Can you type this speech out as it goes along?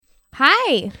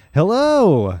Hi.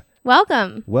 Hello.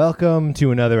 Welcome. Welcome to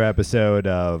another episode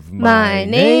of My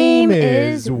name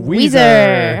is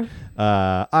Weezer.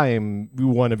 I am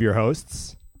one of your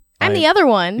hosts. I'm the other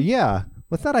one. Yeah.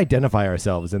 Let's not identify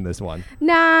ourselves in this one.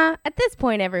 Nah, at this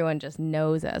point everyone just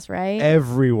knows us, right?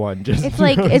 Everyone just It's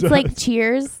like knows us. like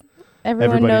Cheers.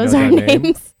 Everyone Everybody knows knows our our name.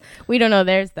 names. We don't know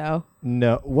theirs though.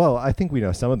 No. Well, I think we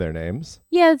know some of their names.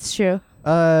 Yeah, it's true.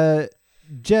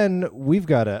 Jen, we've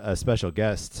got a special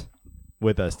guest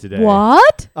with us today.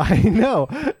 What? I know.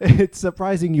 It's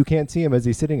surprising you can't see him as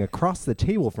he's sitting across the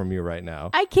table from you right now.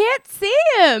 I can't see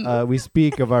him. We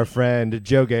speak of our friend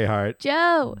Joe Gayhart.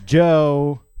 Joe.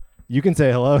 Joe, you can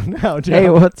say hello now, Joe. Hey,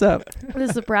 what's up?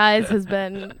 The surprise has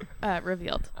been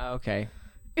revealed. Okay.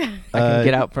 I can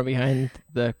get out from behind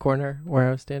the corner where I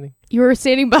was standing. You were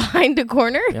standing behind a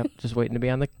corner? Yep, just waiting to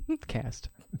be on the cast.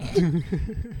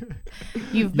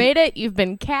 You've made it. You've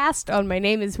been cast on My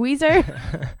Name is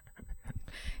Weezer.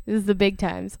 This is the big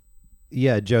times.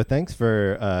 Yeah, Joe, thanks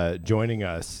for joining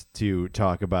us to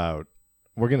talk about.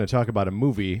 We're going to talk about a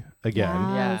movie again.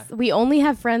 Yes. We only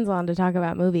have friends on to talk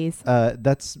about movies.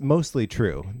 That's mostly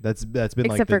true. That's been Except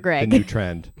like for the Greg. new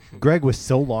trend. Greg was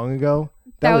so long ago.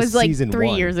 That was like season 3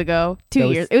 one. years ago.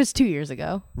 2 years. It was 2 years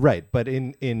ago. Right, but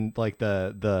in like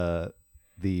the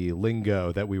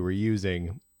lingo that we were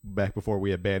using back before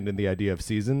we abandoned the idea of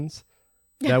seasons,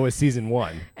 that was season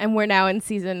 1. And we're now in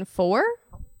season 4.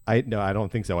 I don't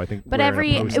think so. I think But we're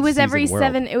in a it was every post-season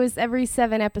world. 7. It was every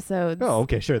 7 episodes. Oh,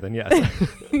 okay, sure then. Yes.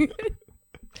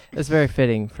 It's very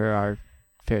fitting for our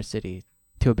fair city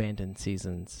to abandon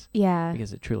seasons Yeah.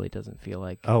 because it truly doesn't feel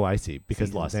like. Oh, I see. Because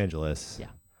Seasons. Los Angeles, Yeah.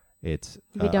 it's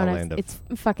We don't a have. land of. It's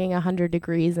fucking 100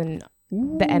 degrees in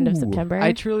the end of Ooh. September.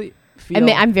 I truly I feel.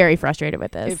 mean, I'm very frustrated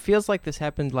with it this. feels like this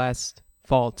happened last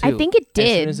fall too. I think it As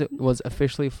did. soon as it was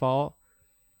officially fall,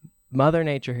 Mother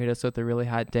Nature hit us with a really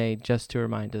hot day just to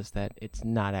remind us that it's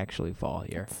not actually fall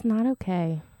here. It's not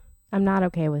okay. I'm not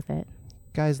okay with it.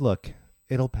 Guys, look,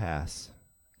 it'll pass.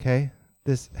 Okay.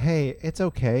 Hey, it's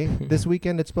okay. This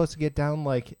weekend it's supposed to get down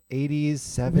like 80s,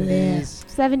 70s.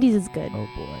 70s is good. Oh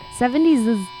boy. 70s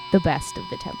is the best of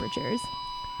the temperatures.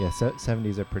 Yeah,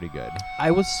 70s are pretty good.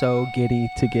 I was so giddy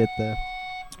to get the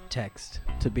text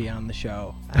to be on the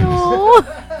show. Oh.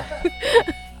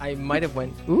 I might have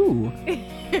went, ooh.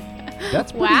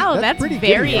 That's pretty, Wow, that's pretty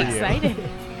very good for you. exciting.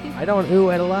 I don't ooh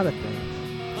at a lot of things.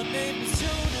 My name is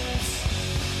Jonas.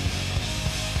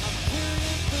 I'm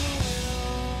feeling the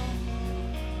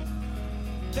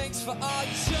will. Thanks for all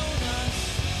you've shown us.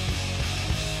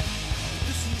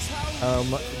 This is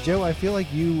how Joe, I feel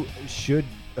like you should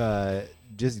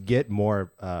just get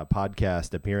more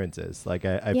podcast appearances. Like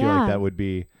I feel Yeah. like that would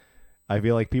be. I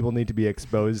feel like people need to be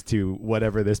exposed to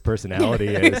whatever this personality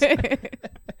is.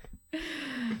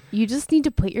 You just need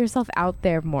to put yourself out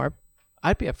there more.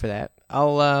 I'd be up for that.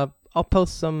 I'll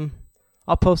post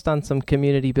on some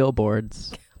community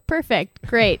billboards. Perfect.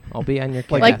 Great. I'll be on your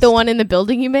cast. Like the one in the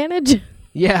building you manage?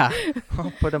 Yeah.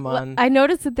 I'll put them Well, on. I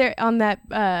noticed that they're on that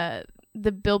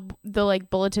the like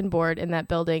bulletin board in that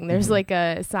building. There's like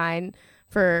a sign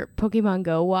for Pokemon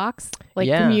Go walks, like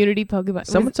Yeah. community Pokemon.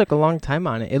 Someone took a long time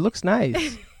on it. It looks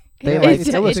nice. It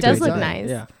still looks does great look sign. nice.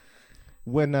 Yeah.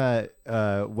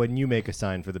 When you make a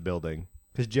sign for the building,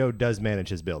 because Joe does manage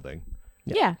his building.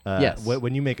 Yeah. Yes.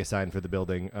 When you make a sign for the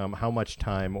building, how much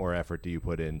time or effort do you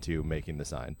put into making the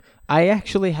sign? I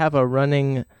actually have a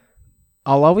running.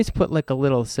 I'll always put like a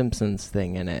little Simpsons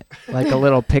thing in it, like a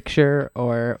little picture.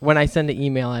 Or when I send an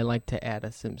email, I like to add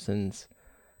a Simpsons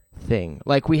thing.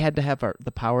 Like we had to have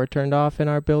the power turned off in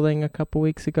our building a couple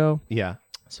weeks ago. Yeah.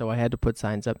 So I had to put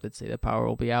signs up that say the power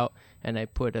will be out, and I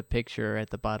put a picture at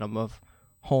the bottom of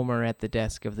Homer at the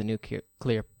desk of the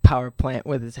nuclear power plant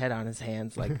with his head on his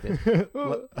hands like this.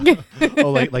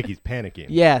 Oh, like he's panicking.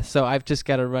 Yeah, so I've just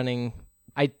got a running.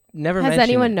 I never Has mentioned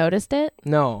anyone it. noticed it?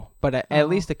 No, but at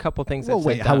least a couple things. Well, I've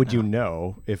wait. sent How out would you now.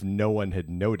 know if no one had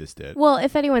noticed it? Well,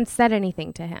 if anyone said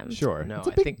anything to him. Sure. No, it's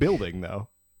a I big think- building, though.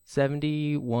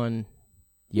 71.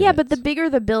 Yeah, but the units. bigger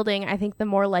the building, I think the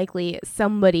more likely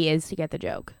somebody is to get the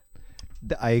joke.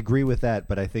 I agree with that,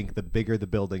 but I think the bigger the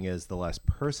building is, the less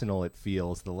personal it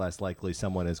feels, the less likely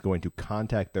someone is going to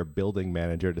contact their building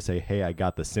manager to say, hey, I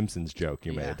got the Simpsons joke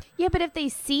you Yeah. made. Yeah, but if they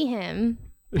see him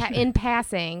in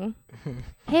passing,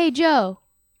 hey, Joe,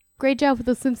 great job with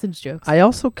those Simpsons jokes. I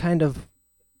also kind of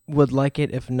would like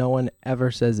it if no one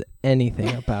ever says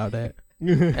anything about it,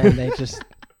 and they just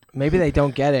maybe they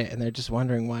don't get it, and they're just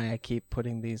wondering why I keep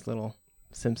putting these little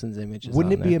Simpsons images.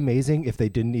 Wouldn't on it be there. amazing if they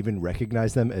didn't even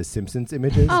recognize them as Simpsons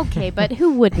images? Okay, but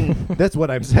who wouldn't? That's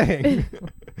what I'm saying.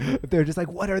 They're just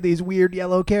like, what are these weird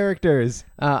yellow characters?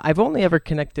 I've only ever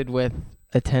connected with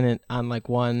a tenant on like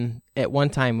at one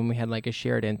time when we had like a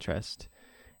shared interest.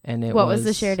 And it What was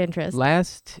the shared interest?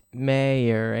 Last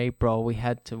May or April, we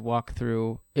had to walk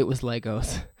through. It was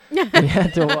Legos. we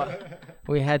had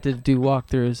to do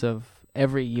walkthroughs of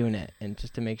every unit, and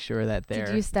just to make sure that they're.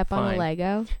 Did you step on a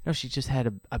Lego? No, she just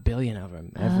had a billion of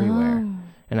them everywhere. Oh.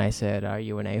 And I said, "Are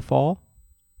you an AFOL?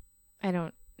 I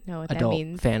don't know what Adult that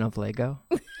means. fan of Lego?"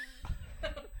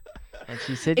 And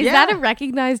she said, Is "Yeah." that a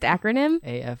recognized acronym?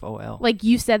 AFOL. Like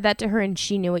you said that to her and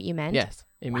she knew what you meant? Yes,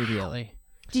 immediately.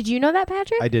 Did you know that,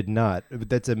 Patrick? I did not. But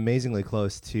that's amazingly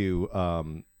close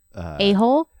to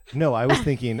A-hole? No, I was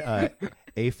thinking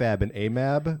AFAB and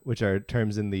AMAB, which are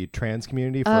terms in the trans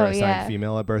community for Oh, assigned yeah.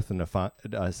 female at birth and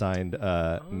assigned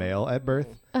male at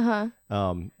birth. Uh-huh.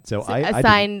 So I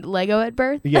assigned Lego at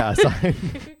birth? yeah,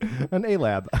 assigned an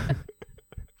A-lab.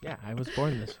 Yeah, I was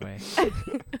born this way.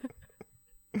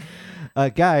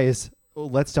 Guys,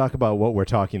 let's talk about what we're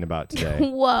talking about today.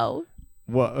 Whoa.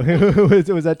 What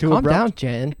was that too Calm abrupt? down,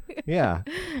 Jen. Yeah.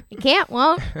 You can't,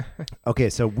 won't. Okay,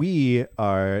 so we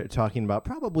are talking about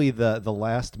probably the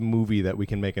last movie that we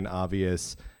can make an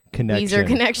obvious connection Weezer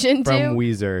connection, from too.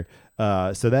 Weezer.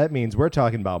 So that means we're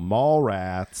talking about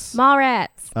Mallrats.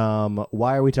 Mallrats.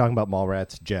 Why are we talking about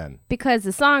Mallrats, Jen? Because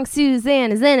the song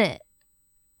Suzanne is in it.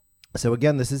 So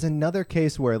again, this is another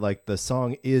case where like the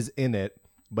song is in it,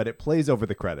 but it plays over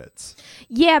the credits.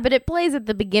 Yeah, but it plays at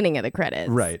the beginning of the credits.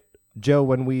 Right. Joe,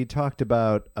 when we talked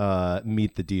about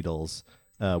Meet the Deedles,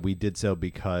 we did so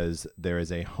because there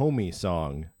is a Homie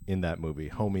song in that movie.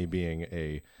 Homie being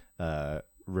a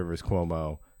Rivers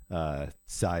Cuomo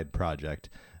side project.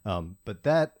 But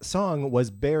that song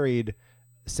was buried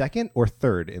second or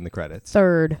third in the credits?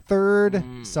 Third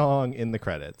Song in the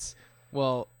credits.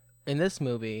 Well, in this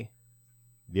movie,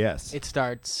 Yes. it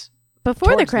starts Before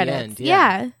the towards the credits. end,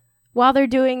 yeah. While they're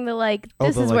doing the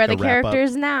this the, is like, where the the wrap up.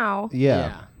 character's now.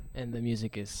 yeah. And the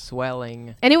music is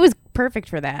swelling. And it was perfect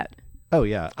for that. Oh,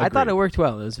 yeah. I thought agreed. it worked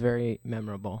well. It was very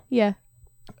memorable. Yeah.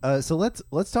 So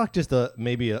let's talk just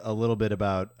maybe a little bit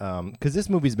about because this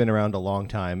movie's been around a long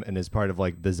time and is part of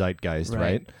like the zeitgeist,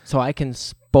 right? So I can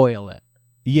spoil it.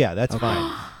 Yeah, that's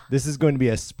fine. This is going to be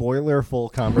a spoiler-full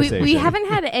conversation. We haven't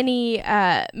had any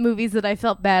movies that I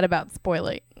felt bad about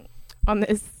spoiling on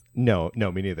this No,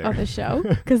 me neither. on the show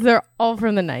because they're all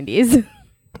from the 90s.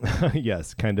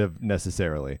 Yes, kind of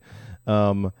necessarily.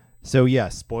 So yeah,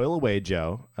 spoil away,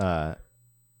 Joe.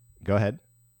 Go ahead.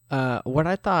 What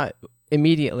I thought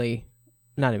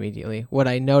what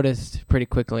I noticed pretty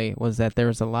quickly was that there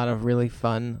was a lot of really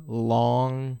fun,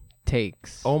 long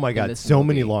takes. Oh my in God, this so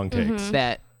many movie long takes.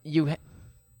 that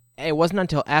it wasn't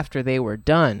until after they were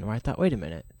done where I thought, wait a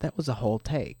minute, that was a whole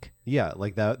take. Yeah,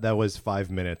 like that was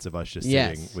 5 minutes of us just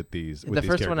Yes. sitting with these. The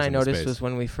first one I characters in noticed space. was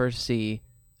when we first see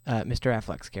Mr.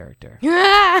 Affleck's character.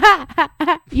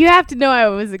 You have to know I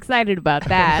was excited about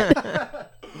that.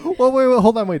 Well, wait,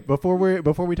 hold on, wait. Before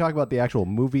we talk about the actual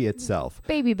movie itself,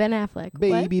 Baby Ben Affleck.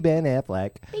 Baby Ben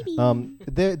Affleck.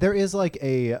 Baby. There is like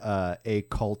a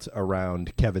cult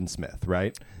around Kevin Smith,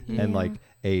 right? And like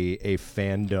a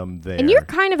fandom there. And you're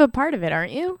kind of a part of it,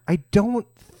 aren't you? I don't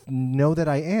know that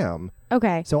I am.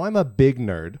 Okay. So I'm a big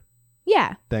nerd.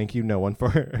 Yeah. Thank you, no one,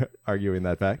 for arguing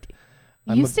that fact.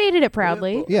 You stated it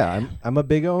proudly. Yeah, I'm a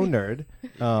big O nerd.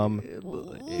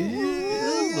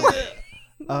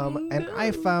 And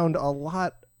I found a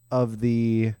lot of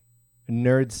the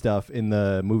nerd stuff in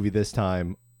the movie this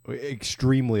time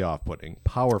extremely off-putting,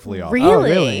 powerfully off-putting.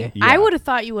 Really? really? Yeah. I would have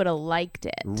thought you would have liked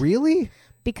it Really?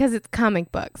 because it's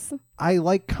comic books. I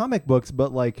like comic books,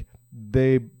 but like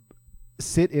they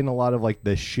sit in a lot of like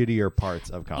the shittier parts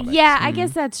of comics. Yeah, I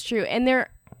guess that's true.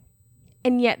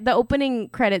 And yet the opening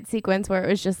credit sequence where it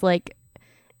was just like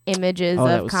images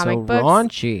that of was comic so books.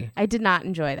 raunchy. I did not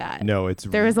enjoy that. No, it's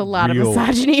There was a lot of real-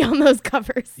 misogyny on those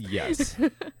covers. Yes,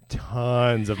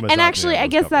 tons of misogyny. And actually, on I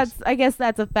those guess covers.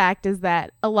 that's a fact is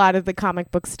that a lot of the comic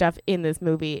book stuff in this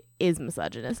movie is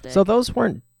misogynistic. So those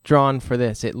weren't drawn for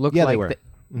this. It looked Yeah, like they were.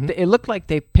 Mhm. it looked like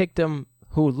they picked them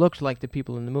who looked like the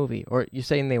people in the movie. Or you're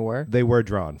saying they were? They were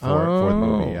drawn for the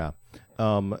movie.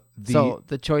 Oh. Yeah. So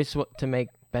the choice to make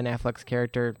Ben Affleck's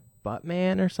character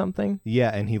Batman or something? Yeah,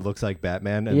 and he looks like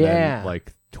Batman, and Yeah. then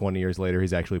like 20 years later,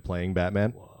 he's actually playing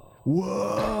Batman.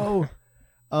 Whoa.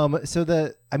 One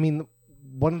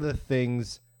of the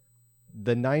things,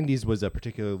 the 90s was a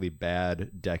particularly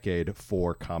bad decade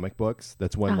for comic books.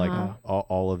 That's when like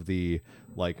all of the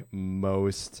like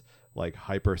most like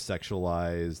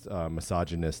hypersexualized,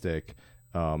 misogynistic,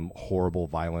 horrible,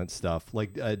 violent stuff.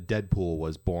 Like Deadpool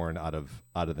was born out of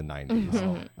the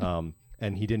 90s.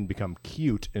 And he didn't become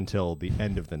cute until the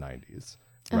end of the 90s,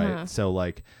 right? So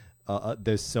like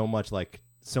there's so much like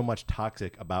so much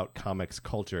toxic about comics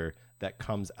culture that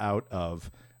comes out of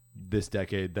this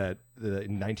decade that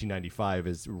 1995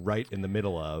 is right in the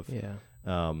middle of.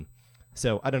 Yeah.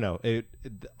 So I don't know.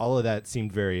 All of that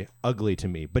seemed very ugly to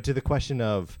me. But to the question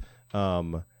of,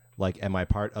 like, am I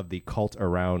part of the cult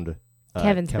around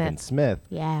Kevin Smith?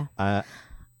 Yeah.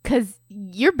 Because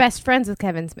you're best friends with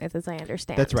Kevin Smith, as I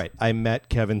understand. That's right. I met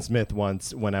Kevin Smith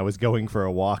once when I was going for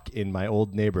a walk in my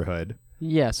old neighborhood.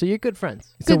 Yeah, so you're good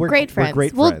friends. So Good, great friends. We're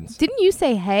great well, friends. Didn't you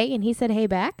say hey and he said hey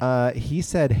back? He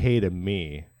said hey to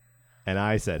me, and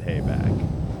I said hey back.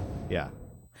 Yeah.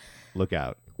 Look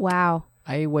out. Wow.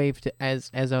 I waved as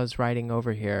I was riding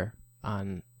over here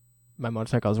on my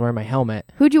motorcycle. I was wearing my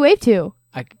helmet. Who'd you wave to?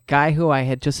 A guy who I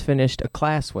had just finished a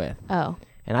class with. Oh.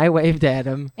 And I waved at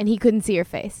him. And he couldn't see your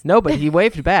face. No, but he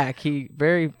waved back. He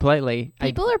very politely.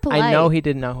 People are polite. I know he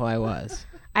didn't know who I was.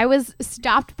 I was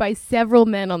stopped by several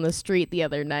men on the street the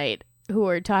other night who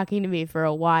were talking to me for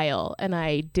a while, and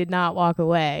I did not walk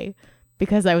away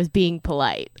because I was being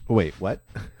polite. Wait, what?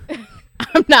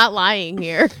 I'm not lying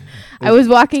here. I was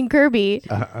walking Kirby.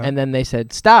 And then they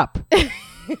said, stop.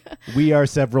 We are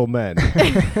several men.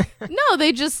 No,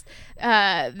 they just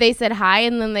they said hi,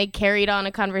 and then they carried on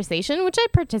a conversation, which I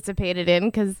participated in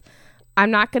because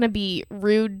I'm not going to be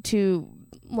rude to,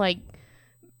 like,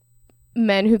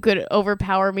 men who could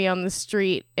overpower me on the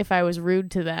street if I was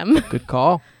rude to them. Good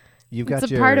call.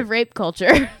 It's a part of rape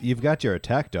culture. You've got your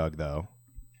attack dog, though.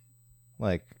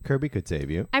 Like, Kirby could save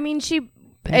you. I mean, she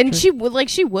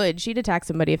would. She'd attack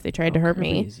somebody if they tried to hurt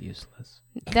me. He's useless.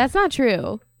 That's not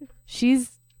true. She's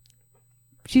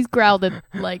growled at,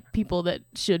 like, people that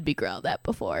should be growled at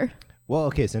before. Well,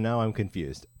 okay, so now I'm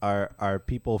confused. Are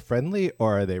people friendly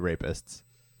or are they rapists?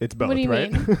 It's both, What do you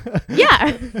right? mean?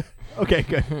 Yeah. Okay,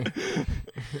 good.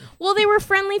 Well, they were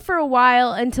friendly for a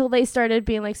while until they started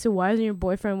being like, so why isn't your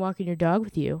boyfriend walking your dog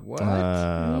with you? What?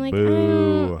 I'm like,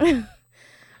 Boo.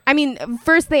 I mean,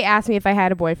 first they asked me if I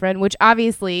had a boyfriend, which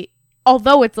obviously,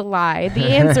 although it's a lie, the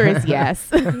answer is yes.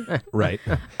 Right.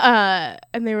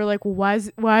 And they were like, well,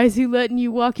 why is he letting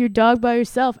you walk your dog by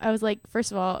yourself? I was like,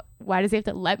 first of all, why does he have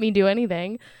to let me do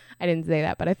anything? I didn't say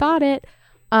that, but I thought it.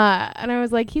 And I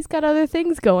was like, he's got other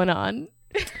things going on.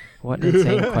 What an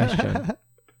insane question.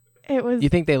 It was. You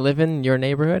think they live in your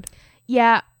neighborhood?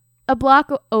 Yeah, a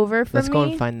block over from Let's me. go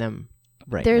and find them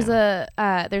right there's now.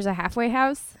 there's a halfway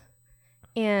house,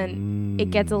 and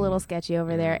it gets a little sketchy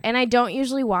over there. And I don't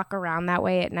usually walk around that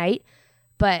way at night,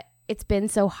 but it's been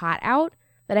so hot out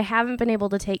that I haven't been able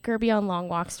to take Kirby on long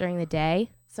walks during the day.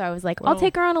 So I was like, I'll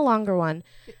take her on a longer one,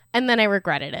 and then I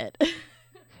regretted it.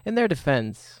 In their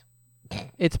defense,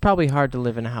 it's probably hard to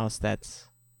live in a house that's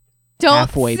Don't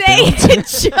halfway say built. it,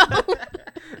 Joe.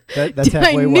 That's I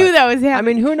halfway knew what? that was halfway. I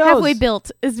mean, who knows? Halfway built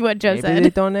is what Joe Maybe said. they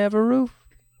don't have a roof.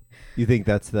 You think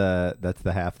that's the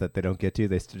half that they don't get to?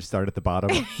 They just start at the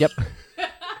bottom? Yep.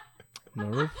 No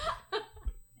roof.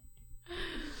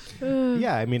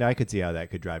 Yeah, I mean, I could see how that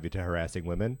could drive you to harassing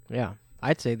women. Yeah.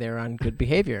 I'd say they're on good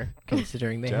behavior,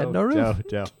 considering they had no roof.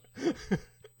 Joe.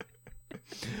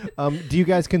 Do you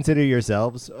guys consider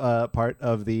yourselves part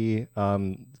of the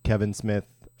Kevin Smith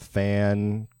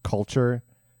fan culture?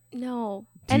 No.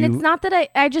 Do And you- it's not that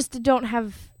I just don't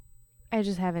have, I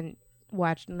just haven't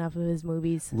watched enough of his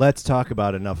movies. Let's talk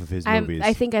about enough of his movies.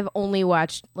 I think I've only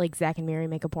watched like Zack and Miri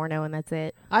Make a Porno, and that's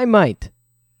it. I might.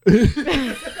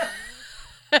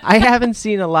 I haven't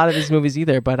seen a lot of his movies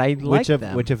either, but I like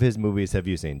them. Which of his movies have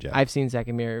you seen, Jeff? I've seen Zack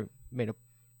and Miri Make a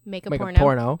Make a Porno.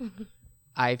 Porno.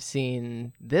 I've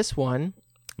seen this one.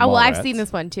 Oh, well, I've Mallrats. seen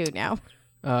this one too now.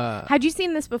 Uh, Had you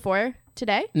seen this before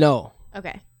today? no,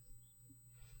 Okay.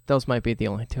 those might be the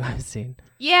only two I've seen.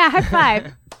 Yeah, high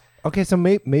five. Okay, so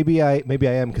maybe I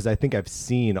am because I think I've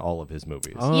seen all of his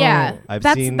movies. Oh. Yeah, I've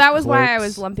that seen was why I Clerks,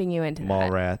 was lumping you into that.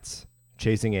 Mallrats,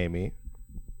 Chasing Amy,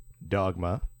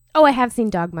 Dogma, Oh, I have seen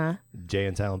Dogma. Jay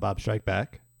and Silent Bob Strike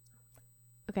Back,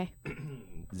 Okay.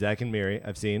 Zack and Miri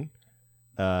I've seen,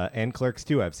 and Clerks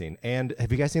 2 I've seen. And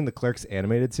have you guys seen the Clerks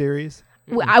animated series?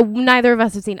 Neither of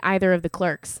us have seen either of the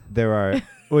Clerks. There are.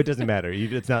 Well, it doesn't matter.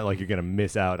 It's not like you're going to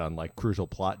miss out on like crucial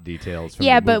plot details from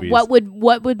Yeah, the but movies.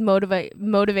 what would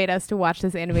motivate us to watch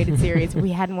this animated series if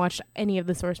we hadn't watched any of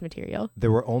the source material?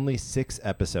 There were only 6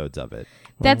 episodes of it,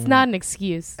 That's not an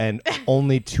excuse. and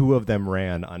only 2 of them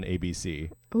ran on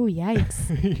ABC. Oh,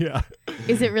 yikes. Yeah.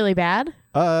 Is it really bad?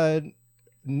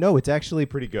 No, it's actually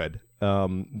pretty good.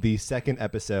 The second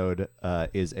episode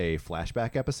is a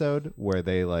flashback episode where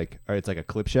they it's like a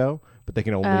clip show, but they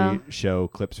can only show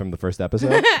clips from the first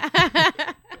episode.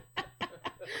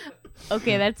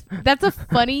 Okay, that's a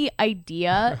funny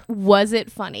idea. Was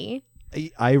it funny?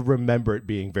 I remember it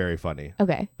being very funny.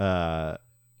 Okay.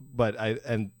 but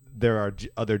there are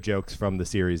other jokes from the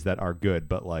series that are good,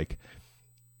 but like,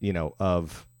 you know,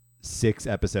 of 6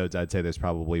 episodes, I'd say there's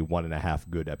probably 1.5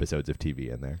 good episodes of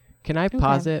TV in there. Can I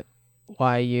posit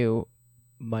why you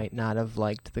might not have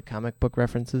liked the comic book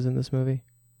references in this movie?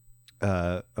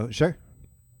 Sure.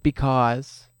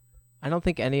 Because I don't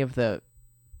think any of at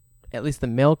least the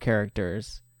male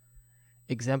characters,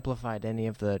 exemplified any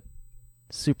of the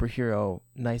superhero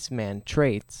nice man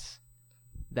traits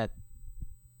that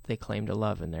they claim to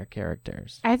love in their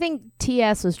characters. I think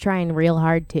TS was trying real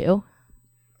hard too.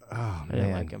 Oh, I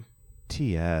didn't like him.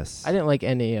 TS. I didn't like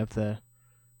any of the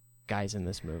guys in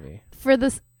this movie. For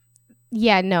this,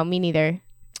 yeah, no, me neither.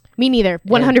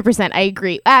 100%. I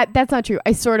agree. That's not true.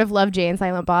 I sort of love Jay and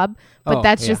Silent Bob, but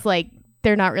that's just like,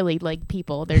 they're not really like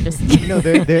people. They're just no,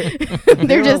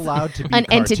 they're just allowed to be an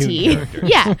entity.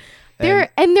 Yeah.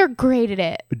 They're great at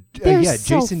it. They're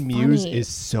so Jason Mewes funny. is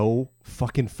so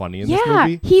fucking funny in this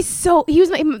movie. He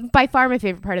was by far my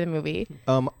favorite part of the movie.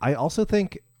 I also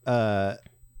think Stan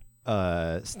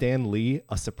Lee,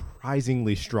 a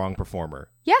surprisingly strong performer.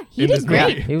 Yeah, he In did this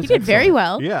great. movie. He was did very excellent.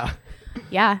 well. Yeah.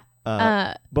 Yeah.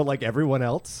 But like everyone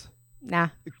else, Nah.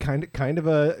 kind of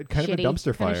a Shitty.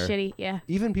 dumpster Kinda fire. shitty. Yeah.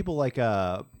 Even people like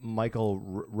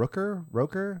Michael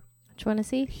Rooker. Which one is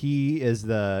he? He's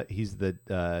the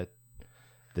dad.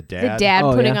 The dad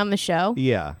Oh, putting yeah. on the show.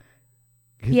 Yeah.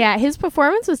 Yeah, his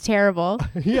performance was terrible.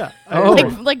 Yeah. Oh.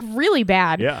 like really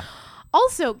bad. Yeah.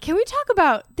 Also, can we talk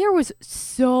about there was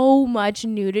so much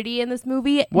nudity in this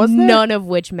movie, Was there? none of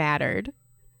which mattered.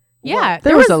 Yeah,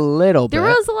 There was a little bit. there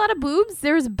was a lot of boobs.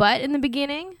 There was butt in the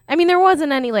beginning. I mean, there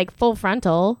wasn't any like full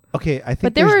frontal, Okay, I think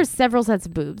but there were several sets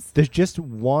of boobs. there's just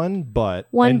one butt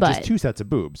One and butt. just 2 sets of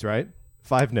boobs, right?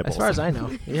 5 nipples. As far as I know.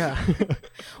 Yeah.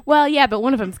 Well, yeah, but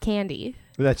one of them's Candy.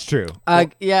 That's true.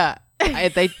 Yeah.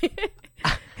 They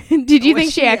Did you Was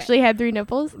think she she- actually had 3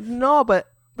 nipples? no, but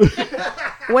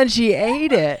when she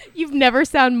ate it, You've never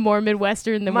sound more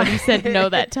Midwestern than when you said no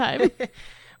that time.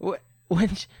 when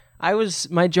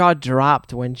my jaw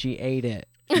dropped when she ate it.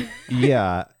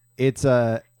 Yeah, it's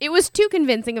It was too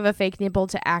convincing of a fake nipple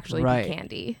to actually Right. be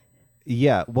Candy.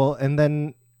 yeah. Well, and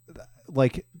then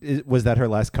like, was that her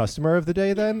last customer of the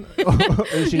day then?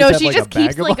 Or she No, had, she like, just a bag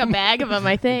keeps of like them? a bag of them,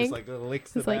 I think. Just like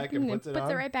licks the It's like, bag and puts it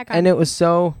on. right back on. And it was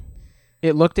so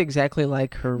it looked exactly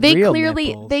like her they real clearly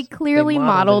nipples. they clearly They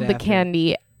modeled it the after.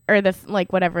 candy or the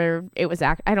like whatever it was.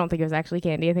 I don't think it was actually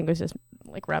candy. I think it was just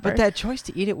like rubber. But that choice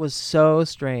to eat it was so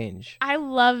strange. I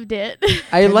loved it.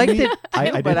 I liked it,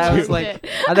 I but did I was too. like,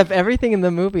 out of everything in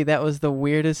the movie, that was the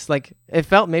weirdest. Like, it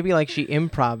felt maybe like she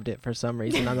improv'd it for some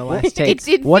reason on the last take. It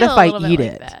did What feel if a I little bit eat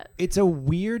like it? that. It's a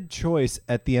weird choice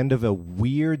at the end of a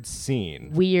weird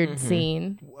scene. Weird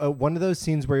scene. One of those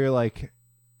scenes where you're like,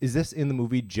 is this in the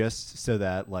movie just so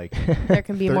that like There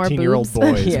can be more 13-year-old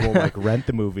boobs. boys Yeah. will like rent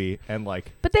the movie and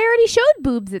like But they already showed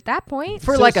boobs at that point.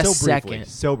 For like a briefly, second.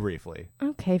 so briefly.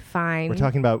 Okay, fine. We're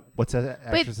talking about what's that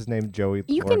actress's name? Joey.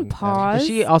 You Lauren can pause. Was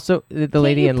she also the Can't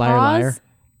lady you in Liar pause? Liar?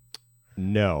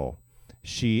 No,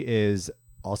 she is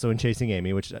also in Chasing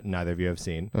Amy, which neither of you have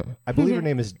seen. Uh-uh. I believe her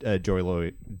name is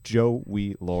Joey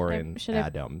Lauren Should I-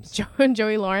 Adams.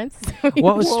 Joey Lawrence.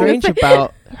 What was strange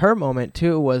about her moment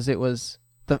too was it was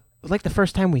the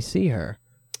first time we see her.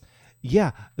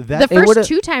 Yeah, the that It would've- first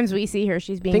 2 times we see her,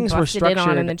 she's being Things were busted in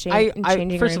structured. on in the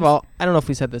changing First of rooms. all, I don't know if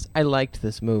we said this. I liked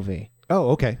this movie, Oh,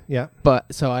 okay, yeah.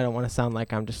 but so I don't want to sound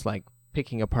like I'm just like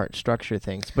picking apart structure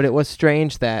things. But it was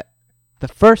strange that the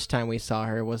first time we saw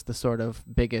her was the sort of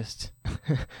biggest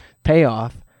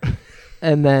payoff,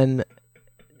 and then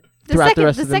throughout the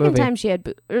rest of the second movie. time she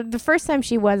had the first time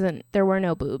she wasn't, there were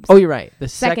no boobs. Oh, you're right. The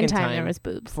second time there was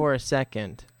boobs. for a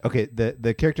second. Okay,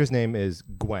 the character's name is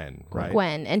Gwen, right?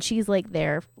 Gwen, and she's like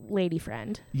their lady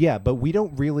friend, Yeah, but we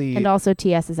don't really. and also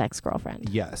TS's ex-girlfriend.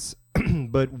 Yes,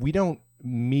 but we don't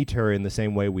meet her in the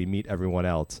same way we meet everyone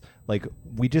else. Like,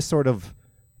 we just sort of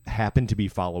happen to be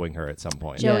following her at some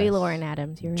point. Joey Yes. Lauren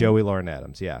Adams. You're right. Joey Lauren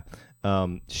Adams, yeah.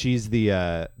 She's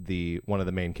the one of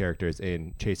the main characters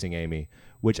in Chasing Amy,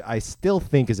 which I still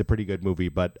think is a pretty good movie,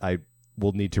 but I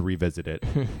will need to revisit it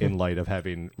in light of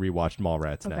having rewatched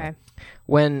Mallrats now. Okay.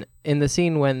 When in the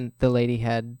scene when the lady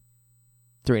had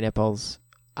 3 nipples,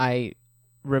 I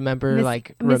remember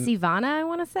Miss Ivana, I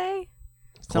want to say.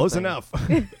 Close something. enough.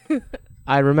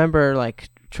 I remember like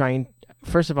trying.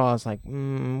 First of all, I was like,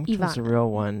 which was the Ivana. real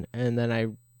one? And then I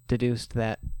deduced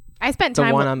that I spent the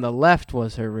time one with on the left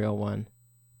was her real one.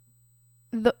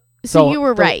 so so you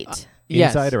were the- right.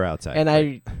 Yes. Inside or outside? And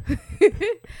I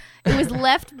It was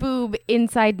left boob,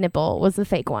 inside nipple was the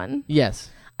fake one. yes.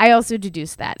 I also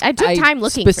deduced that. I took time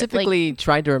looking. Specifically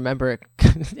tried to remember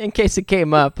it in case it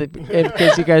came up. In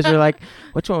case you guys were like,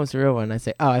 "Which one was the real one?" I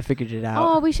say, "Oh, I figured it out."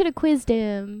 Oh, we should have quizzed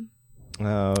him.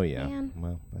 Oh yeah. Man.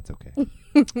 Well, that's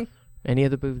okay. Any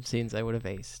of the boob scenes I would have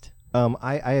aced.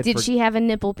 I had Did she have a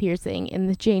nipple piercing in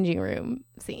the changing room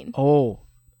scene? Oh,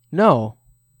 no.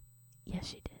 Yes,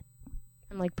 she did.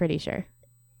 I'm like pretty sure.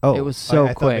 Oh, It was so I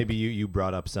thought quick. maybe you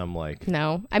brought up some like.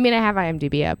 No, I mean I have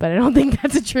IMDb up, but I don't think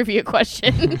that's a trivia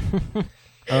question.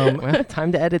 Well,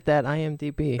 time to edit that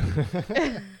IMDb.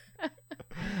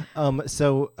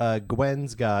 So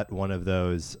Gwen's got one of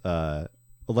those.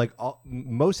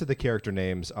 Most of the character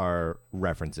names are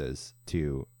references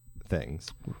to things.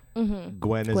 Mm-hmm.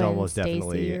 Gwen is Gwen almost Stacy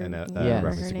definitely or a whatever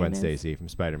reference her to Gwen name is. Stacy from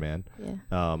Spider-Man.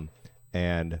 Yeah.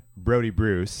 And Brody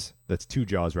Bruce, that's two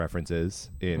Jaws references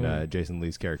in Jason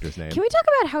Lee's character's name. Can we talk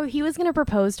about how he was going to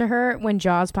propose to her when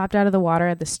Jaws popped out of the water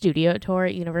at the studio tour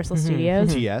at Universal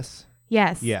Studios? TS?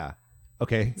 Yes. Yeah.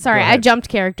 Okay. Sorry, go I ahead. jumped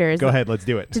characters Go ahead, let's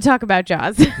do it. to talk about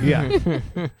Jaws. Yeah.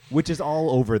 Which is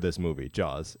all over this movie.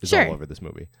 Jaws is Sure. all over this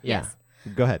movie. Yeah.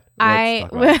 Yes. Go ahead. Let's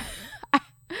talk about it.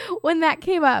 When that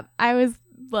came up, I was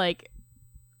like,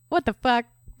 what the fuck?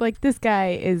 Like, this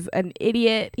guy is an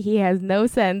idiot. He has no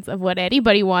sense of what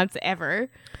anybody wants ever.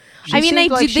 She I mean, seemed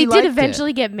like they she did liked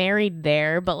eventually get married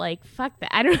there, but like, fuck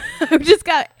that. I don't I've just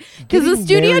got, because the Getting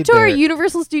studio married tour there- at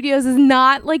Universal Studios is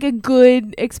not like a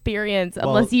good experience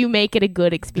unless you make it a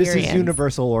good This experience. is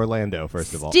Universal Orlando,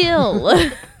 first of all. Still.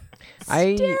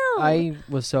 I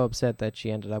was so upset that she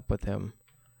ended up with him.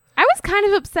 I was kind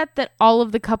of upset that all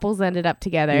of the couples ended up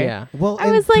together. Yeah. Well, I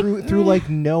and was like, through like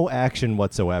no action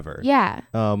whatsoever. Yeah.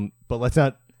 But let's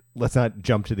not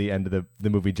jump to the end of the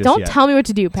movie just Don't yet. tell me what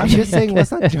to do, I'm Patrick. just saying,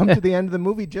 let's not jump to the end of the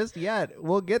movie just yet.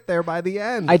 We'll get there by the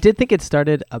end. I did think it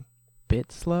started a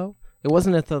bit slow. It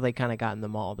wasn't until they kind of got in the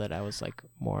mall that I was like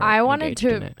more. I wanted engaged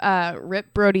in it. to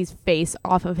rip Brody's face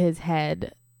off of his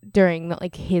head during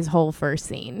like his whole first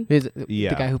scene. The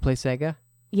Yeah. guy who plays Sega.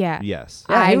 Yeah. Yes.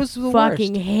 Yeah, I he was the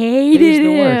fucking worst. hated He was the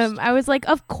him. worst. I was like,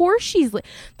 of course she's.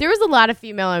 There was a lot of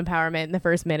female empowerment in the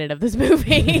first minute of this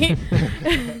movie.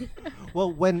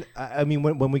 Well, when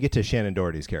we get to Shannon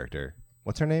Doherty's character,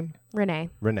 what's her name? Renee.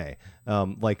 Renee.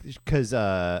 Because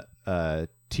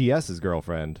T.S.'s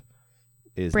girlfriend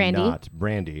is Brandy. not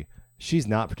Brandy. She's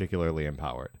not particularly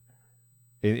empowered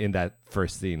in that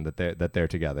first scene that they're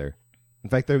together. In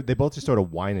fact, they both just sort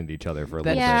of whine at each other for a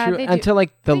That's little Yeah, true. they do. Until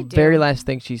like the They do. very last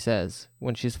thing she says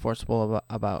when she's forceful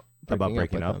about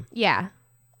breaking up. up. With him. Yeah. bit.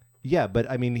 Yeah, but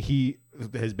I mean, he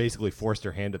has basically forced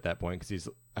her hand at that point because he's.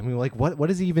 I mean, like,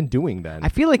 what is he even doing then? I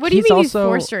feel like What do you he's mean also he's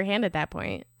forced her hand at that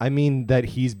point? I mean that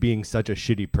he's being such a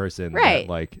shitty person. Right.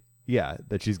 That, like, yeah,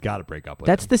 that she's got to break up with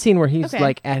That's him. the scene where he's Okay.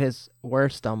 like at his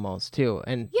worst almost too,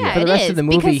 and Yeah, for the it rest is, of the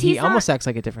because movie, he he's almost not- acts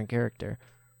like a different character.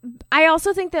 I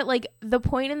also think that like the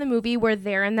point in the movie where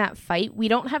they're in that fight, we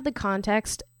don't have the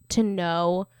context to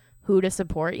know who to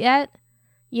support yet.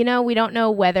 You know, we don't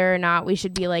know whether or not we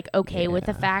should be like okay with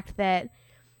the Yeah. fact that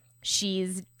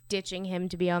she's ditching him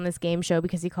to be on this game show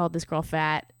because he called this girl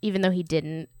fat, even though he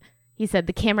didn't. He said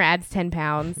the camera adds 10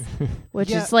 pounds, which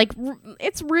Yeah. is like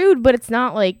it's rude, but it's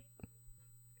not like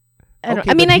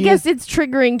Okay, I mean, but I he guess is- it's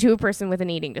triggering to a person with an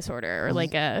eating disorder or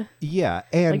like a Yeah,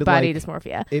 and like body like,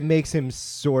 dysmorphia. it makes him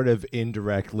sort of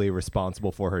indirectly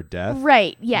responsible for her death.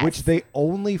 Right, yes. Which they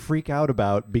only freak out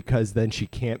about because then she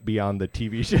can't be on the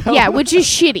TV show. Yeah, which is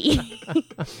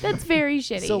shitty. That's very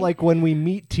shitty. So, like, when we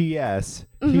meet T.S.,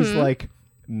 he's, like,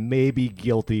 maybe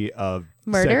guilty of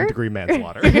Murder? second-degree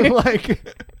manslaughter. Like,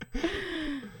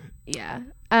 yeah.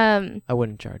 I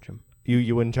wouldn't charge him.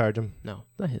 you wouldn't charge him? No,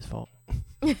 not his fault.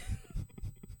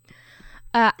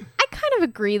 I kind of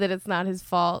agree that it's not his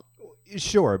fault.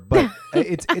 Sure, but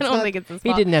it's I don't not, think it's his He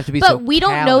fault. didn't have to be But so we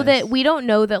don't know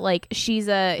callous. that like she's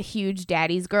a huge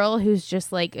daddy's girl who's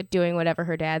just like doing whatever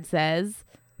her dad says.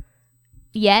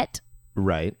 Yet,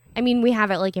 right. I mean, we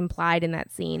have it like implied in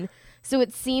that scene. So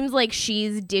it seems like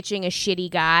she's ditching a shitty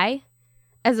guy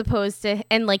as opposed to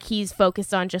and like he's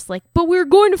focused on just like, but we're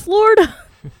going to Florida.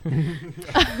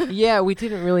 Yeah, we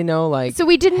didn't really know. Like, So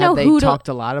we didn't had know they who to talked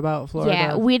a lot about Florida.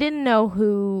 Yeah, we didn't know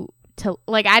who to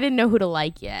like. I didn't know who to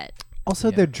like yet. Also,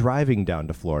 Yeah. they're driving down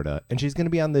to Florida, and she's going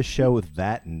to be on this show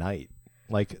that night.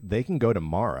 Like, they can go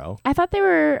tomorrow. I thought they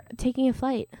were taking a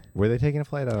flight. Were they taking a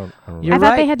flight? I don't remember. You're I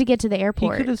thought they right. had to get to the He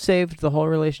airport. could have saved the whole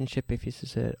relationship if he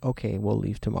just said, "Okay, we'll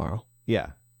leave tomorrow."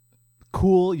 Yeah.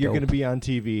 Cool, you're Dope. going to be on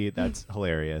TV. That's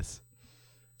hilarious.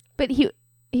 But he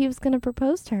was going to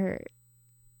propose to her.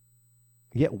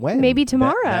 Yeah, when? Maybe That-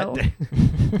 tomorrow.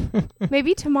 that-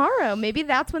 Maybe tomorrow. Maybe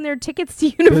that's when their tickets to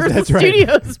Universal That's right.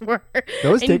 Studios were.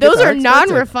 Those And tickets those are expensive.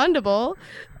 non-refundable.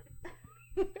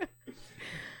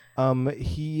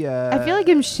 He. I feel like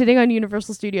I'm shitting on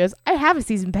Universal Studios. I have a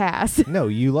season pass. No,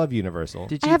 you love Universal.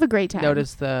 Did I you have a great time.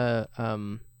 notice the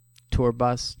tour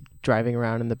bus driving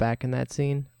around in the back in that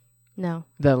scene? No.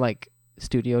 The like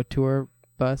studio tour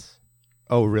bus.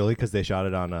 Oh, really? Because they shot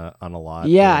it on a lot.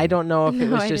 Yeah, and- I don't know if it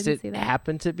No, was I just didn't it see that.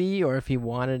 happened to be, or if he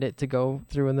wanted it to go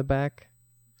through in the back.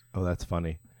 Oh, that's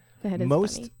funny. That is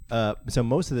funny. So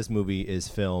most of this movie is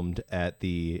filmed at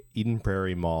the Eden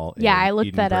Prairie Mall. Yeah, in I looked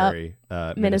Eden that up. Prairie,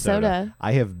 Minnesota.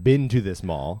 I have been to this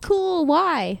mall. Cool.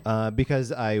 Why?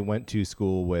 Because I went to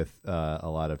school with a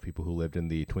lot of people who lived in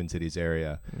the Twin Cities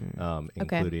area,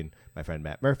 including my friend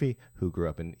Matt Murphy, who grew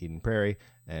up in Eden Prairie,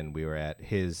 and we were at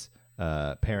his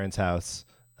parents' house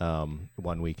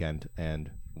one weekend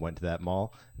and went to that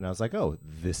mall, and I was like, oh,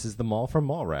 this is the mall from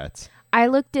Mallrats. I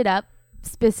looked it up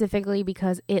specifically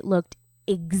because it looked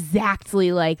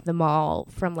exactly like the mall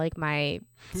from like my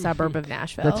suburb of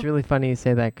Nashville. That's really funny you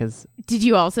say that because Did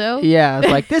you also? yeah, I was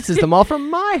like, this is the mall from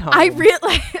my home.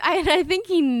 I think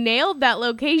he nailed that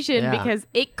location Yeah. because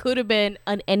it could have been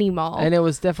an any mall. And it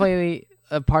was definitely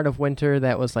a part of winter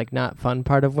that was like not fun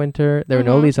part of winter. There were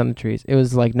no leaves on the trees. It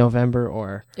was like November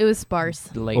or It was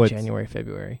sparse. late Oh, it's- January,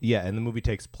 February. Yeah, and the movie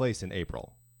takes place in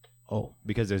April Oh.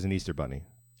 because there's an Easter bunny.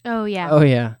 Oh yeah. Oh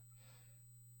yeah.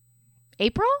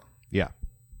 April? Yeah.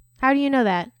 How do you know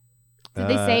that? Did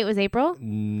they say it was April?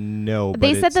 No, but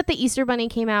They said it's- that the Easter Bunny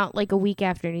came out like a week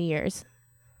after New Year's.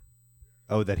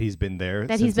 Oh, that he's been there.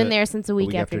 That since he's been a- there since a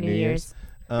week after New Year's.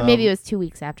 Or maybe it was 2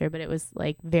 weeks after, but it was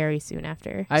like very soon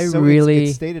after. I So really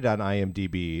it's stated on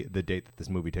IMDb the date that this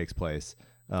movie takes place.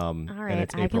 right, and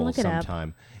it's I can April look it up.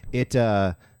 sometime.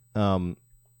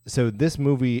 So this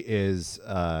movie is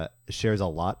shares a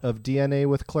lot of DNA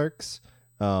with Clerks.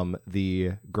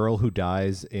 The girl who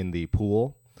dies in the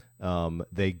pool,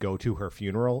 they go to her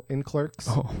funeral in Clerks.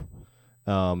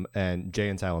 And Jay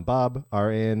and Silent Bob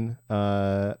are in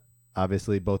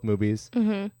obviously both movies.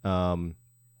 Mm-hmm.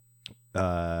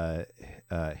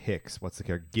 Hicks, what's the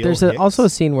character? Gil there's Hicks? also a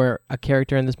scene where a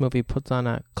character in this movie puts on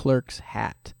a clerk's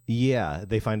hat. Yeah,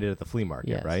 they find it at the flea market,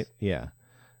 Yes. right? Yeah.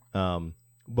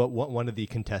 But one of the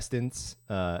contestants,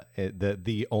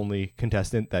 the only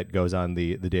contestant that goes on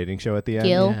the dating show at the end,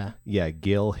 Gil? Yeah.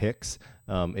 Gil Hicks,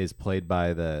 is played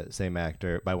by the same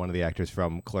actor, by one of the actors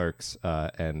from Clerks,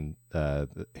 and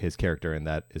his character in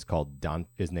that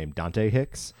is named Dante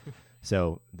Hicks.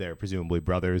 So they're presumably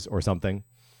brothers or something.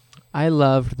 I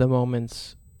loved the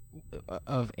moments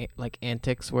of like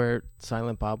antics where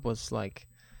Silent Bob was like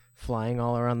flying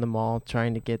all around the mall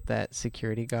trying to get that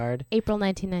security guard. April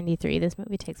 1993. This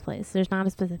movie takes place. There's not a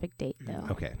specific date though.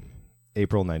 Okay,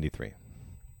 April '93.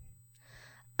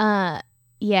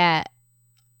 Yeah.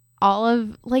 All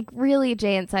of like really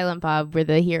Jay and Silent Bob were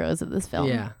the heroes of this film.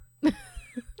 Yeah.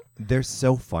 They're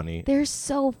so funny. They're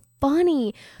so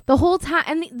funny the whole time,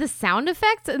 and the sound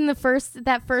effects in that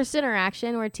first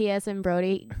interaction where TS and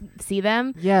Brody see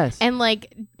them, Yes. and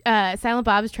like Silent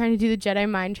Bob is trying to do the Jedi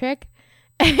mind trick,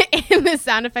 and the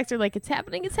sound effects are like it's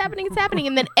happening,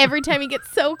 and then every time he gets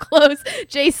so close,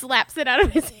 Jay slaps it out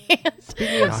of his hand.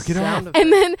 Knock it off.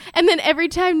 And then every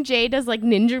time Jay does like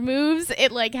ninja moves,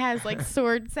 it like has like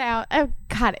swords out. Oh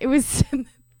God, it was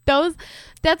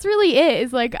that's really it.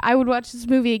 Is like I would watch this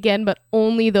movie again, but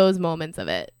only those moments of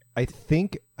it. I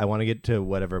think I want to get to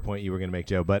whatever point you were going to make,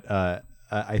 Joe, but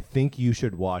I think you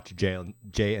should watch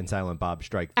Jay and Silent Bob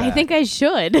Strike Back. I think I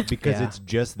should. because Yeah. it's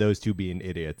just those two being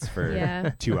idiots for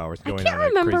Yeah. 2 hours going can't on a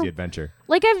remember- crazy adventure.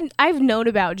 Like I've known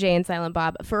about Jay and Silent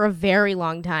Bob for a very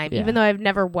long time, Yeah. even though I've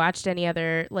never watched any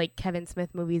other like Kevin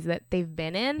Smith movies that they've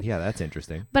been in. Yeah, that's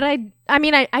interesting. But I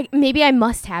mean I maybe I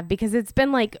must have, because it's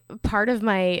been like part of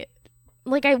my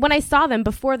like when I saw them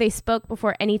before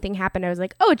anything happened, I was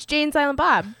like, oh, it's Jay and Silent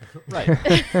Bob. Right.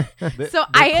 So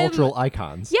I am cultural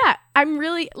icons. Yeah, I'm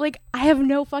really like I have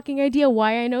no fucking idea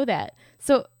why I know that.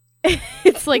 So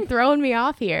it's like throwing me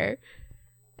off here.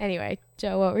 Anyway,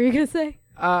 Joe, what were you gonna say?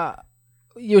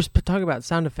 You were talking about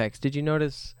sound effects. Did you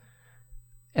notice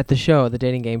at the show, the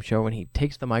dating game show, when he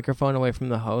takes the microphone away from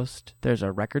the host, there's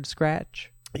a record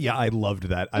scratch? Yeah, I loved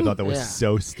that. I thought that was Yeah.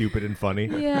 so stupid and funny.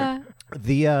 Yeah,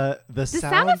 The the sound,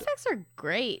 sound effects are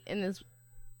great in this.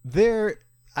 they're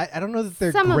I don't know that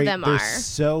they're Some of great. them they're are.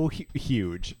 so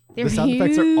huge. They're the sound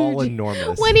effects are all huge.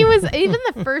 enormous. When he was even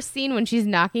the first scene when she's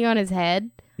knocking on his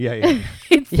head, yeah, yeah.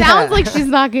 it Yeah. sounds like she's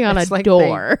knocking on a It's like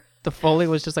door. The Foley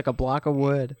was just like a block of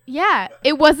wood. Yeah,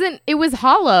 it wasn't. It was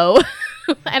hollow,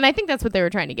 and I think that's what they were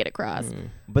trying to get across.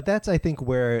 But that's, I think,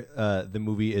 where the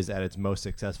movie is at its most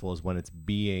successful is when it's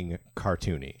being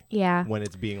cartoony. Yeah, When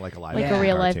it's being like a live like action a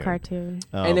real life cartoon.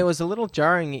 And it was a little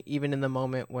jarring even in the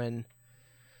moment when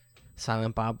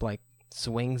Silent Bob like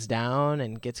swings down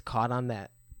and gets caught on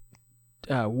that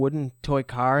wooden toy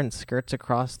car and skirts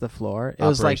across the floor. It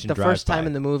was like Operation the first Drive-By. time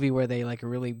in the movie where they like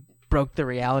really broke the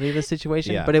reality of the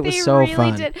situation, Yeah. but it was They so really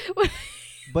fun. did.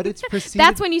 But it's preceded.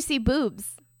 That's when you see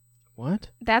boobs. What?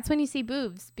 That's when you see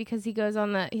boobs because he's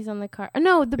on the car. Oh,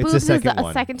 no, the It's the boobs is second the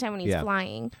one. second time when he's Yeah.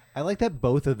 flying. I like that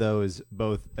both of those,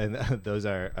 and those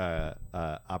are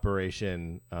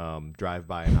Operation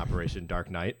Drive-By and Operation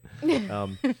Dark Knight.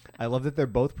 I love that they're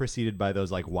both preceded by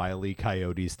those like Wile E.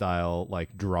 Coyote style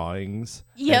like drawings.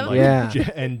 Yep. And, like, Yeah.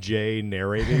 and Jay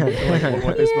narrating like,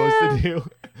 what they're supposed to do.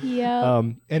 Yeah.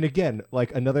 And again,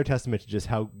 like another testament to just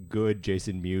how good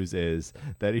Jason Mewes is,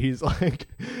 that he's like,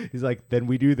 then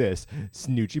we do this,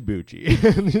 snoochie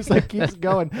boochie, and just like keeps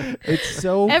going. It's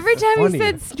so Every time funny. he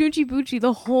said Snoochie Boochie,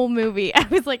 the whole movie, I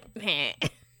was like, meh.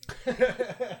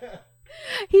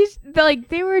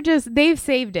 They've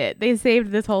saved it. They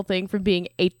saved this whole thing from being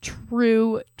a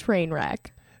true train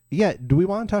wreck. Yeah, do we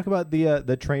want to talk about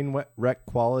the train wreck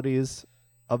qualities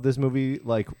of this movie,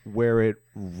 like where it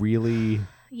really?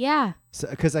 Yeah.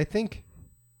 Because I think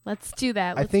Let's do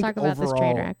that. I Let's think talk about overall this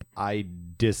train wreck. I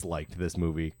disliked this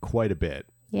movie quite a bit.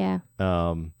 Yeah.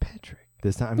 Patrick.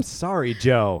 This time, I'm sorry,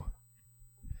 Joe.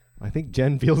 I think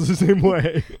Jen feels the same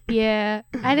way. Yeah.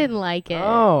 I didn't like it.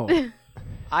 Oh.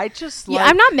 I just like Yeah,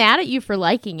 I'm not mad at you for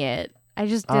liking it. I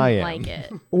just I didn't am. like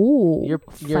it. Ooh. You're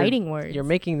fighting words. You're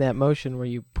making that motion where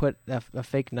you put a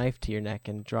fake knife to your neck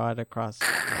and draw it across.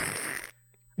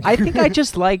 I think I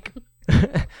just like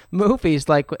movies.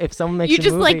 Like if someone makes You a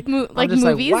just movie, like I'm like just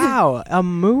movies? Like, wow, a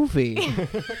movie,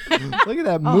 Look at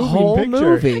that a moving whole picture.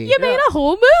 movie. You made a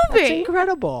whole That's movie.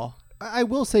 incredible. I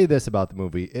will say this about the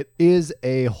movie: it is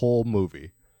a whole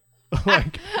movie.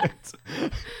 Like,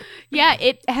 Yeah,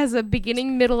 it has a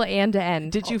beginning, middle, and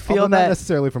end. Did you although feel not that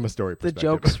necessarily from a story the perspective.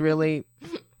 jokes really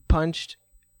punched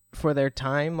for their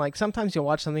time? Like sometimes you'll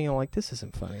watch something and you're like, this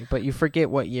isn't funny, but you forget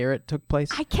what year it took place.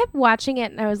 I kept watching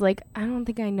it and I was like, I don't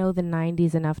think I know the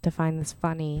 90s enough to find this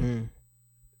funny. Mm.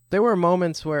 There were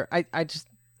moments where I just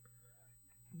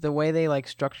the way they like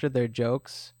structured their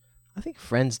jokes. I think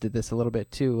Friends did this a little bit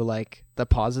too. Like the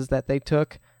pauses that they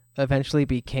took eventually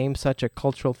became such a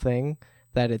cultural thing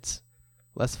that it's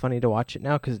less funny to watch it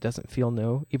now because it doesn't feel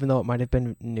new, even though it might have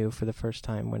been new for the first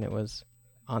time when it was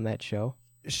on that show.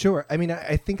 Sure. I mean,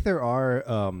 I think there are.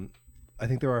 I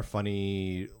think there are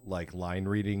funny like line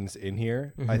readings in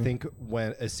here. I think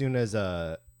as soon as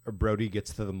Brody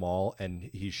gets to the mall and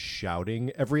he's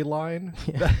shouting every line,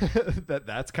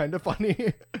 that's kind of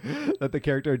funny. That the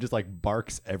character just like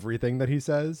barks everything that he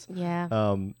says. Yeah.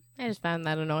 I I just found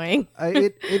that annoying.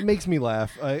 it makes me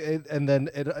laugh, and then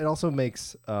it also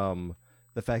makes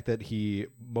the fact that he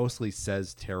mostly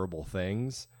says terrible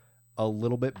things a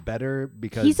little bit better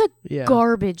because He's a Yeah.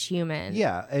 garbage human.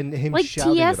 yeah, and him Like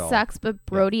shouting TS it all. sucks, but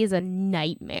Brody is a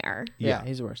nightmare. Yeah,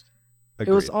 he's the worst.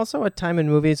 Agreed. It was also a time in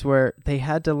movies where they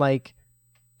had to like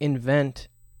invent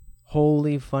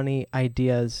wholly funny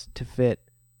ideas to fit.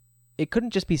 It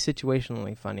couldn't just be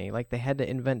situationally funny. Like they had to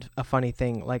invent a funny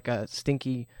thing, like a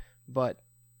stinky butt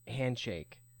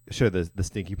handshake. Sure, the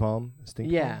stinky palm.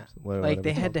 Stinky Yeah, palms? What- like whatever they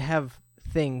it's had called. to have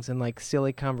things and like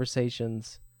silly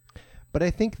conversations. But I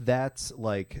think that's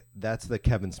the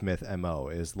Kevin Smith MO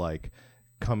is like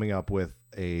coming up with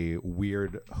a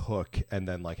weird hook and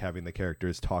then like having the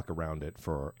characters talk around it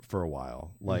for a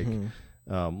while. Like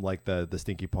like the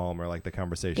stinky palm or like the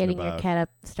conversation Getting about your cat up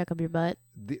stuck up your butt.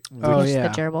 Oh, Finish yeah.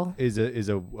 the gerbil. is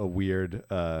a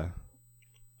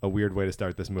weird way to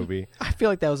start this movie. I feel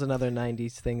like that was another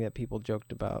 '90s thing that people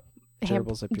joked about.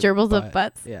 Gerbils up your Gerbils butt. up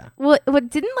butts. Yeah, What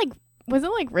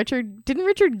wasn't like didn't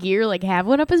Richard Gere like have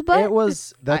one up his butt? it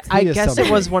was. That's I the guess it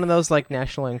assumption. was one of those like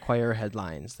National Enquirer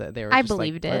headlines that they were. I just, like,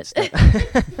 believed let's it.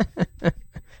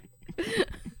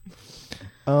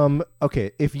 do-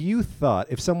 Okay,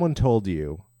 if someone told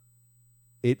you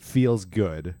it feels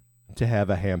good to have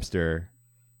a hamster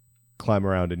climb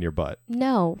around in your butt,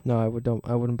 No, No, I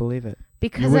wouldn't believe it.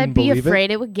 because wouldn't I'd be believe it?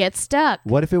 afraid it would get stuck.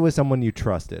 what if it was someone you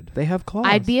trusted? They have claws.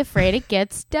 I'd be afraid it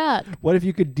gets stuck. What if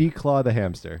you could declaw the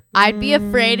hamster? I'd be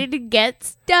afraid it'd get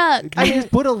stuck. Just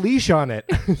put a leash on it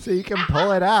so you can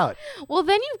pull it out. Well,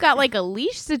 then you've got like a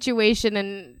leash situation,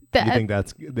 and You think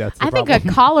that's the I problem? think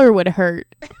a collar would hurt.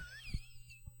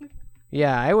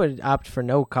 Yeah, I would opt for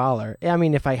no collar. I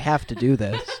mean, if I have to do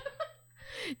this,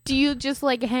 Do you just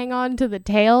like hang on to the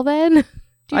tail then?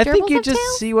 Do I think gerbils you have just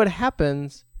tails? see what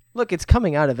happens. Look, it's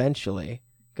coming out eventually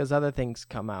because other things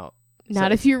come out. Not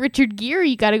So if you're Richard Gere.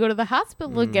 You got to go to the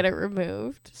hospital and get it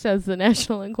removed, says the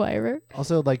National Enquirer.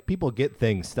 Also, like people get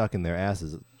things stuck in their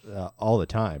asses all the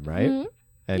time, right? Mhm.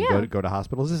 and Yeah. go to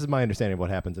hospitals. This is my understanding of what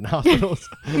happens in hospitals.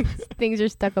 Things are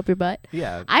stuck up your butt.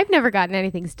 Yeah, I've never gotten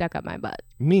anything stuck up my butt.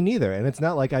 me neither. And it's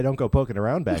not like I don't go poking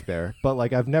around back there, but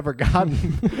like I've never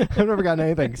gotten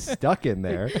anything stuck in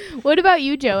there. What about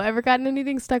you, Joe? Ever gotten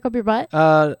anything stuck up your butt?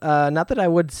 Not that I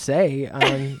would say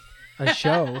on a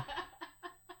show.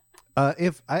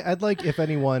 I'd like if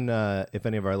anyone, if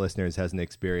any of our listeners has an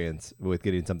experience with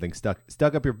getting something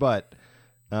stuck up your butt,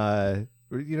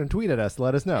 tweet at us,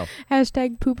 let us know.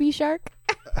 Hashtag poopy shark.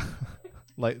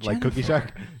 Like Cookie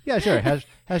Shark. Yeah, sure.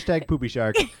 Hashtag Poopy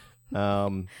Shark.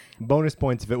 Bonus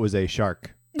points if it was a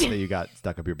shark that you got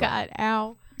stuck up your butt. God,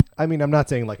 ow. I mean, I'm not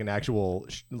saying like an actual,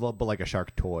 but like a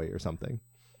shark toy or something.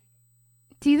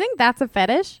 Do you think that's a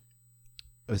fetish?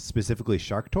 Specifically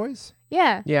shark toys?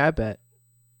 Yeah. Yeah, I bet.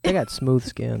 They got smooth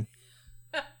skin.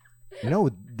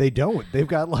 No, they don't. They've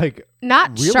got like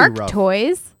Not really shark rough.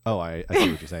 toys. Oh, I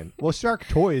see what you're saying. Well, shark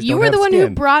toys. You don't were have the one who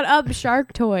skin. brought up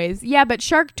shark toys. Yeah, but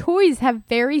shark toys have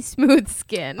very smooth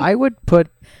skin. I would put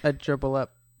a gerbil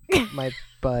up my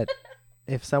butt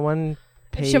if someone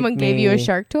paid If someone gave you a me-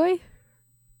 shark toy?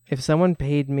 If someone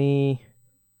paid me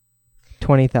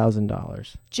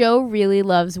 $20,000. Joe really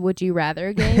loves Would You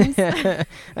Rather games.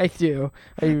 I do.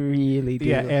 I really do.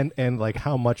 Yeah, and like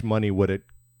how much money would it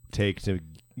take to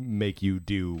make you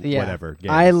do whatever?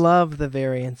 Games? I love the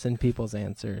variance in people's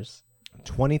answers.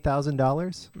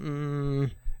 $20,000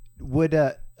 would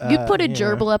You'd put a yeah.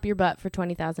 gerbil up your butt for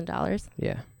 $20,000.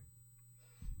 Yeah.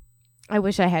 I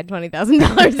wish I had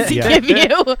 $20,000 to Yeah. give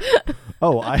you.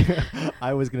 Oh,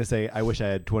 I was gonna say I wish I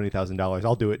had $20,000.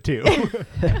 I'll do it too.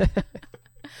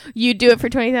 You'd do it for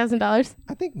 $20,000?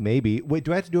 I think maybe. Wait,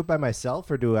 do I have to do it by myself,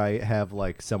 or do I have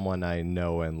like someone I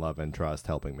know and love and trust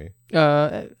helping me?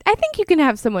 I think you can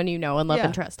have someone you know and love yeah,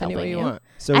 and trust any helping way you want.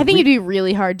 So I think it'd be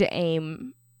really hard to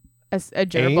aim a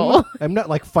gerbil. aim? I'm not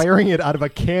like firing it out of a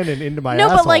cannon into my No,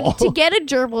 asshole. but like to get a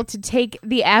gerbil to take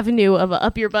the avenue of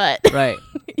up your butt, Right.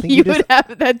 think you you would just-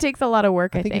 have that takes a lot of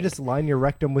work. I I think you just line your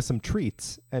rectum with some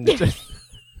treats and it just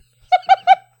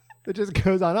it just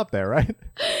goes on up there, right?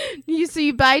 So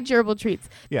you buy gerbil treats.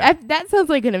 Yeah. That sounds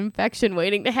like an infection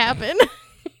waiting to happen.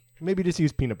 Maybe just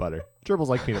use peanut butter. Gerbils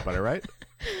like peanut butter, right?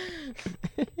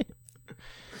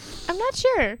 I'm not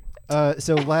sure.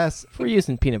 So last If we're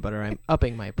using peanut butter, I'm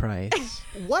upping my price.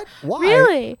 what? Why?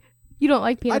 Really? You don't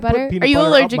like peanut I'd put butter? peanut Are you butter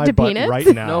up allergic my to butt peanuts? right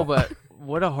now? No, but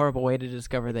what a horrible way to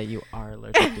discover that you are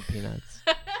allergic to peanuts.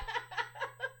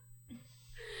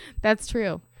 That's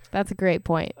true. That's a great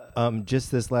point.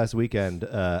 Just this last weekend,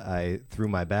 I threw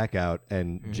my back out,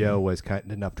 and Joe was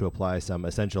kind enough to apply some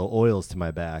essential oils to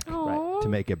my back Aw. to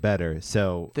make it better.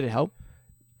 So, Did it help?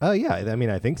 yeah, I mean,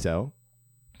 I think so.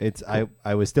 It's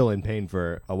I was still in pain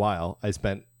for a while. I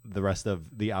spent the rest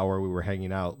of the hour we were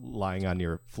hanging out lying on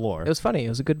your floor. It was funny. It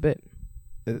was a good bit.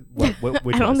 Which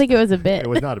I don't was? think it was a bit. It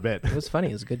was not a bit. It was funny.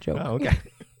 It was a good joke. Oh, okay.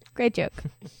 Great joke.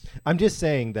 I'm just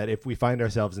saying that if we find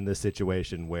ourselves in this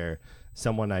situation where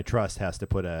someone I trust has to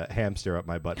put a hamster up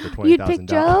my butt for You'd pick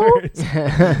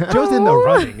 $20,000, Joe's in the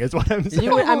running, is what I'm saying.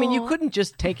 I mean, you couldn't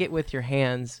just take it with your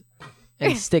hands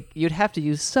and stick. You'd have to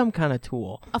use some kind of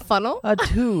tool, A funnel? a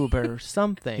tube or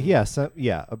something. Yeah, so,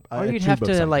 yeah. Or a you'd tube have of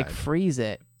to some like kind. freeze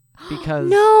it because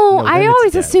No, No, I then it's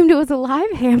always dead. assumed it was a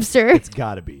live hamster. It's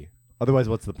got to be. Otherwise,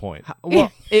 what's the point?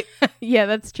 Well, it, Yeah,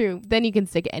 that's true. Then you can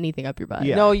stick anything up your butt.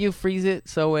 Yeah. no, you freeze it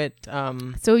so it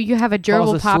So you have a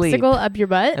gerbil Falls asleep. popsicle up your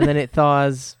butt? and then it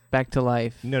thaws back to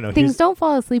life. No. Things don't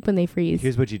fall asleep when they freeze.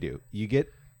 Here's what you do. You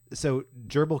get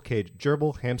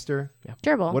gerbil, hamster.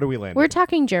 Gerbil. What are we landing? We're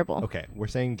talking gerbil. Okay, we're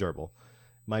saying gerbil.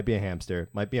 Might be a hamster.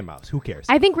 Might be a mouse. Who cares?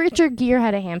 I think Richard Gere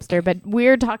had a hamster, but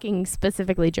we're talking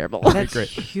specifically gerbil. That's great.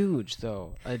 huge,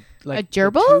 though. A the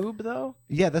gerbil? tube, though.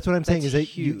 Yeah, that's what I'm saying. Is That's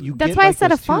that you huge. That's get, why I like, said a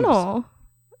those tubes. funnel.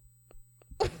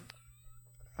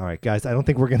 All right, guys. I don't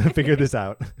think we're gonna figure this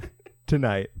out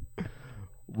tonight.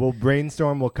 We'll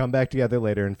brainstorm. We'll come back together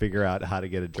later and figure out how to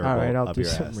get a gerbil All right, I'll up do your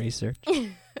some ass. research.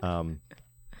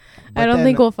 I don't then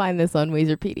think we'll find this on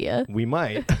Weezerpedia. we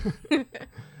might.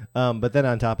 But then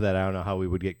on top of that, I don't know how we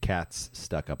would get cats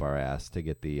stuck up our ass to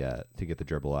get the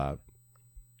gerbil out.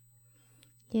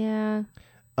 Yeah.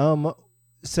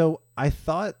 So I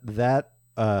thought that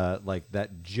like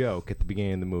that joke at the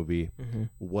beginning of the movie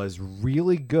was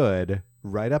really good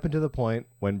right up until the point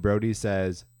when Brody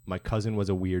says, "My cousin was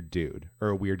a weird dude," or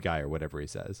a weird guy, or whatever he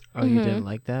says. Oh, you didn't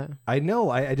like that? I know.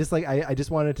 I just like I just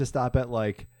wanted to stop at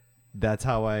like that's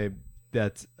how I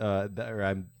that's or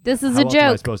I'm This is how a else am I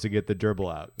joke. supposed to get the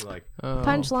gerbil out? Like Oh.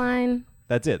 Punchline.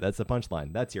 that's it. That's the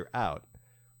punchline. That's your out.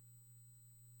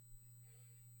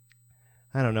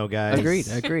 I don't know, guys.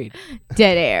 Agreed.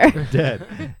 Dead air.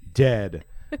 Dead.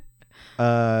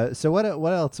 So what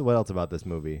else about this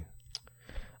movie?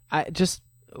 I just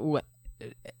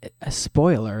a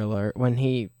spoiler alert when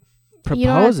he proposes You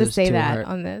don't have to say that her.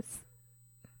 on this.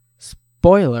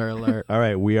 Spoiler alert. All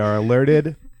right, we are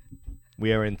alerted.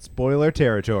 We are in spoiler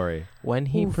territory. When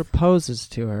he Oof. proposes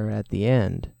to her at the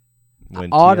end, When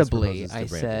TS audibly, proposes to I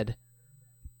Brandon. said,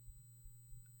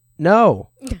 "No."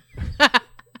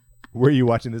 Were you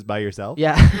watching this by yourself?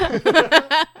 Yeah.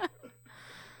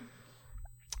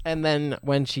 And then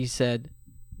when she said,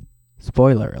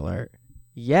 spoiler alert,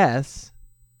 yes,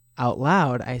 out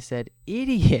loud, I said,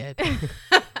 idiot.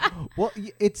 Well,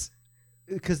 it's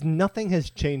because nothing has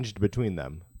changed between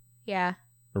them, Yeah.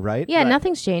 right? Yeah, Right.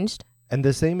 nothing's changed And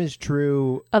the same is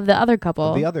true of the other couple.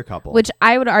 of the other couple. Which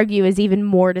I would argue is even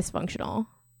more dysfunctional.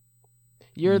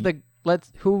 You're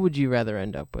who would you rather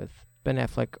end up with? Ben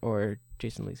Affleck or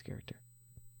Jason Lee's character?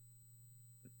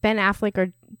 Ben Affleck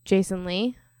or Jason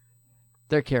Lee.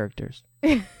 Their characters.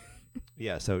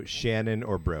 yeah. So Shannon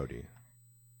or Brody.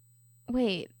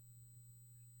 Wait.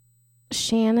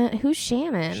 Shannon. Who's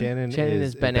Shannon? Shannon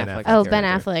is Ben Affleck's Oh, Ben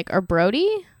character. Affleck or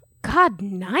Brody? God,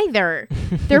 neither.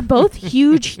 They're both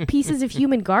huge pieces of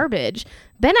human garbage.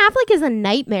 Ben Affleck is a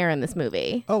nightmare in this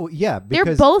movie. Oh yeah, They're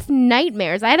because both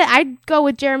nightmares. I'd go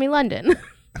with Jeremy London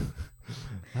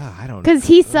I don't know. because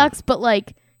he sucks, but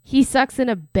like he sucks in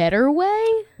a better way.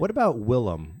 What about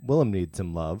Willem? Willem needs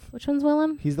some love. Which one's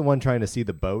Willem? He's the one trying to see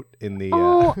the boat in the.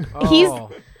 Oh, he's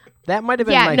that might have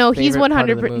been yeah. my No, he's favorite part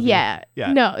of 100%. the movie. Yeah,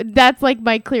 Yeah. No, that's like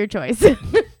my clear choice.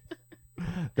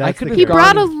 That's could've the He gone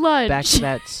brought a back lunch. to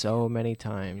that so many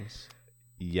times.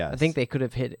 Yes. I think they could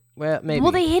have hit it. Well, maybe.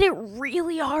 Well, they hit it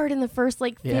really hard in the first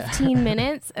like Yeah. 15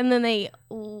 minutes, and then they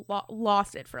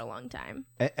lost it for a long time.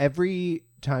 Every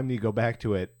time you go back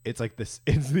to it, it's like this.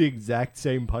 It's the exact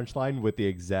same punchline with the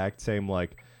exact same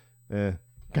like,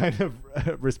 kind of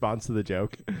response to the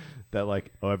joke that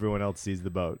like, oh, everyone else sees the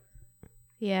boat.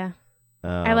 Yeah.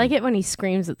 I like it when he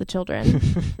screams at the children.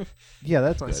 Yeah,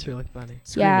 that's That's good. really funny.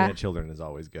 Screaming Yeah. at children is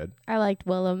always good. I liked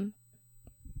Willem.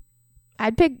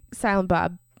 I'd pick Silent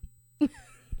Bob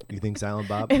You think Silent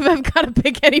Bob? if I've got to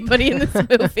pick anybody in this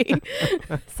movie.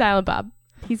 Silent Bob.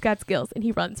 He's got skills and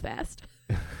he runs fast.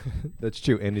 That's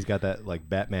true, and he's got that like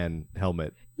Batman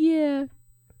helmet Yeah.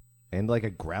 and like a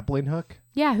grappling hook.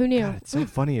 Yeah, who knew? God, it's so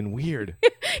funny and weird.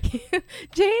 Jay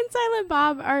and Silent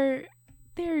Bob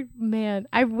they're man.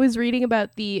 I was reading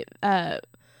about the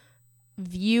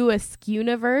View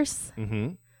Askew-niverse Mm-hmm.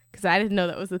 because I didn't know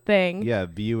that was a thing. Yeah,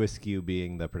 View Askew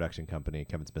being the production company,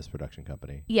 Kevin Smith's production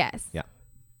company. Yes. Yeah.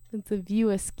 It's a View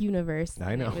Askew-niverse.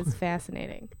 I know. It was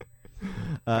fascinating.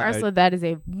 Uh, Also, that is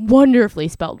a wonderfully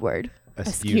spelled word.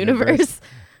 Askew-niverse.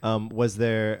 Askew-niverse. Was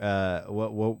there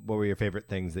what were your favorite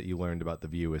things that you learned about the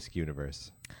View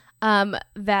Askew-niverse?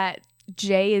 That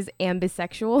Jay is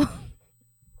ambisexual.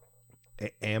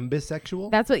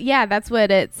 Ambisexual? That's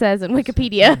what it says in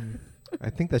Wikipedia. I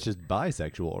think that's just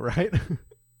bisexual, right?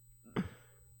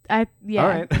 I All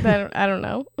right. I don't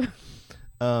know.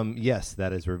 Yes,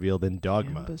 that is revealed in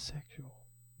Dogma. Ambisexual.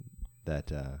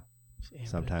 That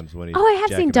sometimes when he's Oh, I have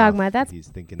jacking seen Dogma. off, That's- he's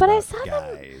thinking but I about saw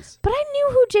them- guys. But I knew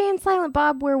who Jay and Silent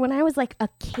Bob were when I was like a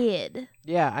kid.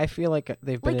 Yeah, I feel like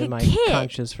they've been Like in a my kid.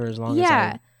 conscious for as long as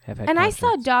Yeah. I have had And I saw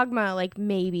conscience. Dogma like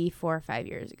maybe 4 or 5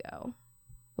 years ago,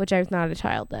 which I was not a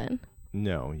child then.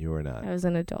 No, you were not. I was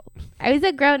an adult. I was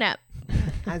a grown up.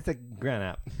 As a grown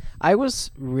up. I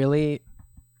was really.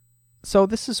 So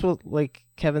this is what like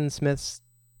Kevin Smith's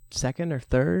second or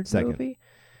third Second. movie.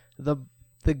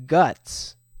 The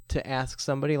guts to ask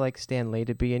somebody like Stan Lee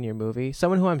to be in your movie,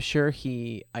 someone who I'm sure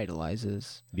he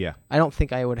idolizes. Yeah. I don't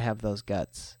think I would have those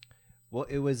guts. Well,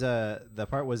 it was the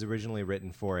part was originally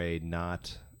written for a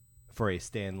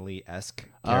Stan Lee-esque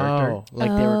character. Oh, like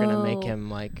they were gonna make Oh. him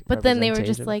like. But then they were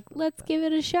just representative. like, let's give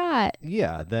it a shot.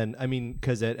 Yeah, then I mean,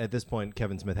 because at this point,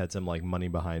 Kevin Smith had some like money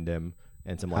behind him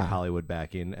and some like Ah. Hollywood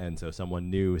backing, and so someone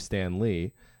knew Stan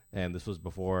Lee, and this was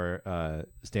before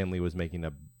Stan Lee was making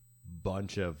a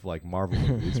bunch of like Marvel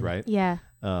movies, right? Yeah.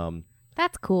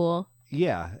 That's cool.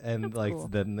 Yeah, and That's like cool.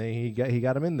 then he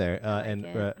got him in there, like and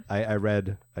it. I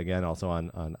read again also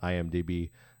on IMDb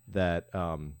that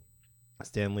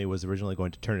Stan Lee was originally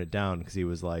going to turn it down because he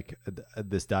was like,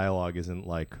 this dialogue isn't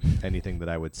like anything that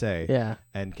I would say. Yeah.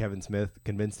 And Kevin Smith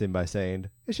convinced him by saying,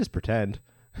 it's just pretend.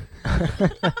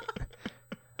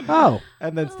 Oh.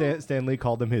 And then Stan Lee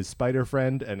called him his spider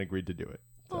friend and agreed to do it.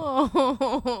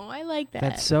 Oh, I like that.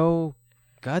 That's so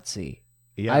gutsy.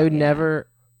 Yeah. I would Yeah. never.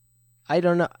 I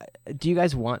don't know. Do you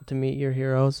guys want to meet your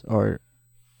heroes, or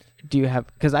do you have?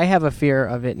 Because I have a fear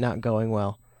of it not going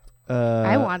well,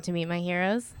 I want to meet my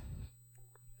heroes.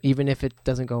 even if it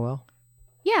doesn't go well.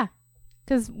 Yeah.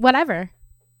 Because whatever.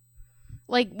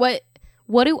 Like,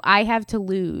 what do I have to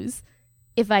lose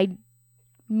if I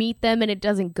meet them and it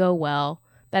doesn't go well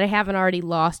that I haven't already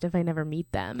lost if I never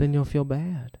meet them? Then you'll feel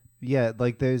bad. Yeah,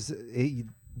 like there's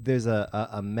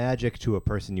a magic to a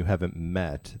person you haven't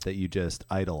met that you just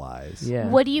idolize. Yeah.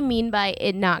 What do you mean by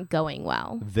it not going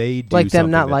well? They do Like them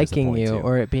something not that liking disappoints you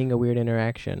or it being a weird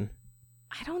interaction.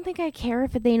 I don't think I care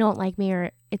if they don't like me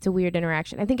or it's a weird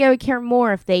interaction. I think I would care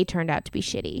more if they turned out to be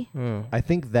shitty. I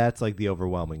think that's like the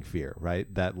overwhelming fear,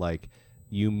 right? That like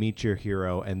you meet your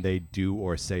hero and they do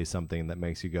or say something that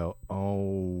makes you go,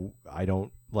 "Oh, I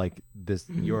don't like this."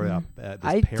 You're up. This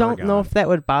I paragon. don't know if that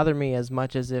would bother me as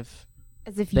much as if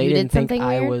you they did didn't think something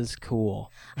I weird. was cool.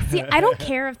 See, I don't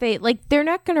care if they like. They're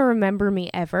not gonna remember me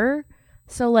ever.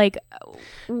 So like,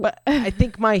 But I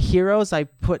think my heroes I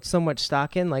put so much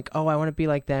stock in, like, oh, I want to be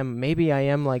like them. Maybe I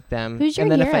am like them. who's your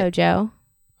and then hero, Joe?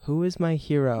 Who is my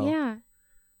hero? Yeah,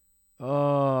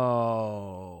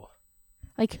 Oh.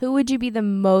 like who would you be the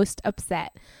most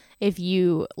upset if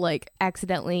you like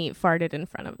accidentally farted in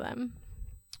front of them?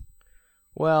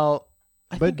 Well,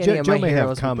 I But think any of Joe my may have heroes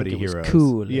would comedy think it was heroes.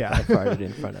 cool Yeah. if I farted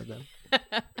in front of them.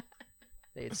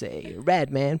 They'd say,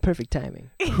 "Rad man, perfect timing."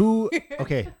 Who?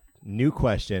 Okay, new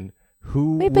question.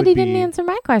 Who? Wait, would but he be, didn't answer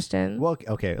my question. Well,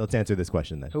 okay, let's answer this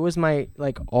question then. Who was my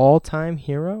like all-time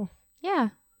hero? Yeah,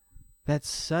 That's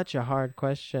such a hard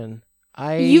question.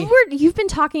 you've been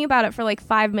talking about it for like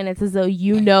 5 minutes as though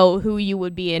you know who you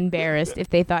would be embarrassed if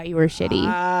they thought you were shitty.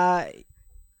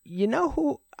 You know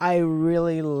who I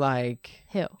really like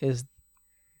Who? is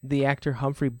the actor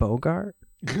Humphrey Bogart.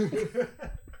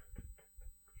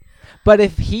 But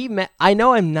if he met, I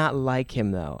know I'm not like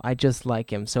him though. I just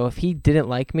like him. So if he didn't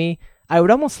like me, I would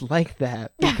almost like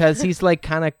that because he's like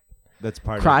kind of That's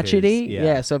part crotchety. of his,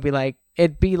 Yeah. So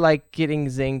it'd be like getting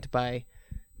zinged by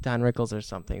Don Rickles or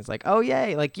something. It's like, oh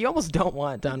yay! Like you almost don't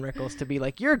want Don Rickles to be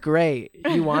like, you're great.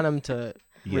 You want him to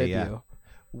rib you.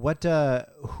 What?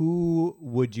 Who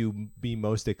would you be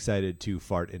most excited to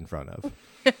fart in front of?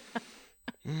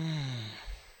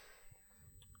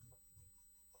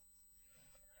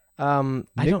 I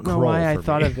Nick don't know Kroll why I for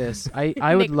thought me. of this. I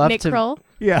would Nick, love Nick to. Kroll?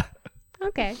 Yeah,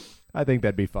 Okay. I think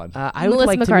that'd be fun. I would Melissa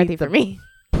like McCarthy to meet for the me.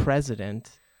 president,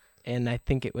 and I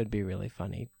think it would be really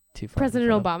funny to fart in President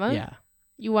front of- Obama? Yeah,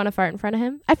 You want to fart in front of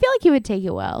him? I feel like he would take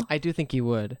it well. I do think he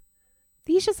would,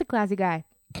 He's just a classy guy.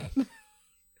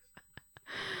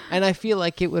 and I feel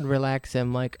like it would relax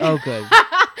him. Like, oh, good,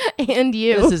 And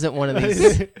you. this isn't one of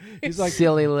these He's like,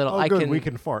 silly little. oh, good, we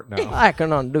can fart now. I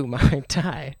can undo my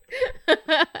tie.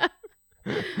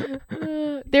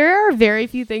 There are very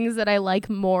few things that I like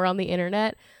more on the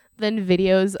internet than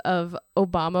videos of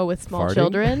Obama with small Farting?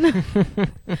 children.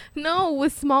 No,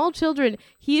 with small children.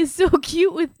 He is so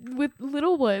cute with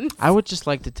little ones. I would just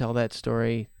like to tell that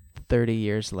story 30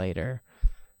 years later.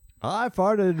 I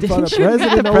farted in Didn't front of you meet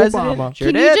President the president? Obama. Sure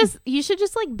Can did. you should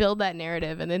just like build that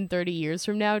narrative and then 30 years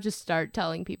from now just start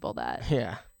telling people that.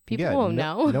 Yeah, People Yeah, won't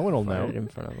no, know. No one will farted know. in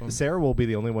front of him. Sarah will be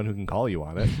the only one who can call you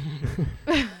on it.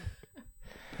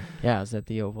 Yeah, I was at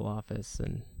the Oval Office,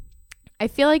 and I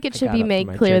feel like it I should got be up made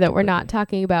from my clear chair that to we're not quickly-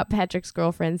 talking about Patrick's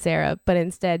girlfriend Sarah, but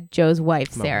instead Joe's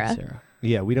wife Come on, Sarah.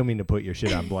 Yeah, we don't mean to put your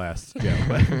shit on blast, Joe.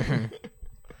 But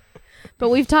But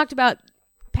we've talked about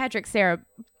Patrick Sarah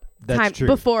that's true.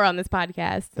 before on this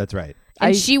podcast. That's right.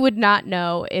 And she would not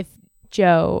know if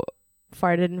Joe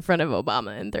farted in front of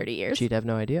Obama in 30 years. She'd have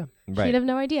no idea. Right. She'd have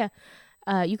no idea.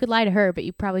 You could lie to her, but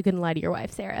you probably couldn't lie to your wife,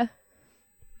 Sarah.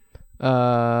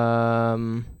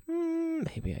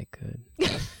 Maybe I could.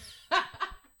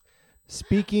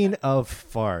 Speaking of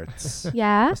farts,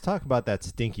 Yeah? let's talk about that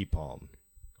stinky palm.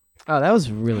 Oh, that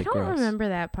was really I don't gross. remember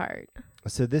that part.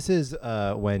 So this is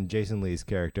when Jason Lee's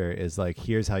character is like,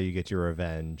 here's how you get your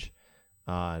revenge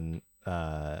on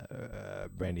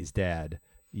Brandy's dad.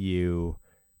 You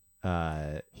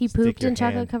He stick pooped your in hand-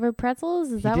 chocolate-covered pretzels?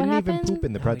 Is He that what didn't happened? even poop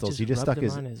in the No, pretzels. He just rubbed stuck them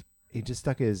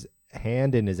his on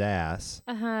hand in his ass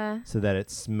Uh-huh. so that it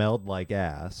smelled like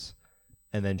ass,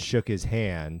 and then shook his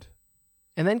hand.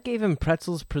 and then gave him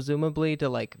pretzels, presumably to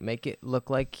like make it look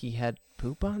like he had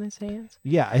poop on his hands.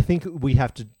 Yeah, I think we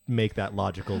have to make that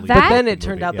logical leap. That- But then in it the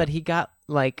turned movie, out yeah. that he got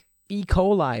like E.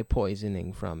 coli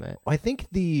poisoning from it. I think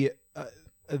the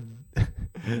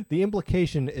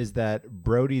implication is that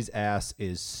Brody's ass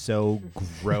is so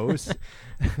gross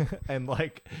and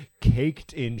like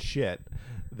caked in shit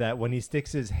that when he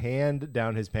sticks his hand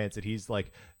down his pants, that he's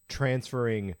like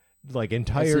transferring like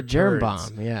entire It's a germ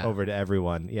turds bomb, yeah. over to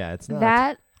everyone. Yeah, it's not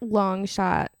That long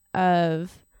shot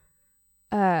of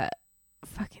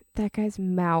fucking that guy's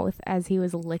mouth as he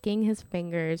was licking his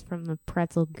fingers from the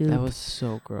pretzel goop. That was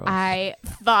so gross. I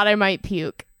thought I might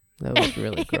puke. That was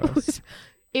really gross.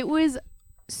 It was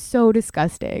so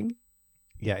disgusting.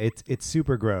 Yeah, it's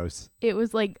super gross. It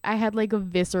was like I had like a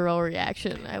visceral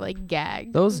reaction. I like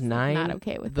gagged. Those I was 9, not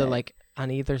okay with the it. like on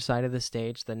either side of the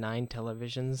stage, the 9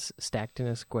 televisions stacked in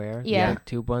a square. Yeah. The like,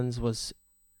 tube ones was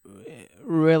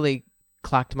really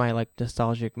clocked my like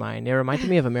nostalgic mind. It reminded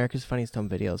me of America's Funniest Home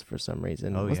Videos for some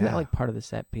reason. Oh, Wasn't yeah. that like part of the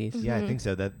set piece? Yeah, I Mhm. think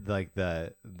so. That like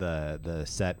the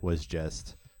set was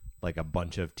just like a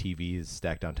bunch of TVs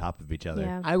stacked on top of each other.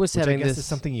 Yeah. I was Which I having guess this is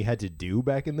something you had to do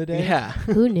back in the day. Yeah.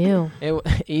 Who knew?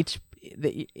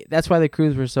 That's why the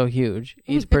crews were so huge.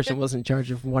 Each person was in charge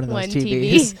of one of those One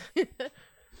TVs. TV.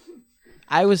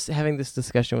 I was having this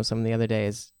discussion with someone the other day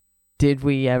is, did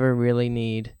we ever really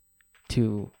need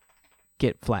to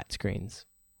get flat screens?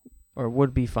 Or would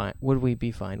we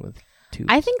be fine with tubes?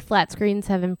 I think flat screens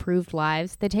have improved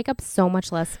lives. They take up so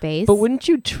much less space. But wouldn't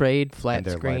you trade flat And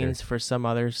they're screens for some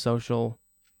other social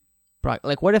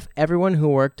like what if everyone who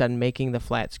worked on making the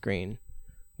flat screen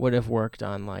would have worked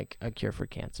on like a cure for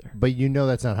cancer? But you know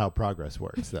that's not how progress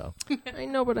works, though. I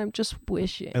know, but I'm just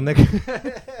wishing. And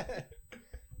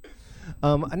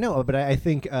no, but I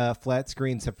think flat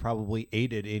screens have probably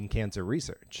aided in cancer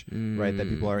research, right? That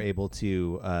people are able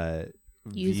to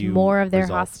use view more of their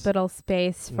results. hospital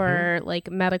space for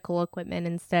like medical equipment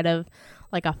instead of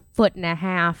like a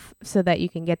 1.5 feet so that you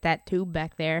can get that tube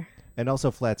back there. And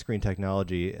also, flat screen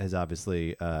technology has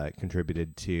obviously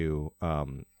contributed to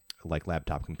like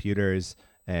laptop computers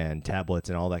and tablets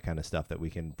and all that kind of stuff that we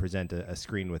can present a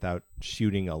screen without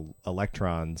shooting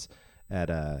electrons at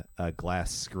a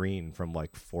glass screen from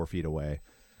like 4 feet away.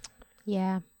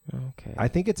 Yeah. Okay. I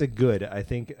think it's a good. I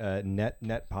think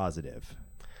net positive.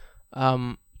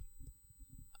 I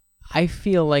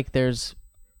feel like there's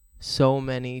so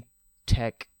many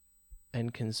tech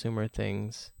and consumer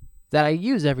things that I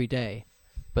use every day,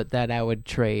 but that I would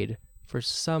trade for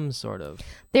some sort of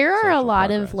There are a Social lot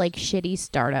progress. of like shitty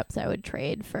startups I would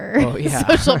trade for Oh, yeah.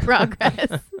 social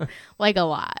progress. Like a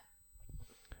lot.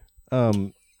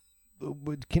 Can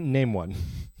name one.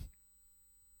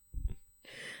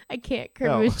 I can't. Kirby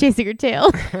Oh. was chasing her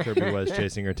tail. Kirby was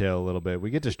chasing her tail a little bit. We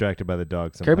get distracted by the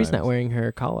dog sometimes. Kirby's not wearing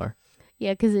her collar.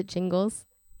 Yeah, because it jingles.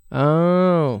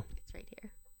 Oh, It's right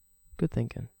here. good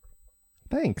thinking.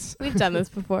 Thanks. We've done this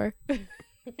before.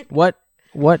 What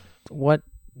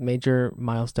major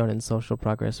milestone in social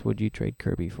progress would you trade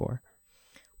Kirby for?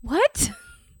 What?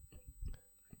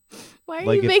 Why are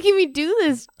Like you if- making me do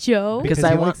this, Joe? Because Because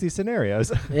I he want- likes these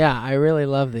scenarios. Yeah, I really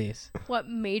love these. What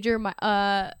major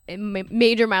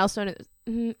major milestone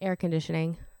is air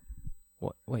conditioning?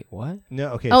 What? Wait, what? No,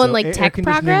 okay. Oh, so and like air tech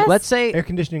conditioning- progress? Let's say Air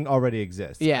conditioning already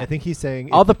exists. Yeah. I think he's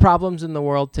saying all if- the problems in the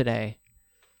world today.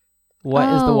 What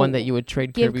is the one Oh, that you would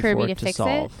trade give Kirby, Kirby for to to fix it?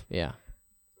 solve? Yeah.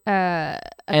 Uh,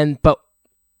 But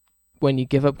when you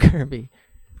give up Kirby,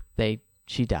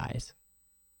 she dies.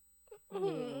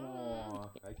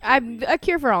 I'm a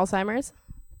cure for Alzheimer's.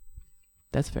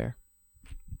 That's fair.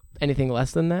 Anything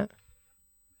less than that?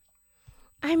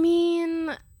 I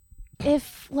mean,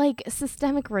 if like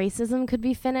systemic racism could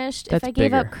be finished, That's if I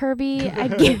gave up bigger. Kirby,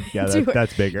 I'd give yeah, it to her.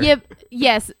 that's bigger. Yep.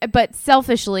 Yes, but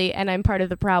selfishly, and I'm part of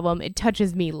the problem, it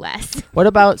touches me less. What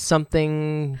about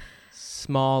something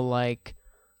small like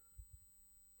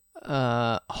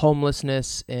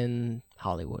homelessness in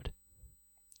Hollywood?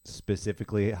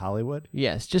 Specifically Hollywood.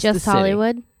 Yes, just the Just city.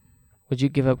 Hollywood. Would you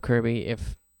give up Kirby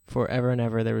if forever and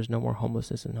ever there was no more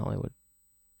homelessness in Hollywood?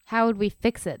 How would we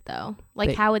fix it though? Like,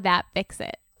 They- how would that fix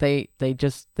it?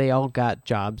 They all got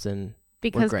jobs and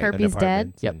Because great. And Kirby's dead.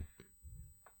 apartments Yep. and-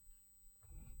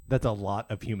 That's a lot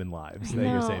of human lives that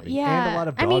No, you're saving. yeah. And a lot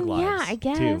of dog I mean, lives. yeah, I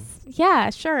guess. Too. Yeah,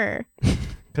 sure. Because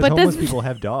But homeless this- people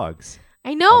have dogs. I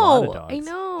lot know. of dogs. I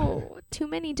know. Too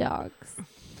many dogs.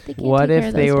 They can't What take if care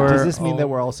of they those were- dogs. Does this mean that Oh.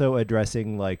 we're also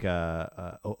addressing like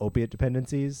opiate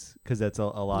dependencies? Because that's a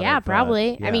lot. Yeah, of,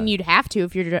 probably. I mean, yeah. you'd have to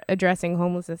if you're addressing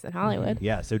homelessness in Hollywood.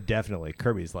 Yeah, so definitely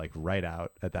Kirby's like right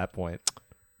out at that point.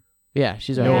 yeah,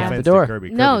 she's No already Yeah. out offense the door. to Kirby.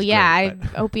 No, Kirby's yeah, great,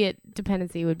 but- opiate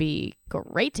dependency would be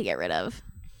great to get rid of.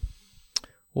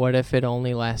 What if it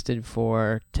only lasted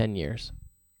for 10 years?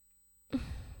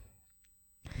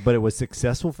 But it was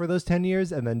successful for those 10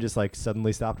 years and then just like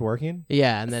suddenly stopped working.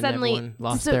 Yeah, and then Suddenly- everyone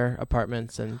lost so- their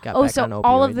apartments and got Oh, back so on opioids.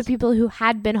 all of the people who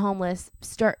had been homeless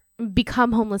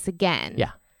become homeless again.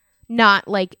 Yeah. Not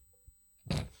like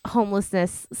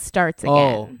homelessness starts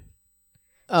again.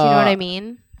 Oh. Do you know what I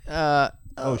mean?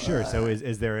 Oh, sure. So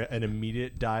is there an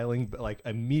immediate dialing, but like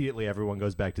immediately everyone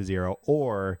goes back to zero,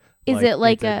 or Is it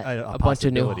like it's a bunch of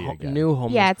possibility again? new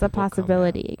homeless Yeah, it's a people come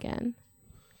possibility again.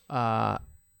 out.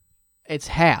 It's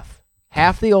half.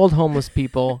 Half the old homeless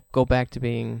people go back to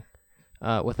being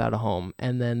without a home,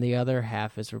 and then the other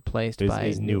half is replaced by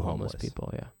is new homeless homeless. people.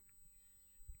 Yeah.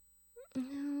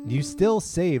 You still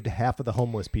saved half of the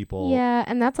homeless people. Yeah,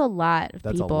 and that's a lot of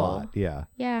That's people. a lot. Yeah.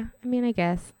 Yeah, I mean, I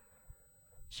guess.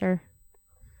 Sure.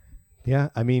 Yeah.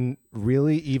 I mean,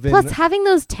 really, even. Plus, having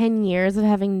those 10 years of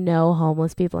having no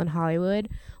homeless people in Hollywood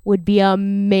would be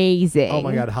amazing. Oh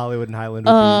my God, Hollywood and Highland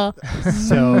would be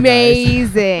so nice.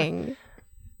 amazing.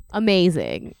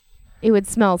 Amazing. It would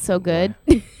smell so good.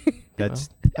 That's.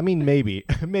 I mean, maybe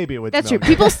it would. That's smell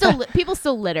true. good. People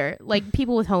still litter. Like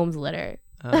people with homes litter.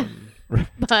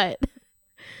 But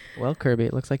Well, Kirby,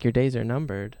 it looks like your days are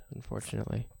numbered,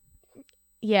 unfortunately.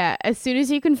 yeah, as soon as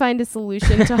you can find a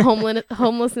solution to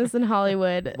homelessness in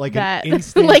Hollywood, Like that an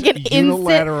instant, like an instant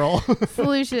unilateral.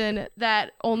 solution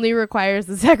that only requires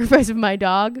the sacrifice of my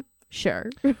dog, sure.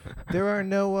 There are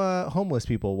no homeless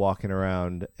people walking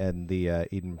around in the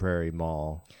Eden Prairie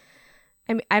Mall.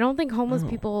 I mean, I don't think homeless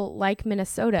people like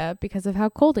Minnesota because of how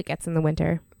cold it gets in the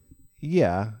winter.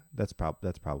 Yeah, that's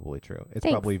probably true. It's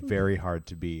Thanks. probably very hard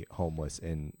to be homeless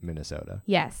in Minnesota.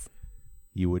 Yes.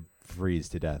 You would freeze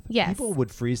to death. Yes. People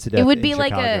would freeze to death. It would in be like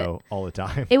Chicago all the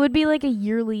time. It would be like a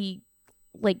yearly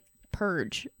like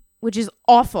purge, which is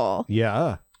awful.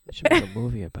 Yeah, Should make a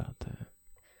movie about that.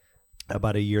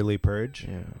 about a yearly purge.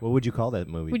 Yeah. What would you call that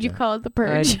movie? Would you Jeff? call it the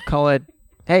purge? I'd call it,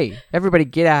 hey, everybody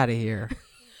get out of here.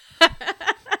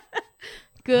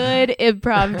 Good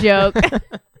improv joke.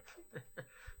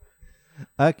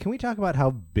 Can we talk about how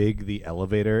big the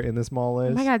elevator in this mall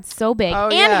is? Oh my God, so big. Oh,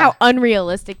 and yeah. how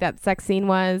unrealistic that sex scene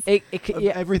was. Yeah,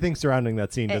 Everything surrounding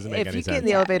that scene doesn't make if any you sense. get in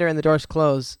the elevator and the doors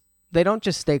close, they don't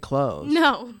just stay closed.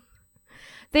 No.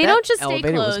 They That don't just stay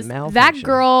elevator was closed. That malfunctioning.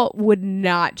 girl would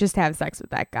not just have sex with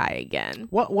that guy again.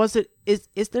 What was it? Is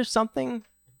there something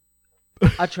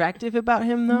attractive about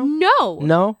him though? No.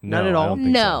 No, not No, at I all. don't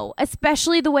think No.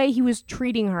 Especially the way he was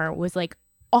treating her was like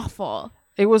awful.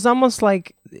 It was almost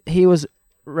like he was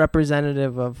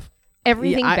representative of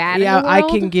Everything bad Yeah, in the world.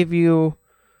 I can give you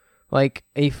like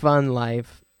a fun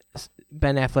life.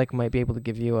 Ben Affleck might be able to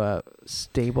give you a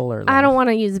stabler life. I don't want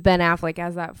to use Ben Affleck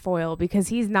as that foil because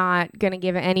he's not going to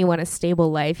give anyone a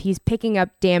stable life. He's picking up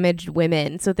damaged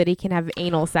women so that he can have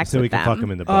anal sex so with we can them. fuck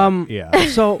him in the butt. Yeah.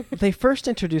 So they first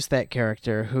introduced that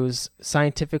character who's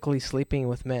scientifically sleeping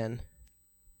with men.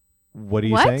 What are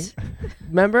you What? saying?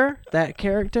 Remember that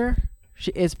character?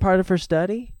 She is part of her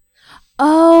study.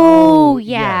 Oh, Oh,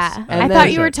 yeah. yes. I And thought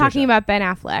then- you were Trisha. talking about Ben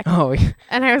Affleck. Oh,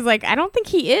 And I was like, I don't think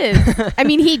he is. I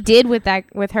mean, he did with her,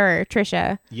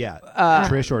 Trisha. Yeah. Uh,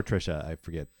 Trish or Trisha. I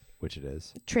forget which it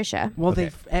is. Trisha. well, Okay.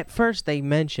 at first they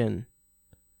mention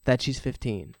that she's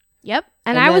 15. Yep.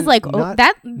 And And I was then like, oh, not-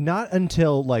 that. Not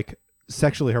until like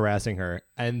sexually harassing her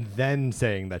and then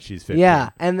saying that she's 15. Yeah,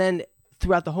 and then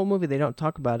throughout the whole movie they don't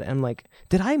talk about it. I'm like,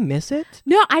 did I miss it?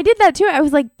 No, I did that too. I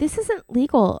was like, this isn't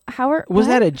legal. How are. Was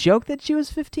what? that a joke that she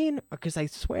was 15? Because I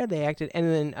swear they acted, and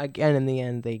then again in the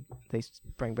end they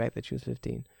bring back that she was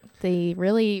 15. They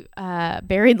really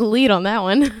buried the lead on that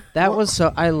one. That was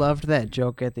so. I loved that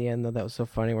joke at the end though. That was so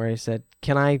funny where he said,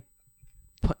 "Can I?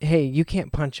 Hey, you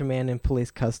can't punch a man in police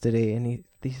custody," and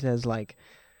he says like,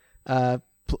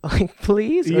 like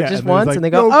please, or Yeah, just and then once, it's and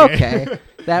like, they go, "Okay." okay.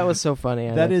 That was so funny.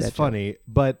 I That liked is joke. funny,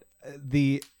 but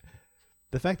the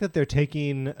fact that they're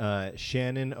taking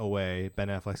Shannon away, Ben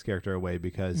Affleck's character away,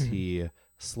 because he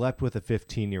slept with a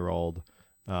 15-year-old,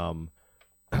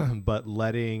 but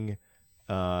letting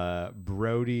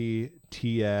Brody,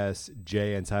 T.S.,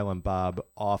 Jay, and Silent Bob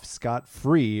off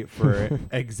scot-free for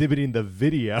exhibiting the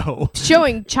video.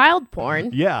 Showing child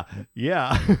porn. Yeah.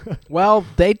 Well,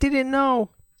 they didn't know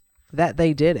that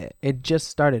they did it. It just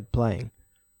started playing.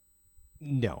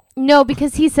 No. No,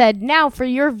 because he said, now for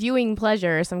your viewing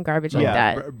pleasure or some garbage like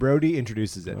Yeah, that. Brody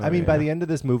introduces it. Oh, I mean, by yeah. the end of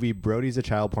this movie, Brody's a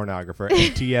child pornographer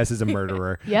and T.S. is a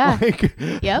murderer. Yeah. Like,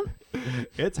 Yep.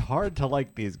 it's hard to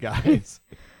like these guys.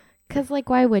 Because, like,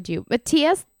 why would you? But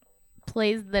T.S.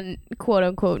 plays the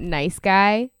quote-unquote nice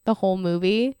guy the whole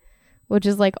movie, which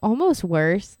is, like, almost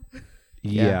worse.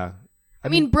 Yeah. I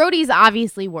mean, Brody's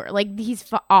obviously worse. Like,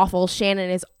 he's awful.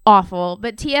 Shannon is awful.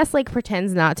 But T.S., like,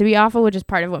 pretends not to be awful, which is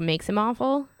part of what makes him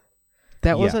awful.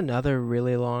 That was Yeah. another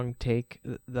really long take.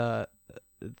 The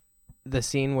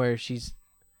scene where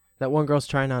that one girl's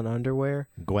trying on underwear.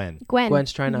 Gwen.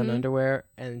 Gwen's trying on Mhm. underwear,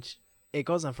 and it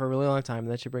goes on for a really long time. And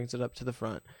then she brings it up to the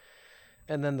front,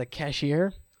 and then the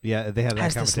cashier Yeah, they have that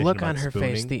has this conversation look about on her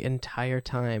face spooning. the entire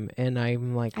time, and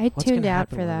I'm like, I what's tuned gonna out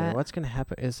happen for with her? that. What's gonna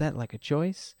happen? Is that like a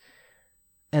choice?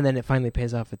 And then it finally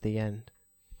pays off at the end,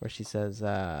 where she says,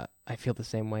 "I feel the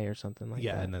same way" or something like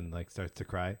Yeah, that. and then like starts to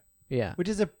cry, Yeah, which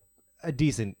is a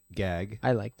decent gag.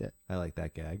 I liked it. I like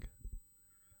that gag.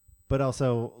 But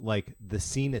also, like, the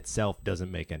scene itself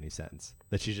doesn't make any sense.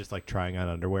 That she's just, like, trying on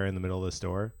underwear in the middle of the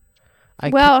store.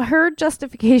 Well, her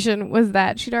justification was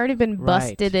that she'd already been Right.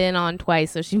 busted in on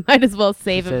twice, so she might as well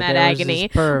save him that There was agony,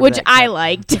 this perv which that I kept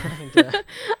liked. trying to-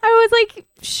 I was like,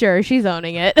 sure, she's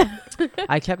owning it.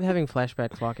 I kept having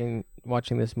flashbacks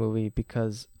watching this movie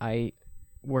because I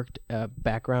worked a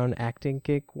background acting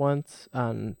gig once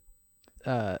on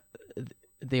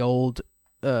the old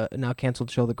now canceled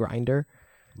show The Grinder.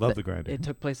 Love The Grinder. It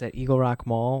took place at Eagle Rock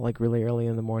Mall like really early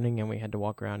in the morning, and we had to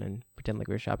walk around and pretend like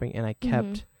we were shopping, and I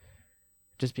kept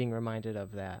just being reminded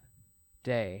of that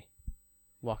day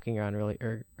walking around really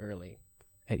early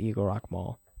at Eagle Rock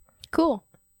Mall. Cool.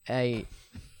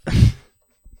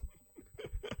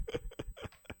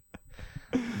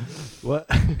 What?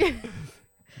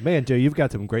 Man, Joe, you've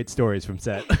got some great stories from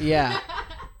set. Yeah.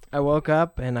 I woke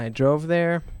up and I drove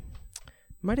there.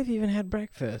 Might have even had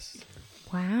breakfast.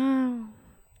 Wow.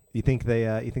 You think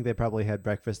they probably had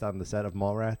breakfast on the set of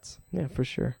Mallrats? Yeah, for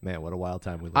sure. Man, what a wild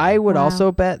time we live I in. would Wow.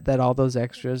 also bet that all those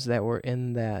extras that were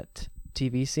in that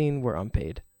TV scene were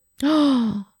unpaid.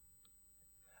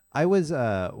 I was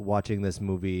watching this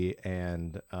movie,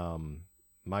 and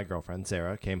my girlfriend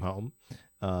Sarah came home,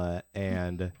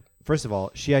 and first of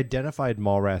all, she identified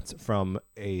Mallrats from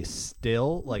a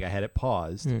still, like I had it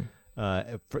paused,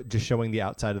 just showing the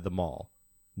outside of the mall.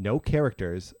 No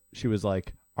characters. She was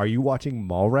like, "Are you watching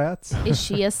Mallrats?" Is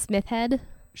she a Smith head?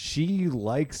 She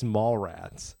likes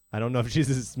Mallrats. I don't know if she's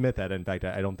a Smith head. In fact,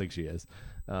 I don't think she is.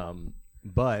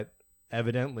 But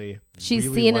evidently, She's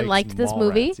really seen and likes liked this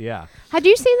movie? Mallrats. Yeah. Had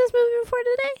you seen this movie before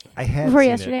today? I had Before seen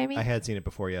yesterday, it. I mean? I had seen it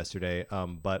before yesterday,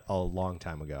 but a long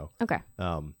time ago. Okay.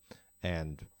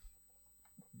 And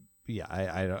yeah,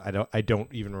 I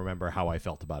don't even remember how I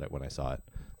felt about it when I saw it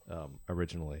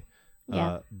originally.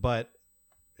 Yeah. But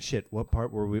shit, what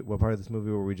part of this movie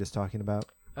were we just talking about?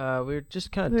 We were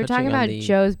just kind of We were talking on about the...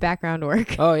 Joe's background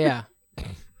work. Oh, yeah.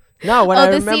 No, what I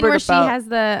the remembered scene where about... she has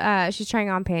the she's trying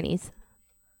on panties.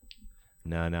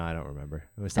 No, I don't remember.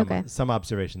 It was Okay. some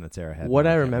observation that Sarah had. What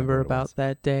but I can't remember what it about was.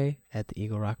 that day at the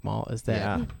Eagle Rock Mall is that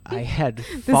Yeah. I had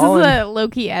This fallen... is a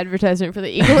low-key advertisement for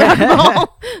the Eagle Rock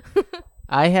Mall.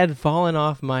 I had fallen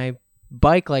off my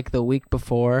bike like the week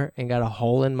before and got a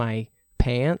hole in my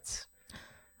pants.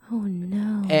 Oh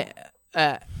no.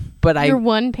 But Your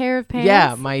one pair of pants?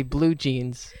 Yeah, my blue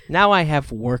jeans. Now I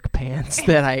have work pants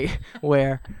that I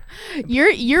wear.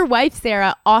 Your wife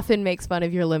Sarah often makes fun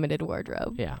of your limited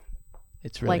wardrobe. Yeah.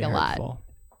 It's really Like a lot. hurtful.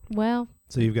 Well,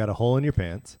 So you've got a hole in your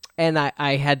pants. And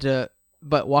I had to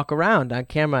walk around on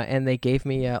camera, and they gave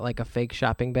me like a fake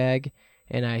shopping bag,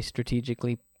 and I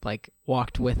strategically like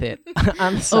walked with it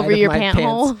on the side over of your my pant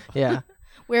pants. hole. Yeah.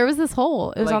 Where was this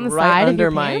hole? It was Like, on the right side under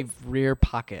of your my pants? rear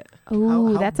pocket.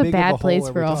 Ooh, How that's a big of bad a hole place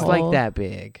are for we a talking? hole. It's like that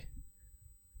big.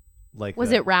 Like Was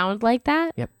that. it round like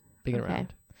that? Big and Okay.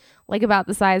 round. Like about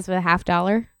the size of a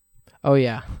 $50? Oh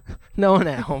yeah. No one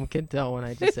at home can tell when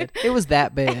I just said it was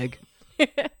that big.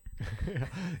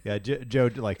 Yeah, Joe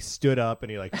like stood up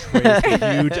and he like traced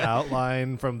a huge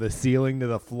outline from the ceiling to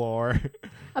the floor.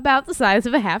 About the size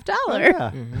of a $50.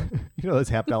 Yeah. Mm-hmm. You know those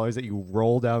 $50 that you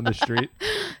roll down the street,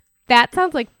 That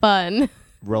sounds like fun.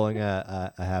 rolling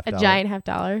a half A dollar. giant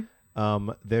 $50.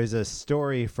 There's a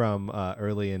story from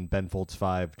early in Ben Folds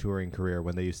 5 touring career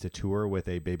when they used to tour with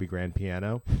a baby grand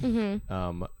piano.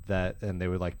 Mm-hmm. And they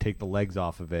would like take the legs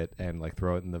off of it and like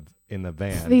throw it in the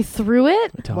van. They threw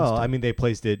it? Well, I mean, they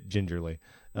placed it gingerly.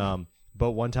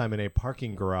 But one time in a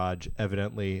parking garage,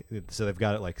 evidently, so they've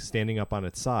got it like standing up on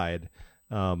its side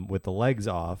with the legs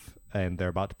off, and they're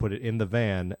about to put it in the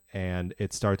van, and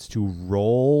it starts to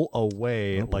roll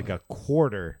away like a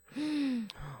quarter,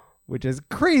 which is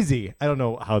crazy. I don't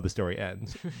know how the story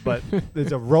ends, but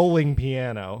there's a rolling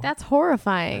piano. That's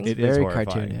horrifying. It is very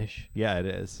horrifying. cartoonish. Yeah, it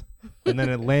is. And then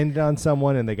it landed on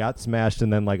someone, and they got smashed,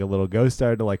 and then like a little ghost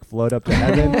started to like float up to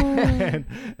heaven,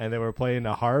 and they were playing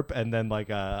a harp, and then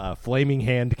like a flaming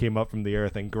hand came up from the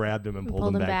earth and grabbed him and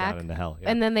pulled him back down into hell.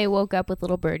 Yeah. And then they woke up with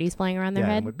little birdies flying around their yeah,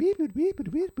 head. and went beep, beep, beep,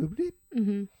 beep, beep, beep, beep.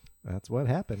 Mm-hmm. That's what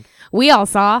happened. We all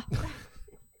saw.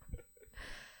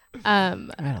 I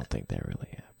don't think that really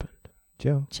happened.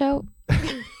 Joe.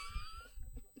 I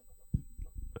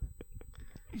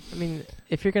mean,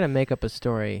 if you're gonna make up a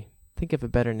story, think of a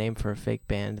better name for a fake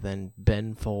band than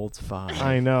Ben Folds 5.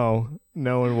 I know.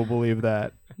 No one will believe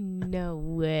that. No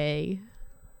way.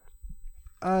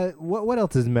 What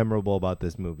else is memorable about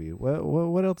this movie?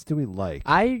 What else do we like?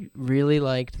 I really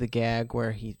liked the gag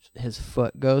where his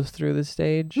foot goes through the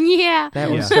stage. Yeah. That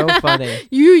was so funny.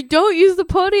 You don't use the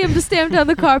podium to stamp down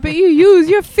the carpet. You use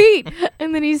your feet.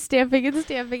 And then he's stamping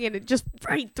and it just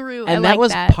right through. And I that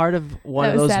was that. part of one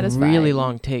That of was those satisfying. really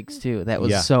long takes too. That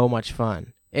was so much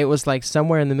fun. It was like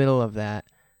somewhere in the middle of that,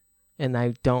 and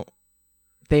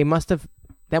that must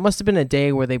have been a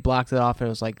day where they blocked it off and it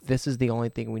was like, this is the only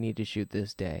thing we need to shoot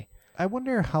this day. I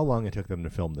wonder how long it took them to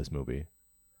film this movie.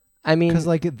 I mean, Because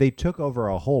like they took over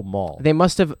a whole mall. they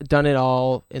must have done it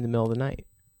all in the middle of the night.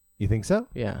 You think so?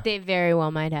 Yeah. They very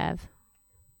well might have.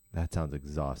 That sounds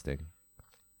exhausting.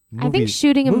 I think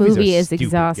shooting a movies are movie is stupid,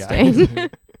 exhausting. guys.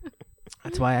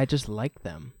 That's why I just like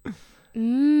them.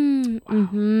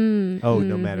 Oh,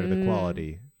 no matter the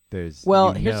quality, there's.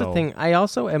 Well, here's the thing. I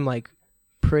also am like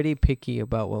pretty picky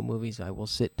about what movies I will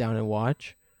sit down and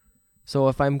watch. So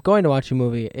if I'm going to watch a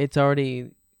movie, it's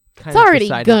already kind of already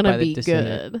decided gonna by the be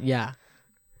decision. good. Yeah.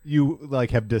 You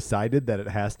like have decided that it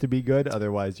has to be good,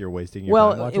 otherwise you're wasting your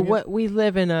time Well, watching it. we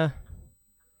live in a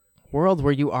world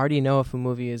where you already know if a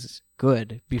movie is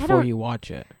good before don't- you watch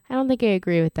it. I don't think I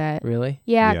agree with that. Really?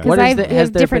 Yeah, Yeah. because What I is the, have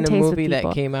has there different been a tastes movie with that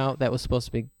people. came out that was supposed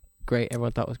to be great,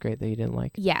 everyone thought was great, that you didn't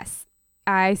like? Yes.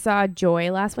 I saw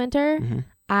Joy last winter. Mm-hmm.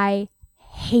 I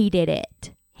hated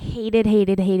it. Hated.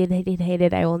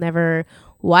 I will never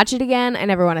watch it again. I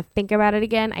never want to think about it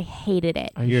again. I hated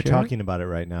it. Are you You're sure? talking about it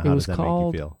right now. It How was does that make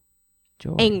called- you feel?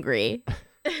 Joy. Angry.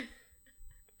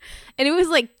 And it was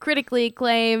like critically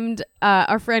acclaimed.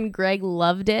 Our friend Greg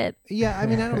loved it. Yeah, I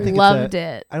mean, I don't think Loved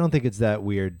it. I don't think it's that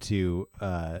weird to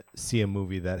see a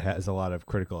movie that has a lot of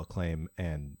critical acclaim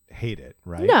and hate it,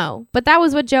 right? No, but that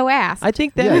was what Joe asked. I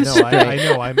think that Yeah, is no, I strange.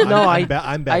 know. I'm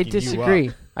I backing disagree. You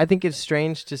up. I think it's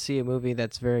strange to see a movie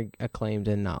that's very acclaimed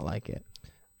and not like it.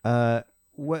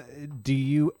 What do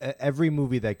you? Every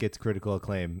movie that gets critical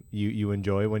acclaim, you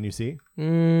enjoy when you see?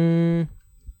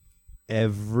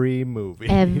 Every movie.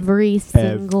 Every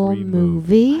single Every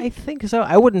movie. I think so.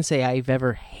 I wouldn't say I've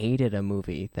ever hated a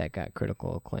movie that got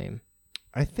critical acclaim.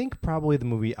 I think probably the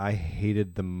movie I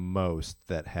hated the most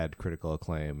that had critical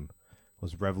acclaim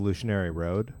was Revolutionary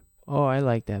Road. Oh, I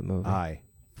like that movie. I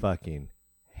fucking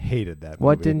hated that movie.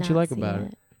 What didn't you Not like seen about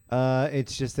it?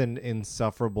 It's just an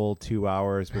insufferable 2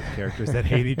 hours with characters that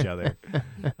hate each other,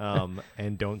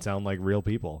 and don't sound like real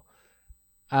people.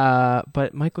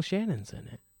 But Michael Shannon's in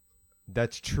it.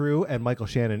 That's true, and Michael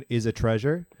Shannon is a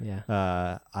treasure.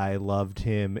 Yeah. I loved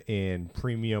him in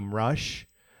Premium Rush.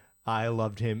 I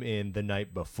loved him in The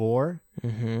Night Before.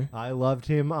 Mm-hmm. I loved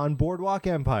him on Boardwalk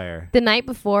Empire. The Night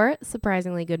Before,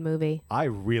 surprisingly good movie. I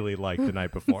really liked The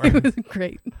Night Before. It was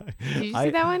great. Did you see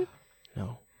that one?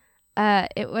 No.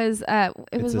 It was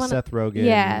It's a one Seth Rogen,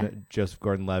 yeah. Joseph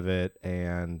Gordon-Levitt,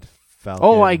 and Falcon.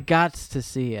 Oh, I got to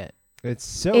see it. It's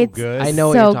so it's good. I know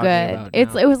what so you're talking good. about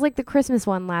now. It was like the Christmas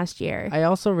one last year. I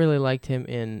also really liked him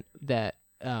in that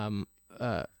Amy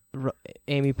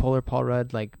Poehler, Paul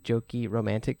Rudd, like jokey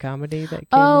romantic comedy that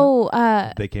came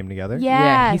out. They came together.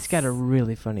 Yeah, he's yes. got a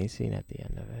really funny scene at the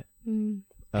end of it. Mm.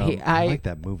 I like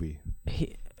that movie.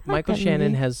 Michael that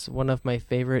Shannon movie. has one of my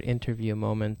favorite interview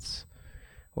moments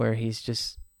where he's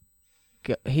just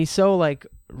he's so like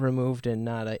removed and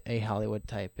not a Hollywood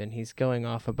type, and he's going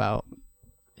off about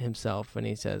himself, and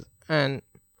he says, and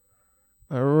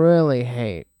I really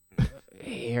hate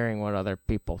hearing what other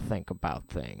people think about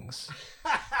things.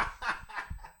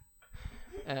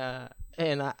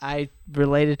 And I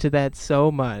related to that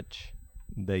so much.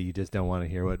 That you just don't want to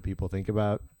hear what people think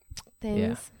about.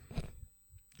 Things.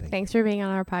 Thank Thanks for being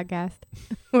on our podcast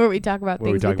where we talk about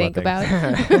Where we things we talk think about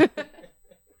about.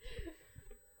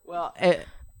 Well,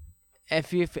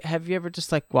 have you ever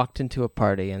just like walked into a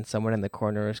party and someone in the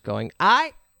corner is going,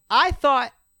 I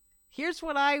thought, here's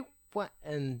what I want,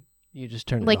 and you just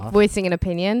turn Like it off? voicing an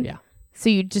opinion. Yeah. So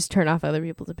you just turn off other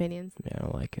people's opinions. Yeah, I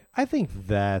don't like it. I think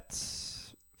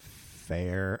that's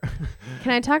fair.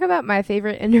 Can I talk about my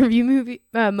favorite interview movie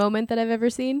moment that I've ever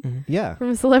seen Yeah. from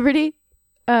a celebrity?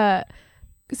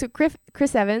 So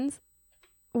Chris Evans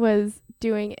was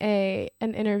doing an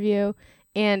interview,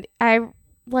 and I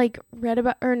read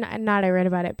about, or not I read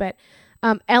about it, but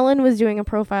Ellen was doing a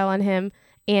profile on him,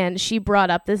 and she brought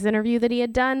up this interview that he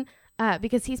had done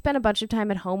because he spent a bunch of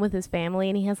time at home with his family,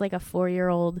 and he has like a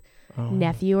 4-year-old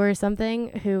nephew or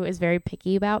something who is very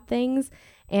picky about things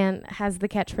and has the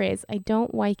catchphrase, I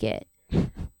don't like it.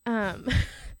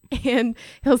 And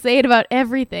he'll say it about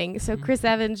everything. So Chris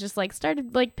Evans just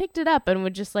picked it up and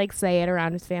would just say it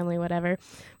around his family, whatever.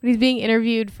 But he's being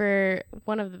interviewed for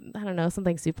one of the, I don't know,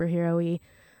 something superhero-y.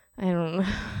 I don't know.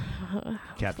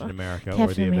 Captain America or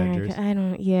Captain the America. Avengers. I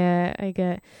don't. Yeah, I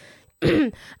get.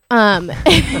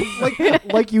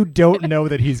 Like you don't know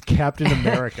that he's Captain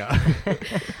America.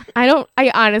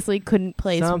 I honestly couldn't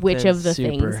place which Something of the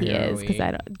things he is because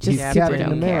I don't just He's super Captain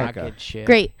don't care. America. Rocket ship.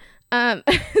 Great.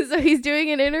 So he's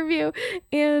doing an interview,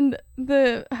 and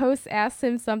the host asks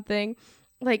him something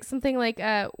like,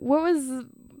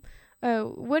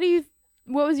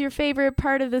 what was your favorite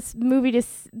part of this movie to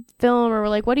film, or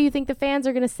like, what do you think the fans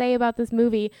are going to say about this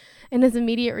movie? And his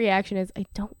immediate reaction is, I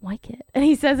don't like it. And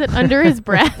he says it under his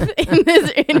breath in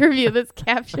this interview that's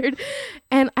captured.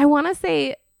 And I want to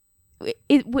say,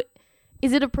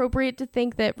 is it appropriate to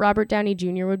think that Robert Downey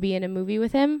Jr. would be in a movie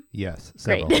with him? Yes.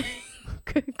 Great. Several.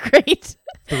 Great.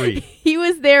 3. He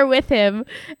was there with him,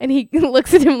 and he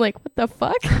looks at him like, what the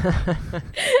fuck?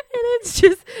 And it's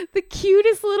just the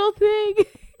cutest little thing.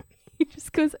 He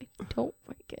just goes, I don't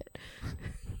like it.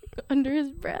 Under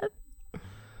his breath.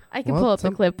 I can Well, pull up the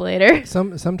clip later.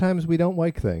 Sometimes we don't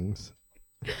like things.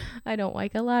 I don't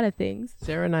like a lot of things.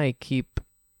 Sarah and I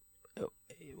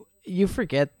you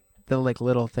forget the like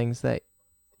little things that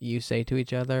you say to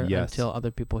each other Yes. until other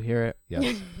people hear it.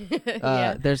 Yes.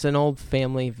 Yeah. There's an old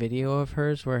family video of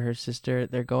hers where her sister,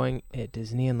 they're going at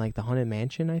Disney in like the Haunted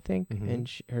Mansion, I think, Mhm.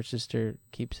 and her sister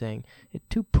keeps saying, "It's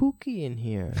too pooky in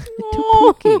here. It's too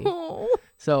pooky." Oh.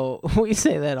 So we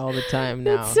say that all the time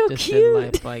now, That's so just cute. in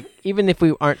life. Like even if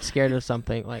we aren't scared of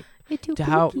something, like It's too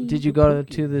how pooky. did you go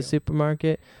to the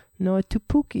supermarket? No, it's too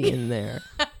pooky in there.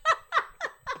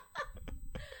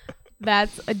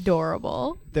 That's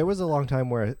adorable. There was a long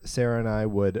time where Sarah and I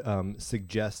would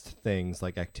suggest things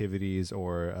like activities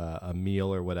or a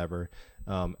meal or whatever,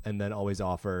 and then always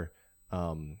offer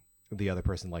the other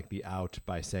person like the out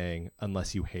by saying,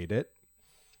 unless you hate it.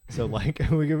 So like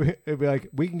it'd be like,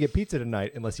 we can get pizza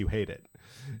tonight unless you hate it.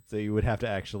 So you would have to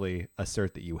actually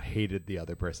assert that you hated the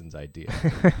other person's idea.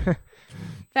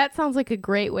 That sounds like a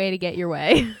great way to get your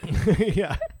way.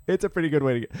 Yeah, it's a pretty good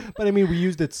way to get. But I mean, we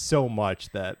used it so much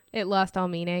that It lost all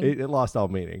meaning. it lost all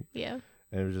meaning. Yeah.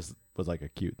 And it was like a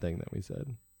cute thing that we said,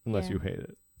 unless Yeah. you hate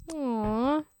it.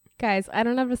 Aw. Guys, I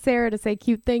don't have a Sarah to say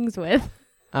cute things with.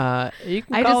 You can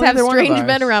I call just have either one of strange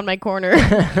men ours. around my corner.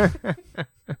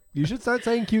 You should start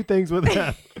saying cute things with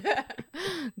them.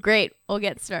 Great. We'll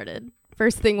get started.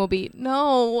 First thing will be,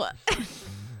 no.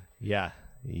 Yeah.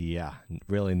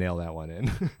 Really nail that one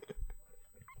in.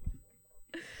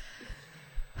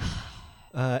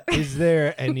 Is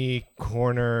there any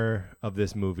corner of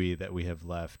this movie that we have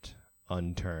left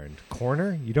unturned?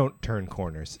 Corner? You don't turn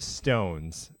corners.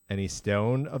 Stones. Any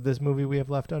stone of this movie we have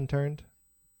left unturned?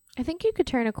 I think you could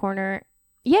turn a corner.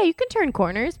 Yeah, you can turn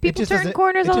corners. It People just turn doesn't-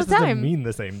 corners all It the just doesn't time. mean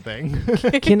the same thing.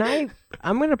 Can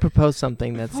I'm going to propose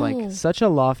something that's Oh. like such a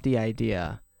lofty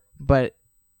idea, but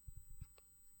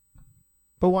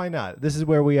But why not? This is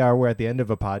where we are. We're at the end of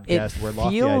a podcast where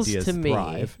lofty feels ideas to me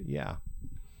thrive. Yeah.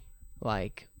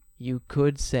 like you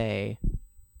could say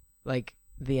like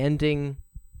the ending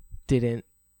didn't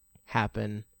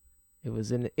happen. It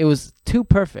was too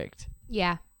perfect.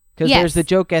 Yeah. Because Yes. there's the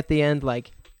joke at the end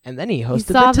like, and then he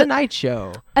hosted saw the the- Tonight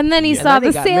Show. And then he Yeah. saw And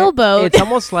then the he got sailboat. It's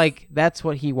almost like that's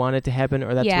what he wanted to happen,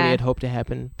 or that's what Yeah. he had hoped to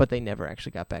happen, but they never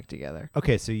actually got back together.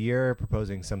 Okay, so you're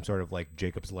proposing some sort of like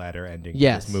Jacob's Ladder ending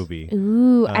Yes. to this movie.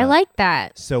 Ooh, I like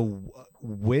that. So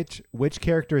which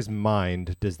character's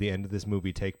mind does the end of this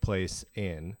movie take place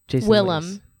in, Jason Willem.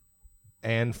 Lee's.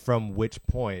 and from which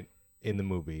point in the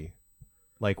movie?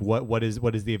 Like what is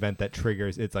the event that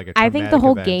triggers? It's like a I think the traumatic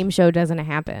whole event. game show doesn't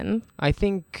happen. I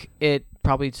think it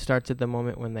probably starts at the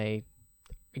moment when they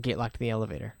get locked in the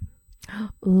elevator.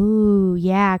 Ooh,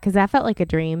 yeah, because that felt like a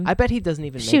dream. I bet he doesn't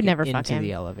even She would make never it fuck into him.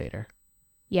 the elevator.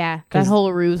 Yeah, that 'Cause-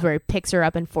 whole ruse where he picks her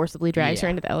up and forcibly drives her Yeah.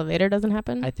 into the elevator doesn't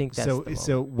happen. I think that's the moment.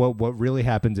 So what really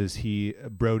happens is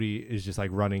Brody is just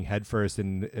like running headfirst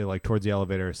and like towards the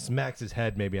elevator, smacks his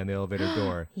head maybe on the elevator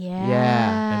door, yeah.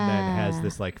 Yeah. and then has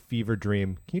this like fever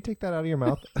dream. Can you take that out of your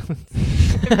mouth?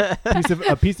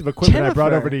 a piece of equipment I brought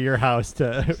Jennifer. over to your house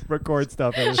to record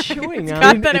stuff. And chewing It's on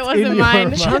got it. that it it's wasn't in your mine.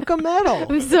 mouth. chunk of metal.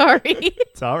 I'm sorry.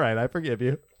 It's all right. I forgive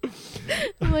you.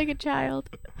 I'm like a child.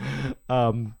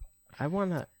 Um, I'm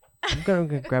gonna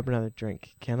grab another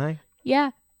drink. Can I?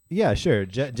 Yeah. yeah, sure.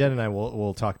 Jen and I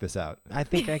will talk this out. I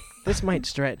think this might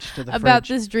stretch to the About fridge.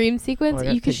 this dream sequence, Oh, I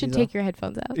gotta you take should these take off. your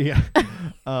headphones out. Yeah.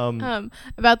 Um,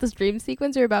 About this dream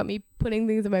sequence or about me putting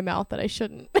things in my mouth that I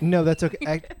shouldn't? no, that's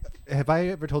okay. Have I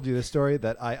ever told you this story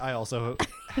that I also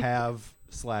have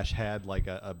 / had like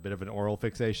a bit of an oral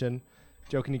fixation?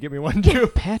 Joe, can you give me one too?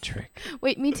 Patrick.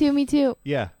 Wait, me too.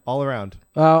 Yeah, all around.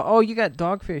 Oh, you got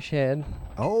dogfish head.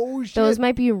 Oh shit. Those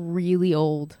might be really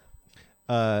old.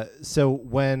 So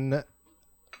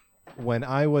when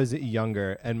I was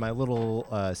younger, and my little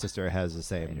sister has the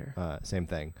same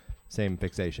thing, same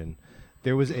fixation.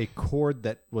 There was a cord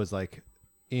that was like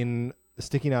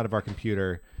sticking out of our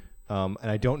computer, and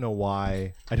I don't know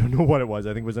why. I don't know what it was.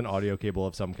 I think it was an audio cable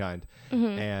of some kind.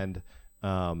 And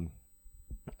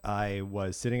I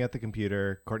was sitting at the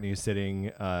computer. Courtney was sitting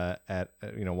at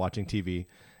watching TV,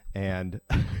 and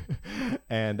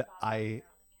and I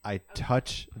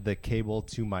touch the cable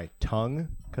to my tongue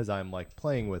because I'm like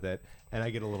playing with it, and I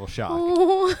get a little shock.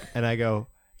 And I go,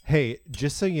 "Hey,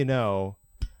 just so you know,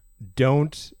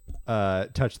 don't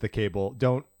touch the cable.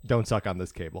 Don't suck on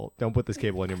this cable. Don't put this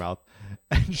cable in your mouth."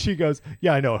 And she goes,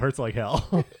 "Yeah, I know. It hurts like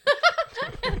hell."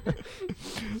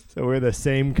 So we're the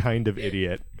same kind of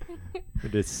idiot. We're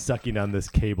just sucking on this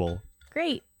cable.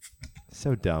 Great.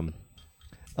 So dumb.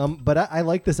 But I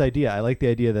like this idea. I like the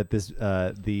idea that this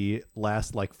the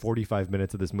last like 45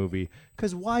 minutes of this movie,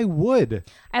 because why would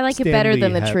I like Stan it better Lee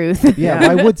than the have- truth. Yeah,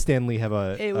 why would Stan Lee have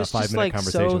a It was 5 just minute like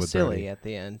conversation so with silly Brody? at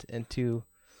the end, and too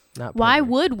not. Why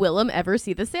perfect. would Willem ever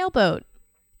see the sailboat?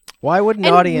 Why would an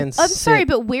And audience? I'm sorry, sit-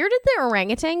 but where did the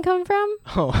orangutan come from?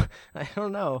 Oh, I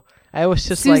don't know. I was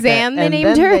just Suzanne, they and named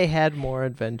then her? they had more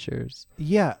adventures.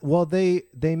 Yeah, well, they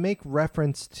make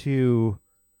reference to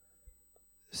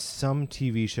some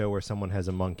TV show where someone has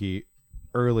a monkey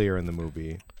earlier in the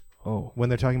movie Oh. when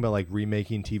they're talking about like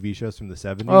remaking TV shows from the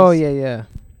 70s. Oh yeah.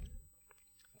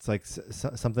 It's like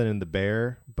something in the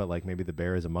bear, but like maybe the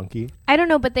bear is a monkey. I don't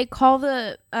know, but they call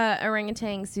the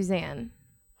orangutan Suzanne.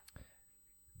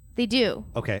 They do.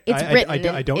 Okay, It's I written.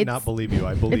 don't It's- not believe you.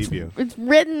 I believe you. It's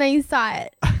written. I saw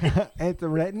it It's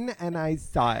written, and I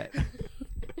saw it.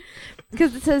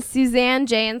 because it says Suzanne,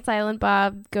 Jay, and Silent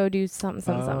Bob go do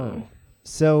something.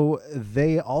 So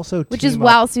they also Which is team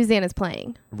while up, Suzanne is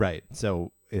playing. right.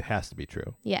 So it has to be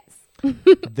true. Yes.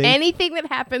 They, Anything that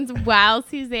happens while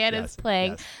Suzanne Yes, is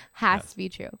playing yes, has yes. to be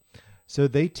true. so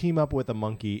they team up with a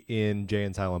monkey in Jay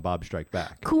and Silent Bob Strike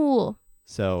Back. Cool.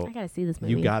 So I gotta see this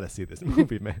movie. you gotta see this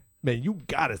movie, man. Man, you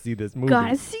gotta see this movie.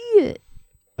 Gotta see it.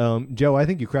 Joe, I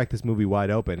think you cracked this movie wide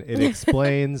open. It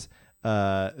explains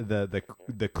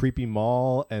the creepy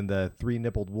mall and the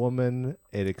 3-nippled woman.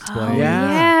 It explains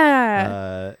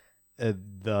Yeah.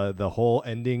 the whole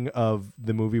ending of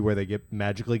the movie where they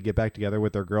magically get back together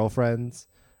with their girlfriends.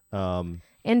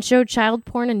 And show child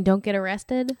porn and don't get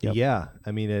arrested. Yep. Yeah,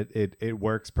 I mean it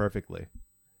works perfectly.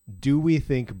 Do we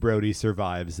think Brody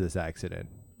survives this accident?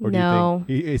 Or No.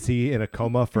 do you think is he in a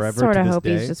coma forever? Sort to of this hope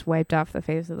day? he's just wiped off the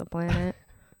face of the planet.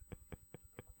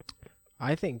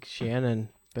 I think Shannon,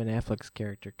 Ben Affleck's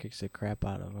character, kicks the crap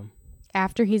out of him.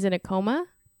 After he's in a coma?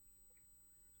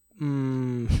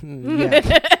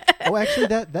 Yeah. Oh, actually,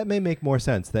 that may make more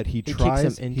sense. That he kicks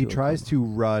tries him into he a tries coma. to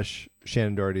rush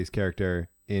Shannon Doherty's character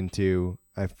into.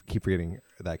 Keep forgetting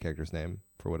that character's name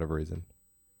for whatever reason.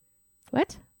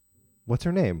 What? What's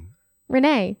her name?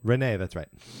 Renee. Renee. That's right.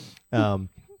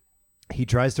 He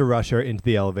tries to rush her into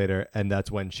the elevator, and that's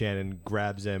when Shannon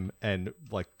grabs him and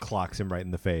like clocks him right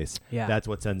in the face. Yeah. That's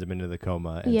what sends him into the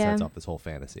coma and Yeah. sets off this whole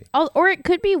fantasy. Or it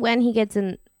could be when he gets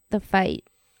in the fight.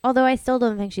 Although I still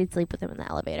don't think she'd sleep with him in the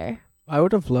elevator. I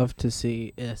would have loved to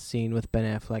see a scene with Ben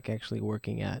Affleck actually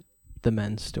working at the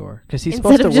men's store, because he's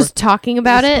Instead supposed of to just work. talking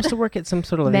about he's it. supposed to work at some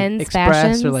sort of like Men's Express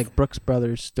Fashions. or like Brooks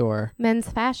Brothers store. Men's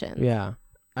fashion. Yeah,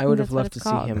 I would have that's what loved it's to see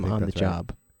called. him I think on the that's right.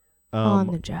 job. On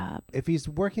the job. If he's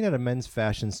working at a men's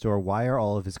fashion store, why are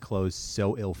all of his clothes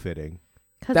so ill-fitting?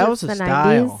 Because That it's was a the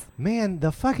style. Man,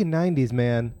 the fucking 90s,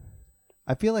 man.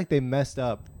 I feel like they messed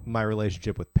up my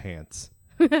relationship with pants.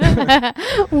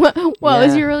 90s. What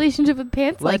was Yeah. your relationship with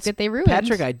pants like Let's- that they ruined?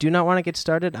 Patrick, I do not want to get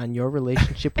started on your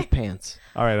relationship with pants.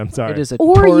 All right, I'm sorry. It is a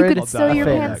or you torrid could sew your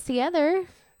affair. pants together.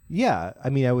 Yeah, I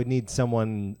mean, I would need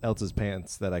someone else's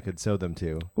pants that I could sew them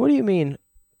to. What do you mean?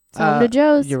 Sew 'em to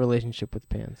Joe's. Your relationship with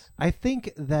pants. I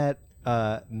think that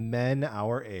men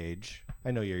our age, I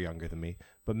know you're younger than me,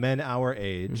 but men our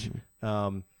age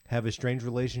have a strange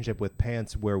relationship with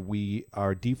pants where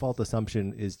our default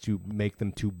assumption is to make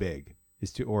them too big,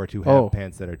 or to have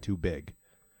pants that are too big.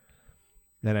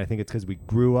 And I think it's because we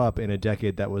grew up in a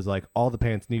decade that was like all the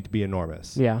pants need to be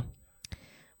enormous. Yeah.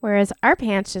 Whereas our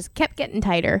pants just kept getting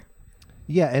tighter.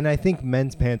 Yeah, and I think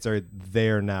men's pants are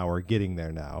there now, or getting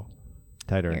there now.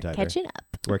 Tighter You're and tighter. catching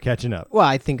up. We're catching up. Well,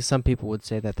 I think some people would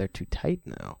say that they're too tight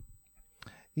now.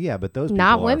 Yeah, but those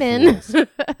Not people are women. fools.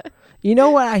 You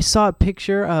know what? I saw a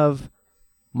picture of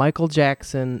Michael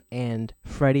Jackson and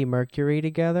Freddie Mercury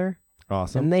together,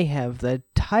 Awesome. and they have the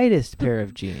tightest pair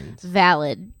of jeans.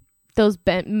 Valid. Those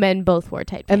men both wore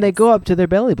tight pants. And they go up to their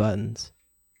belly buttons,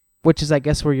 which is, I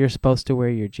guess, where you're supposed to wear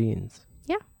your jeans.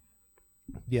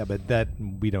 Yeah, but that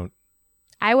we don't.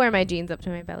 I wear my jeans up to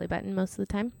my belly button most of the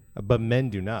time. But men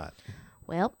do not.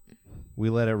 Well, We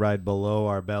let it ride below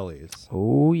our bellies.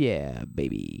 Oh yeah,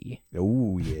 baby.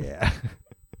 Oh yeah.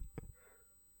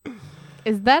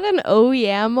 is that an oh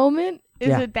yeah moment? Is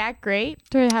Yeah. it that great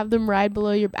to have them ride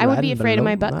below your... I would be Riding afraid of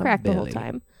my below butt my crack the whole belly.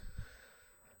 time.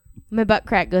 My butt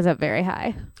crack goes up very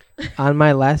high. On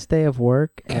my last day of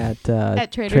work at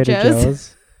Trader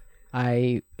Joe's.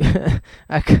 I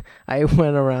I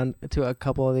went around to a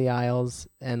couple of the aisles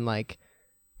and like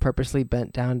purposely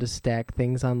bent down to stack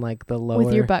things on like the lower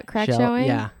With your butt crack shelf. showing?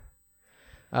 Yeah.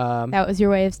 That was your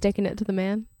way of sticking it to the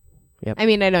man? Yep. I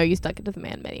mean, I know you stuck it to the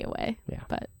man many a way. Yeah.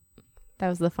 But that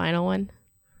was the final one.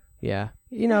 Yeah.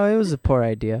 You know, it was a poor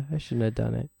idea. I shouldn't have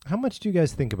done it. How much do you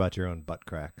guys think about your own butt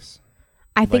cracks?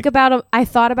 I think about them. I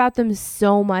thought about them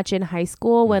so much in high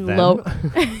school when Them?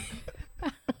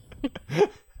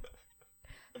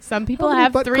 Some people How many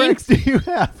have butt three. cracks do you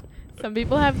have? Some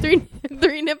people have three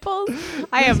nipples.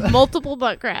 I have multiple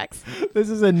butt cracks. This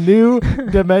is a new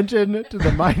dimension to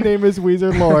the My Name is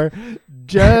Weezer lore.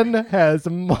 Jen has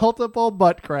multiple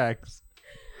butt cracks.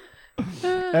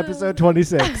 Episode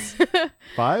 26.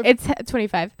 5? It's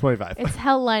 25. 25. It's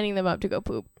hell lining them up to go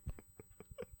poop.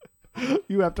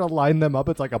 You have to line them up.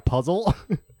 It's like a puzzle.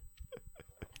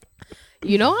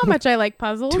 You know how much I like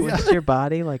puzzles. Twist your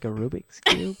body like a Rubik's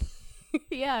Cube.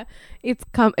 Yeah, it's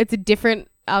a different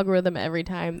algorithm every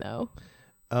time though.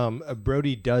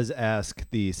 Brody does ask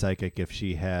the psychic if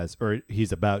she has, or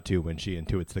he's about to when she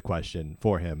intuits the question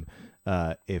for him,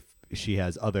 if she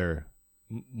has other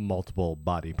multiple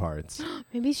body parts.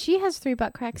 Maybe she has 3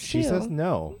 butt cracks She too. says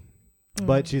no,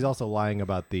 but she's also lying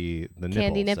about the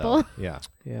Candy nipple. nipple? So, yeah.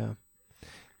 Yeah.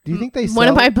 Do you think they One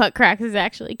of sell- my butt cracks is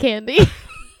actually candy.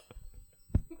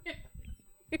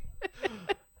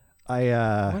 I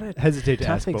What a hesitate to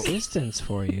Tough ask, but existence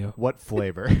for you. what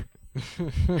flavor?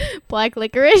 Black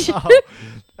licorice. Oh,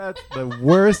 that's the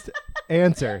worst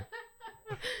answer.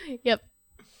 Yep.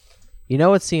 You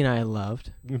know what scene I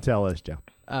loved? You tell us, Joe.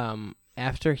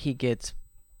 After he gets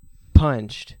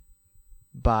punched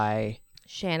by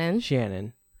Shannon.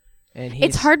 Shannon, and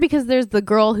It's hard because there's the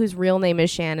girl whose real name is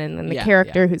Shannon and the Yeah,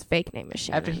 character yeah. whose fake name is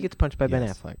Shannon. after he gets punched by Ben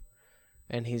Yes. Affleck,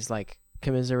 and he's like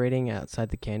commiserating outside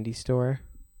the candy store,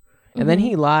 and then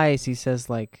he lies. He says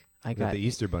like, "I That got the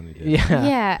Easter Bunny did. yeah,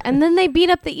 Yeah, and then they beat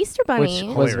up the Easter Bunny.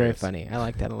 which was very Hilarious. funny. I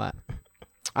like that a lot.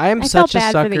 I am I such felt a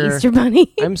bad sucker. for the Easter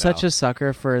Bunny. I'm such a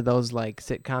sucker for those like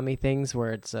sitcom-y things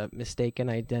where it's a mistaken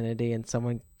identity and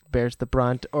someone bears the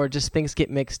brunt, or just things get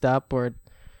mixed up, or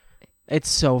it's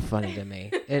so funny to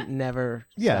me. It never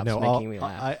Yeah, stops no, making me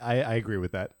laugh. I agree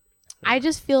with that. I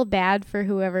just feel bad for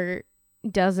whoever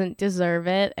doesn't deserve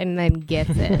it and then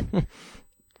gets it.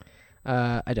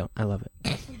 I don't. I love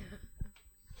it.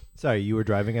 Sorry, you were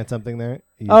driving at something there?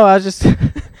 Oh, I was just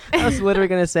I was literally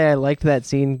gonna say I liked that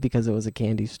scene because it was a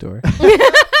candy store.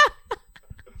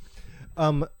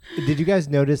 Did you guys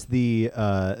notice the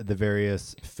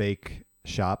various fake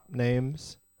shop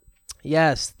names?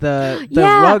 Yes, the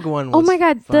Yeah. rug one was Oh my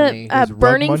god, funny. the These rug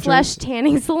Burning munchers? Flesh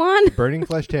Tanning Salon. Burning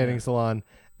Flesh Tanning Salon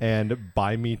and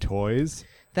Buy Me Toys.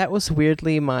 That was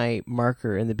weirdly my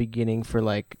marker in the beginning for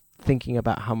like thinking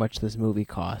about how much this movie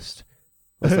cost.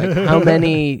 Was like how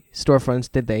many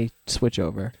storefronts did they switch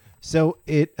over? So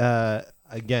it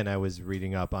again, I was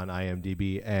reading up on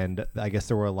IMDb, and I guess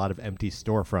there were a lot of empty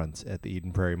storefronts at the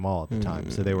Eden Prairie Mall at the time,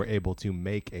 so they were able to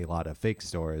make a lot of fake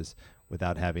stores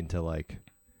without having to Wreck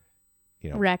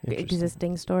Interesting.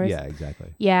 existing stores. Yeah,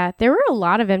 exactly. Yeah, there were a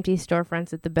lot of empty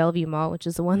storefronts at the Bellevue Mall, which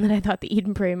is the one that I thought the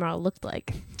Eden Prairie Mall looked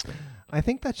like. I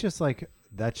think that's just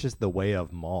the way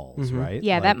of malls, Mhm. right?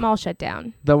 Yeah, Like, that mall shut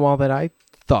down. The mall that I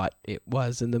thought it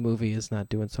was in the movie is not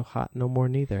doing so hot no more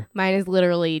neither. Mine is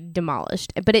literally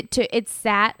demolished, but it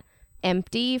sat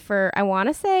empty for I want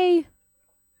to say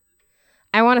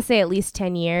at least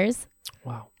 10 years.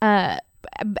 Wow.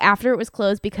 After it was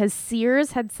closed because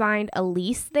Sears had signed a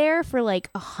lease there for like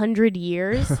 100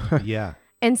 years, Yeah.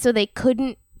 and so they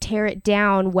couldn't tear it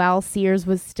down while Sears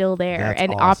was still there That's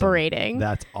and awesome. operating.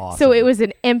 That's awesome. So it was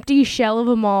an empty shell of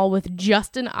a mall with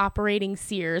just an operating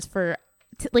Sears for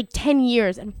like 10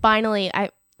 years, and finally,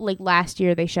 last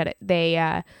year they shut it. They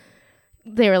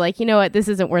were like, you know what, this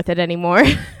isn't worth it anymore.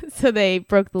 So they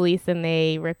broke the lease and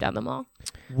they ripped down the mall.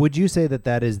 Would you say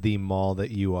that is the mall that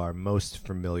you are most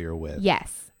familiar with?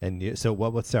 Yes, And so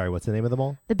what's the name of the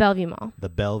mall? the Bellevue Mall, The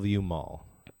Bellevue Mall.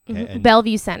 Okay, and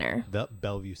Bellevue Center. the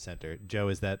Bellevue Center. Joe,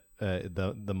 is that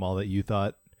the mall that you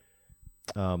thought?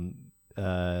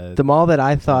 The mall that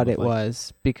I thought looked it like-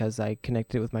 was, because I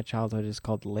connected it with my childhood, is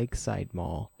called Lakeside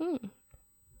Mall.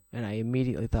 And I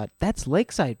immediately thought, that's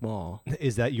Lakeside Mall.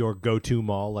 Is that your go-to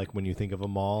mall? Like when you think of a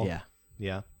mall? Yeah.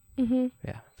 Yeah. Mm-hmm.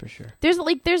 Yeah, for sure. There's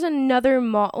another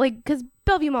mall, like, because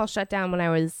Bellevue Mall shut down when I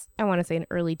was, I want to say, an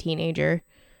early teenager,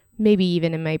 maybe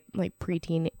even in my like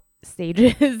preteen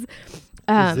stages.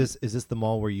 Is this the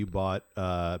mall where you bought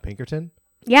Pinkerton?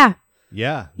 Yeah,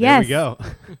 Yeah. Yes. There we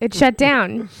go. it shut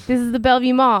down. This is the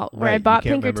Bellevue Mall where I Right, bought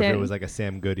you can't Pinkerton. Remember if it was like a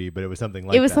Sam Goody, but it was something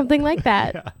like it was that. something like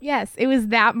that. Yeah. Yes, it was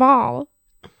that mall.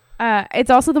 It's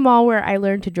also the mall where I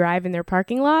learned to drive in their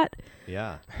parking lot.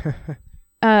 Yeah.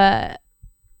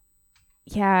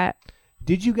 Yeah.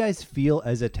 Did you guys feel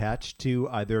as attached to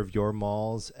either of your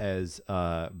malls as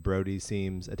Brody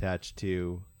seems attached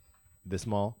to this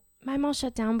mall? My mall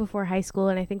shut down before high school,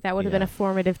 and I think that would have been Yeah. a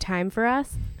formative time for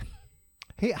us.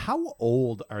 Hey, how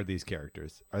old are these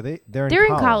characters? Are they? They're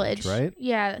in college, right?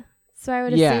 Yeah. So I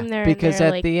would Yeah, assume they're because in their,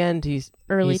 at like, the end he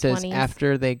early says 20s.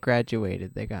 after they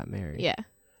graduated, they got married. Yeah.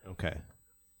 Okay.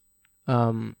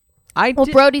 Well,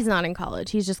 Brody's not in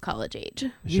college. He's just college age.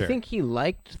 You Sure. think he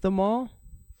liked the mall?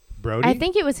 Brody? I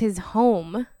think it was his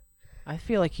home. I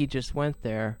feel like he just went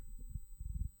there.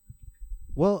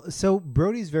 Well, so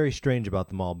Brody's very strange about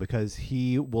the mall because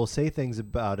he will say things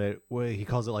about it where he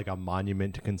calls it like a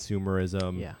monument to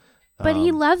consumerism. Yeah. But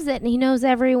he loves it, and he knows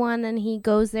everyone, and he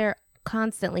goes there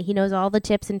constantly. He knows all the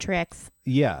tips and tricks.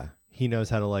 Yeah. He knows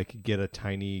how to like get a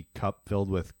tiny cup filled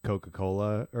with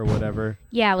Coca-Cola or whatever.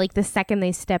 Yeah, like the second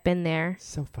they step in there.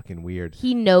 So fucking weird.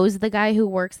 He knows the guy who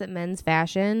works at Men's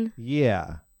Fashion.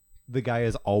 Yeah. The guy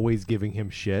is always giving him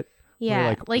shit. Yeah,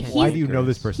 Like, like why he's do you know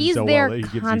this person he's so there well that he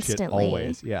gives you shit constantly.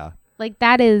 always? Yeah. like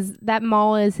that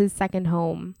mall is his second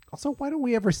home Also, why don't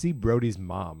we ever see Brody's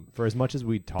mom for as much as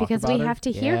we talk because about we her? have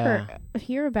to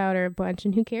hear about her a bunch,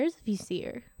 and who cares if you see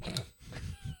her?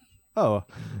 Oh,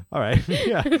 all right.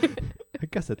 Yeah. I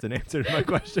guess that's an answer to my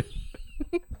question.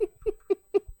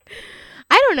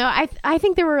 I don't know. I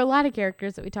think there were a lot of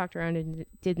characters that we talked around and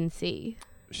didn't see.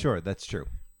 Sure, that's true.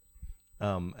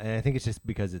 And I think it's just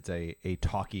because it's a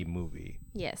talky movie.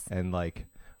 Yes. And like,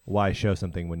 why show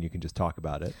something when you can just talk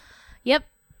about it? Yep.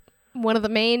 One of the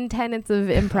main tenets of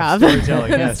improv.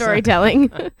 Storytelling, yes. Storytelling.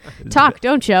 Talk,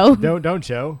 don't show. Don't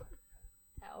show.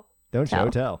 Don't show,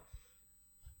 tell.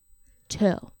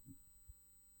 Tell.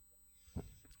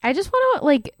 I just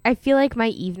want to, I feel like my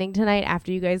evening tonight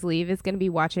after you guys leave is going to be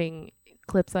watching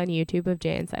clips on YouTube of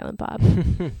Jay and Silent Bob.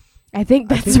 I think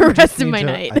that's the rest of my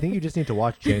night. I think you just need to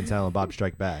watch Jay and Silent Bob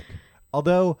Strike Back.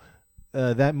 Although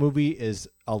that movie is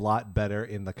a lot better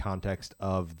in the context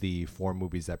of the 4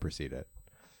 movies that precede it.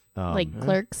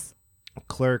 Clerks.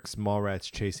 Clerks,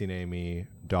 Mallrats, Chasing Amy,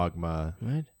 Dogma,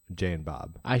 What? Jay and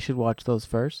Bob. I should watch those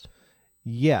first.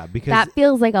 Yeah, because That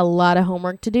feels like a lot of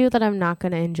homework to do that I'm not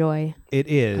going to enjoy. it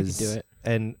is. I can do it.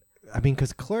 And I mean,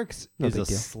 because Clerks No is big a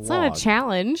deal. slog. It's not a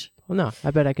challenge. Well, no,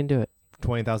 I bet I can do it.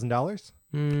 $20,000?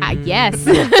 Yes.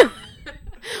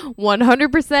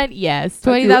 100% yes.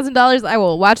 $20,000, I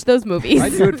will watch those movies.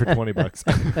 I'd do it for $20.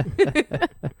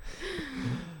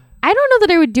 I don't know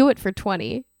that I would do it for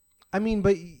 20. I mean,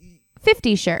 but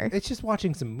 50, sure. it's just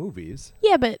watching some movies.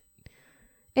 Yeah, but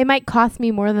it might cost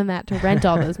me more than that to rent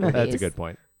all those movies. That's a good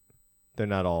point. They're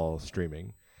not all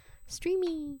streaming.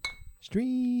 Streaming.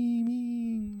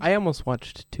 I almost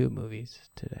watched 2 movies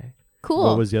today. Cool.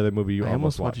 What was the other movie you I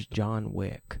almost almost watched? watched John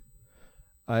Wick.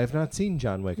 I have not seen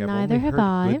John Wick. I've Neither only have heard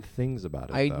I. good things about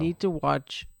it. I though. need to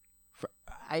watch.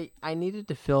 I needed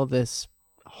to fill this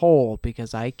hole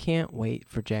because I can't wait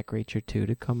for Jack Reacher 2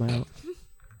 to come out.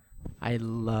 I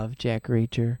love Jack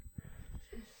Reacher.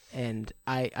 And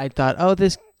I thought, oh,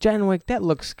 this John Wick, that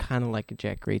looks kind of like a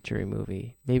Jack Reacher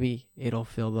movie. Maybe it'll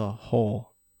fill the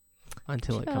hole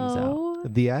until it comes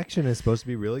out. The action is supposed to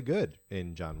be really good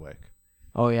in John Wick.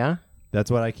 Oh, yeah? That's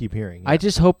what I keep hearing. I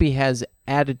just hope he has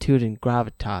attitude and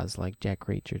gravitas like Jack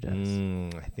Reacher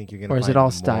does. I think you're gonna. Or is find it all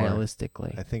more-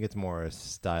 stylistically? I think it's more a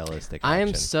stylistic. I am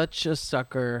action. such a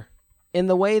sucker in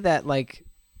the way that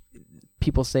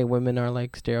people say women are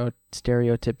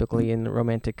stereotypically in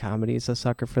romantic comedies a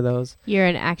sucker for those. You're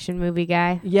an action movie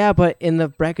guy. Yeah, but in the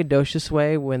braggadocious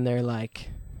way when they're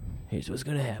like, here's what's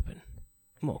gonna happen.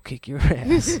 I'm gonna kick your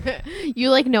ass.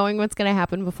 You like knowing what's going to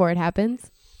happen before it happens?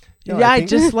 No, yeah, I I think-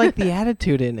 just like the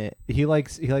attitude in it. He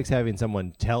likes having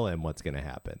someone tell him what's gonna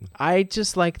happen. I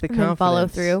just like the And then confidence. follow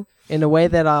through. In a way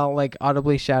that I'll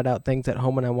audibly shout out things at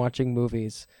home when I'm watching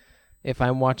movies. If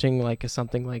I'm watching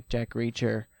something like Jack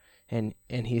Reacher and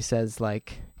he says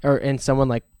and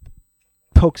someone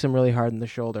pokes him really hard in the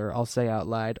shoulder, I'll say out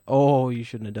loud, "Oh, you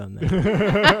shouldn't have done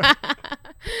that."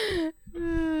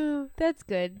 That's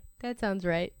good. That sounds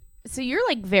right. So you're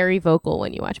very vocal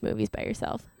when you watch movies by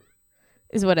yourself.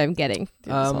 is what I'm getting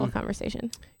through this whole Um,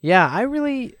 conversation. Yeah, I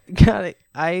really got it.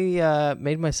 I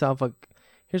made myself a.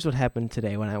 Here's what happened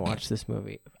today when I watched this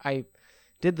movie. I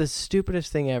did the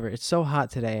stupidest thing ever. It's so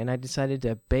hot today, and I decided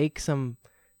to bake some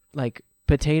like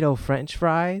potato French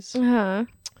fries. Uh-huh.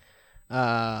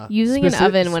 Using an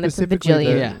oven when it's a specifically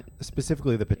bajillion. Yeah.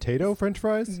 Specifically the potato French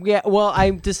fries. Yeah, well, I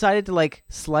decided to like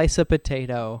slice a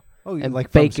potato Oh, and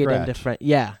like bake from it into scratch. French.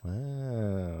 Yeah,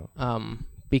 Wow.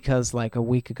 because like a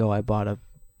week ago I bought a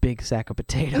big sack of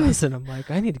potatoes, and I'm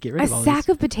like, I need to get rid A of all sack these.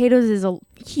 of potatoes is a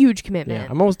huge Yeah, commitment.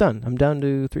 I'm almost done. I'm down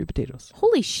to 3 potatoes.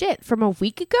 Holy shit! From a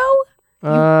week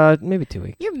ago, Maybe 2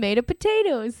 weeks. you're made of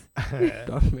potatoes.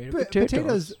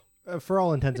 Potatoes, for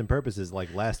all intents and purposes,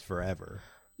 like last forever.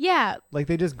 Yeah. Like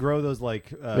they just grow those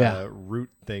like Yeah.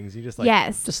 root things. You just like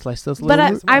Yes. Just slice those But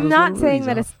little I'm those not little saying rooties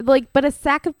that off. it's like, but a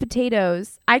sack of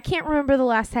potatoes. I can't remember the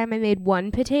last time I made one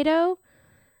potato.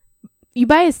 You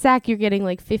buy a sack, you're getting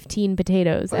like 15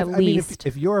 potatoes at I mean, least.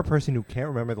 if you're a person who can't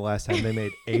remember the last time they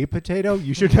made a potato,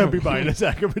 you should not be buying a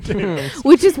sack of potatoes.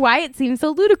 Which is why it seems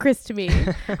so ludicrous to me.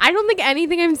 I don't think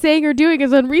anything I'm saying or doing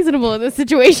is unreasonable in this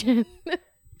situation.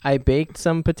 I baked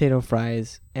some potato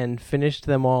fries and finished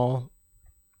them all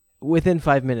within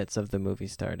 5 minutes of the movie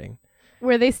starting.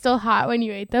 Were they still hot when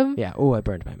you ate them? Yeah. Oh, I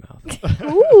burned my mouth.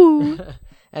 Ooh.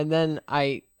 And then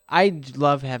I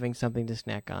love having something to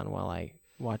snack on while I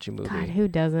watch a movie. God, who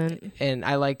doesn't? And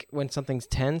I like when something's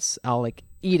tense, I'll like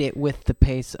eat it with the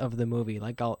pace of the movie.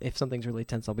 Like if something's really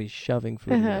tense, I'll be shoving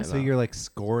food in my So mouth. you're like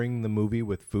scoring the movie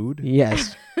with food?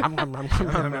 Yes. No.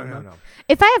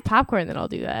 If I have popcorn, then I'll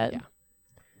do that. Yeah.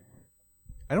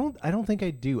 I don't think I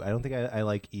do. I don't think I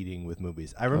like eating with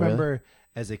movies. I really? remember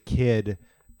as a kid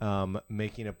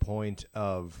making a point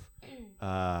of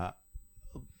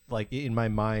like in my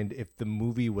mind, if the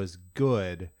movie was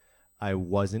good, I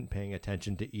wasn't paying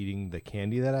attention to eating the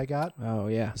candy that I got. Oh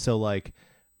yeah. So like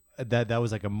that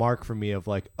was like a mark for me of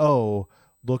like, oh,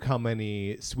 look how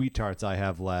many sweet tarts I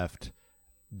have left.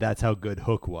 That's how good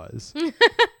Hook was.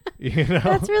 You know?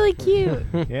 That's really cute.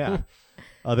 Yeah.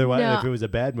 Otherwise, No. if it was a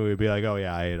bad movie, it'd be like, oh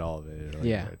yeah, I ate all of it. Like,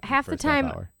 Yeah. right, Half the first half time,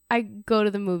 hour. I go to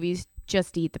the movies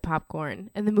just to eat the popcorn,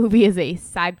 and the movie is a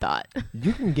side thought.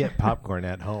 You can get popcorn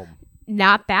at home.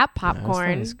 Not that that's not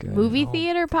popcorn. as good. Movie No,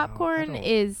 theater no, I popcorn don't.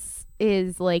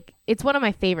 is like, it's one of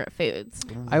my favorite foods.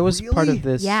 I was part Really? of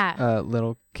this Yeah.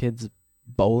 little kids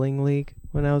bowling league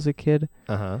when I was a kid,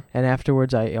 Uh-huh. and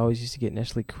afterwards I always used to get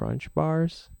Nestle Crunch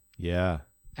bars. Yeah.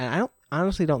 And I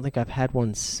honestly don't think I've had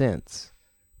one since,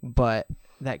 but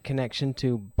that connection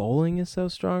to bowling is so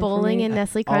strong. for Bowling me. and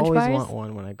Nestle I Crunch always bars? want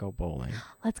one when I go bowling.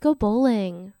 Let's go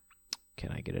bowling.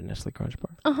 Can I get a Nestle Crunch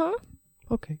bar? Uh-huh.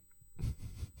 Okay.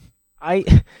 I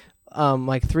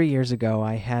like 3 years ago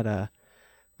I had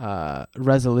a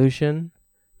resolution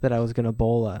that I was gonna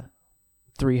bowl a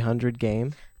 300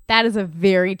 game. That is a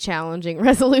very challenging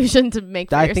resolution to make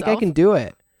for I yourself. think I can do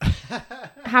it.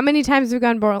 How many times have you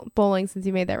gone bowling since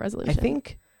you made that resolution? I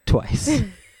think twice.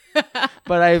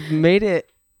 But I've made it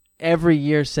every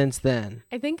year since then.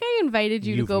 I think I invited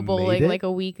you to You've go made bowling it? like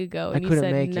a week ago, I and you couldn't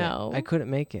said make no. it. I couldn't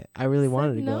make it. I really Said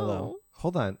wanted to no. go though.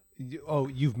 Hold on.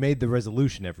 You've made the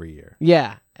resolution every year.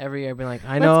 Yeah, every year I've been like,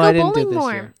 I Let's know go I didn't bowling do this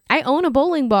more. year. I own a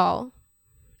bowling ball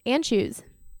and shoes.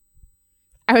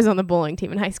 I was on the bowling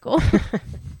team in high school.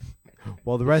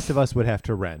 Well, the rest of us would have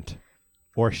to rent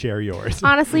or share yours.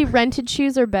 Honestly, rented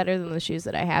shoes are better than the shoes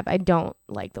that I have. I don't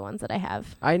like the ones that I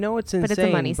have. I know it's insane, But it's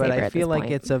a money but saver I at feel this like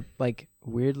point. it's a like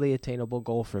weirdly attainable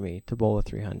goal for me to bowl a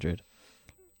 300.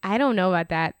 I don't know about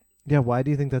that. Yeah, why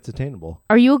do you think that's attainable?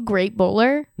 Are you a great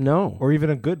bowler? No. Or even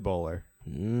a good bowler?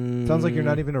 Sounds like you're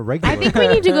not even a regular. I think we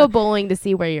need to go bowling to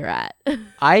see where you're at.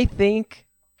 I think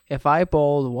if I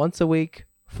bowled once a week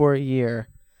for a year,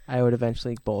 I would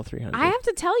eventually bowl 300. I have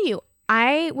to tell you,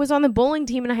 I was on the bowling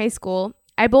team in high school.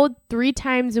 I bowled 3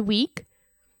 times a week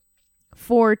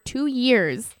for 2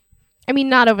 years. I mean,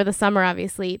 not over the summer,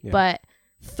 obviously, Yeah. but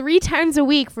 3 times a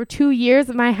week for 2 years.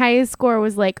 My highest score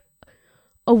was like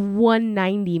a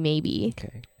 190 maybe.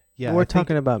 Okay. Yeah, We're I think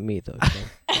talking about me though.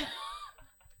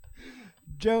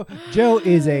 Joe. Joe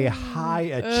is a high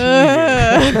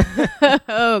achiever.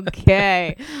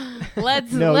 Okay.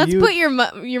 Let's No, you- put your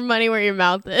money where your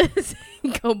mouth is.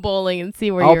 Go bowling and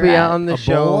see where I'll you're be at. on the A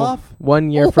show bowl off?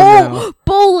 1 year from now.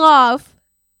 Bowl off.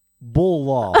 Bull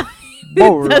law.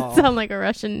 Bowl That off. sounds like a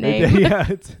Russian name. Yeah,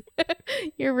 it's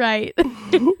You're right.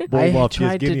 I Bull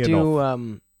tried to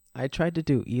do I tried to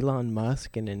do Elon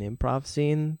Musk in an improv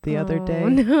scene the other day,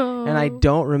 No. and I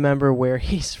don't remember where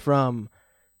he's from.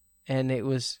 And I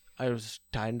was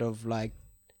kind of like,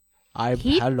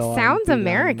 He hello, I'm sounds Elon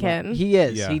American. Musk. He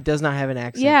is. Yeah. He does not have an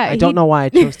accent. Yeah, I don't he- know why I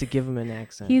chose to give him an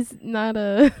accent. He's not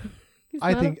a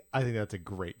I think that's a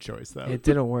great choice though. It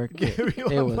didn't work. Give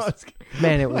Elon it was Musk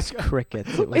man. It was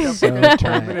crickets. It was like so a bad.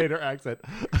 Terminator accent.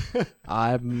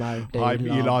 I'm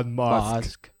Elon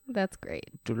Musk. That's great.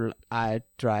 I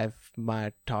drive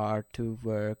my tar to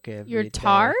work every Your day.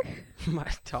 tar? My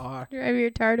tar. Drive your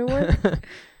tar to work?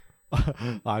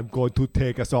 I'm going to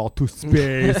take us all to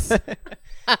space.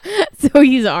 So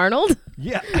he's Arnold?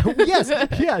 Yeah. Yes.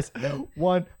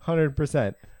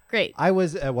 100%. Great. I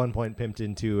was at one point pimped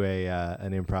into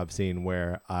an improv scene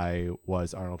where I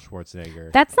was Arnold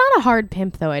Schwarzenegger. That's not a hard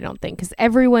pimp, though, I don't think, because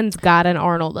everyone's got an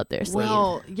Arnold up their sleeve.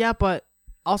 Well, yeah, but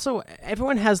also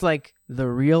everyone has like the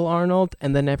real Arnold,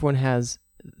 and then everyone has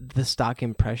the stock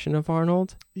impression of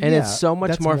Arnold, and Yeah, it's so much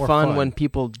that's more more fun fun. when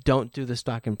people don't do the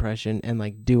stock impression and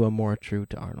like do a more true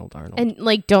to Arnold. And,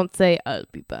 like, don't say, I'll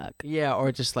be back. Yeah,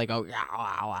 or just like, oh, yeah,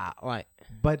 wow, like.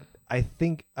 But I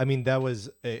think, that was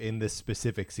in this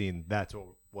specific scene, that's what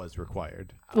was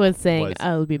required. Was saying, Was-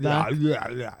 I'll be back.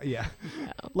 Yeah.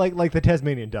 Like the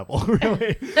Tasmanian devil,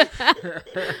 really.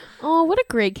 Oh, what a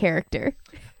great character.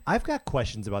 I've got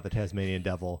questions about the Tasmanian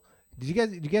devil. Do you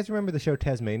guys remember the show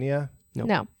Tasmania? Nope.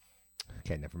 No.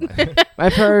 Okay, never mind.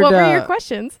 I've heard. What were your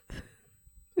questions?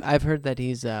 I've heard that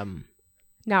he's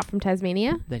Not from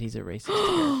Tasmania? a racist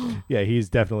character. Yeah, he's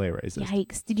definitely a racist.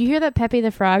 Yikes. Did you hear that Pepe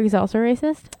the Frog is also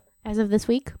racist as of this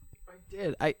week? I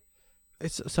did.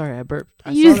 Sorry, I burped.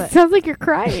 I You saw that. sounds like you're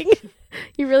crying.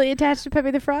 You really attached to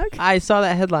Pepe the Frog? I saw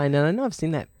that headline, and I know I've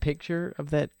seen that picture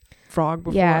of that frog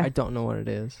before. Yeah. I don't know what it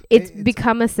is. It's It's-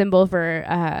 become a symbol for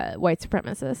white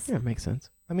supremacists. Yeah, it makes sense.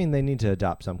 They need to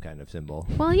adopt some kind of symbol.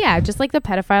 Well, yeah, just like the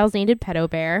pedophiles needed Pedo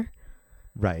Bear,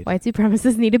 Right. white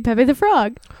supremacists needed Pepe the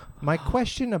Frog. My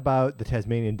question about the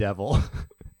Tasmanian devil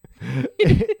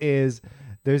is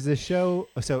there's this show.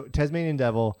 So Tasmanian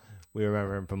devil, we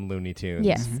remember him from Looney Tunes.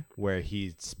 Yes. Where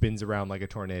he spins around like a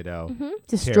tornado.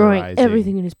 Destroying Terrorizing.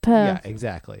 everything in his Yeah, path.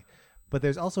 exactly. But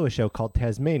there's also a show called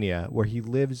Tasmania where he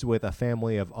lives with a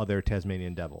family of other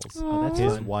Tasmanian devils. Oh, that's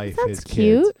His fun. wife, That's his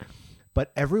cute. kids.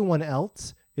 But everyone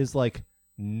else is like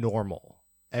normal.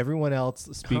 Everyone else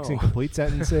speaks in Oh. complete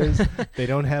sentences. They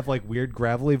don't have like weird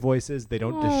gravelly voices. They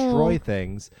don't destroy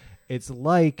things. It's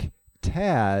like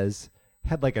Taz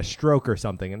had like a stroke or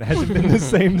something and it hasn't been the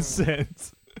same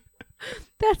since.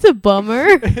 That's a bummer.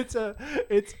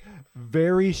 It's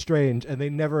very strange and they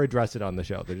never address it on the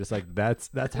show. They're just like that's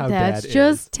how That's Dad is.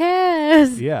 just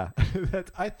Taz. Yeah.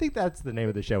 I think that's the name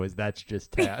of the show is That's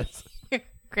Just Taz.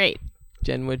 Great.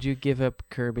 Jen, would you give up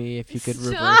Kirby if you could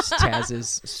Stop. reverse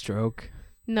Taz's stroke?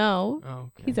 No, Oh,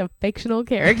 okay. he's a fictional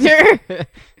character.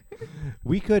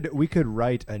 We could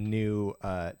write a new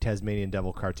Tasmanian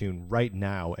Devil cartoon right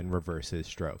now and reverse his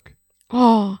stroke.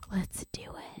 Oh, let's do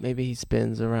it. Maybe he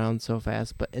spins around so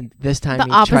fast, but this time The he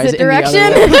tries opposite it in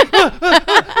the other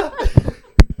direction.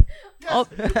 Oh,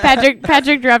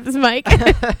 Patrick dropped his mic.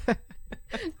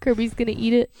 Kirby's gonna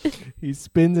eat it, He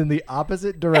spins in the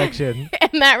opposite direction.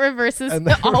 and that reverses And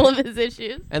that all of his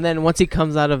issues. And then once he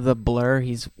comes out of the blur,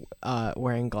 he's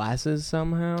wearing glasses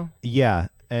somehow. Yeah,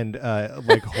 and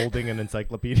like holding an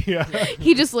encyclopedia.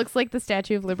 He just looks like the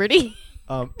Statue of Liberty.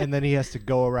 And then he has to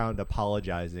go around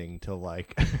apologizing to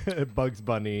like Bugs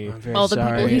Bunny. I'm very All the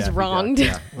sorry. people he's Daffy Duck, wronged.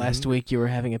 Yeah. Last week you were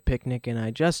having a picnic and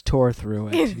I just tore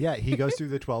through it. Yeah, he goes through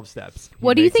the 12 steps. He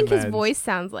What do you makes think his amends. voice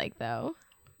sounds like, though?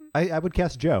 I would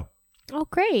cast Joe. Oh,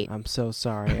 great! I'm so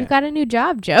sorry. You got a new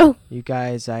job, Joe. You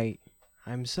guys,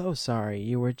 I'm so sorry.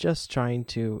 You were just trying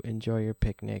to enjoy your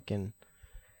picnic and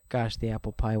gosh, the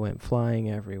apple pie went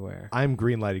flying everywhere. I'm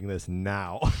greenlighting this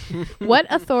now. What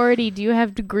authority do you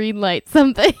have to greenlight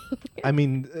something? I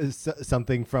mean,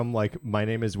 something from like My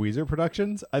Name is Weezer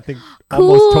Productions. I think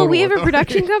almost Cool. total We have a authority.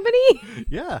 production company.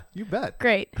 Yeah, you bet.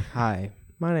 Great. Hi,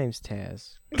 my name's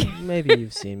Taz. Maybe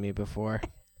you've seen me before.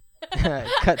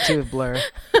 Cut to a blur.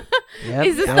 Yep,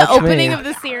 Is this the that's opening me. of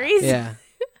the series? Yeah.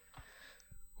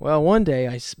 Well, one day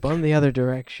I spun the other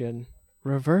direction,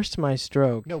 reversed my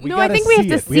stroke. No, No, I think we have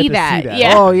to see that.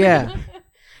 Yeah. Oh, yeah.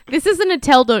 This isn't a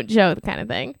tell don't show kind of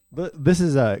thing. This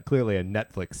is clearly a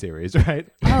Netflix series, right?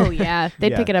 Oh yeah,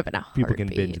 they'd Yeah. pick it up in a People can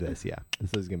heartbeat. binge this. Yeah,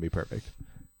 this is gonna be perfect,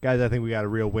 guys. I think we got a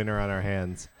real winner on our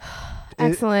hands.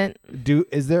 Excellent.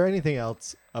 Is there anything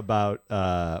else about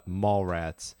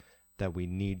Mallrats that we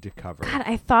need to cover? God,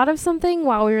 I thought of something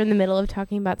while we were in the middle of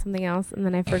talking about something else, and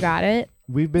then I forgot it.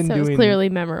 We've been So it was doing clearly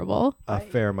memorable. a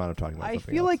fair amount of talking about. I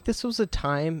something feel else. like this was a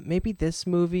time, maybe this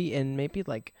movie and maybe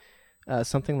like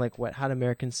something like Wet Hot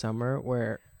American Summer,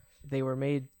 where they were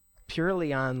made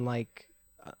purely on like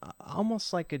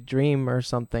almost like a dream or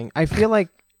something. I feel like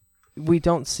we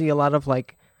don't see a lot of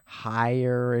like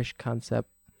higher-ish concept,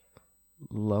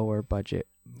 lower budget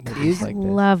movies like this.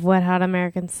 Love Wet Hot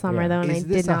American Summer Yeah. though, and I Is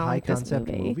did this a not high like this concept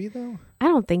movie. though? I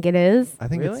don't think it is. I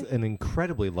think Really? it's an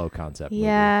incredibly low concept movie.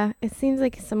 Yeah, it seems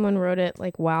like someone wrote it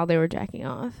like while they were jacking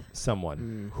off.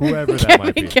 Someone, whoever that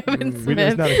might be. Kevin Mm.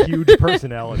 There's Smith. not a huge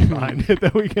personality behind it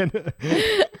that we can.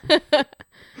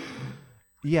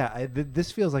 Yeah,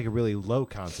 this feels like a really low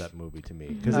concept movie to me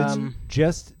because it's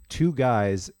just two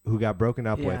guys who got broken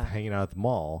up with Yeah. hanging out at the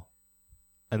mall,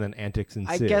 and then antics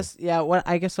ensue. I guess what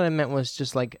I meant was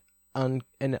just like an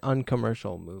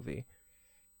uncommercial movie.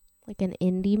 Like an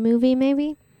indie movie,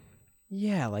 maybe?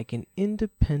 Yeah, like an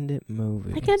independent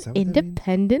movie. Like an Is that what that means?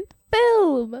 independent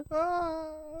film.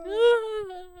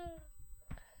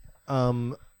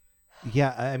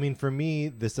 Yeah, I mean, for me,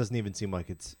 this doesn't even seem like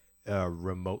it's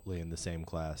remotely in the same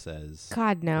class as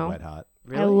God, no. Wet Hot.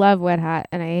 Really? I love Wet Hot,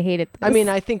 and I hate it. I mean,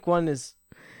 I think one is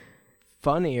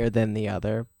funnier than the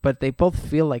other, but they both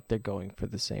feel like they're going for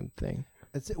the same thing.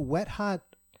 It's Wet Hot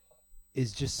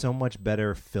is just so much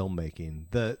better filmmaking.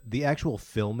 The actual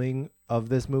filming of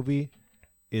this movie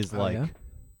is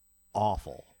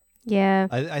awful. Yeah.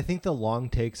 I think the long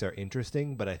takes are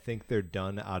interesting, but I think they're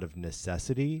done out of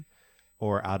necessity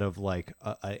or out of like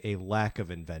a lack of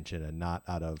invention and not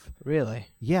out of Really?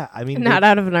 yeah. I mean, Not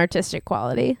out of an artistic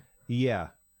quality. yeah,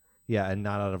 and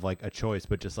not out of like a choice,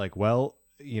 but just like well,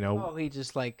 you know, Oh, he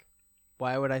just like,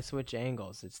 why would I switch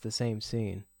angles? It's the same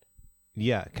scene.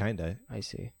 yeah, kind of.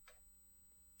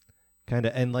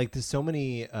 And like there's so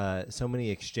many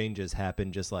exchanges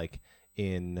happen just like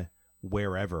in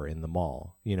wherever in the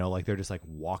mall, you know, like they're just like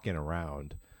walking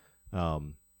around,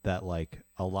 that like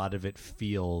a lot of it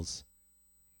feels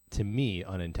to me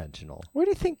unintentional. Where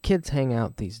do you think kids hang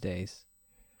out these days?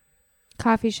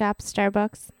 Coffee shops,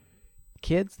 Starbucks.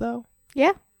 Kids, though?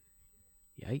 Yeah.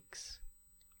 Yikes.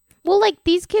 Well, like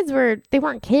these kids they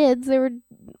weren't kids. They were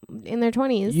in their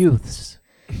 20s. Youths.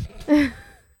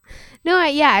 No,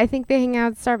 I think they hang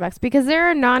out at Starbucks because there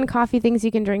are non-coffee things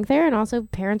you can drink there, and also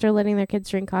parents are letting their kids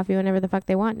drink coffee whenever the fuck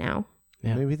they want now.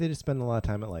 Yeah. Maybe they just spend a lot of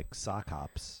time at like sock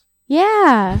hops.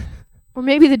 Yeah. Or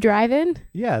maybe the drive-in.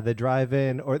 Yeah, the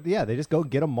drive-in, or yeah, they just go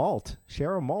get a malt,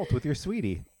 share a malt with your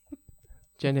sweetie.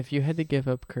 Jen, if you had to give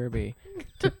up Kirby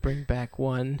to bring back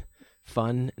one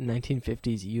fun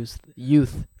 1950s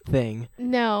youth thing.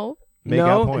 No. Make out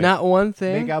No, point. not one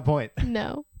thing. Make out point.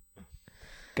 No.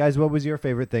 Guys, what was your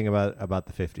favorite thing about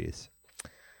the 50s?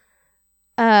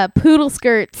 Poodle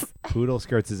skirts. Poodle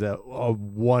skirts is a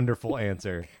wonderful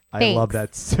answer. I Thanks. love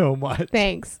that so much.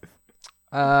 Thanks.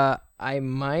 I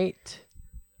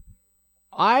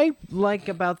like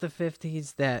about the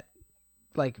 50s that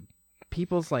like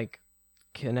people's like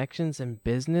connections and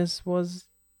business was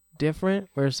different,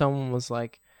 where someone was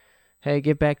like, hey,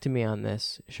 get back to me on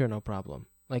this. Sure, no problem.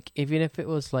 Like even if it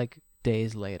was like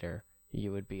days later,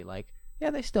 you would be like, yeah,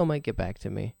 they still might get back to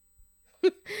me.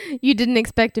 You didn't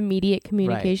expect immediate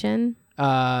communication?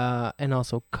 And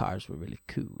also cars were really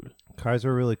cool. Cars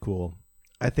were really cool.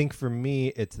 I think for me,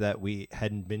 it's that we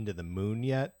hadn't been to the moon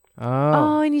yet.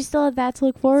 Oh, and you still had that to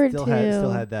look forward Still to.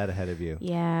 had that ahead of you.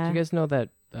 Yeah. Do you guys know that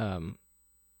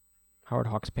Howard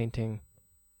Hawks painting,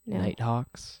 No.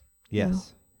 Nighthawks?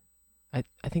 Yes. I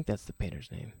think that's the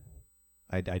painter's name.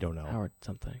 I don't know. Howard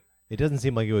something. It doesn't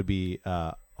seem like it would be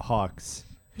Hawks,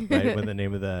 right? when the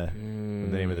name of the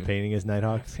painting is I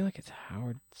Nighthawks. feel like it's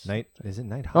Howard. Is it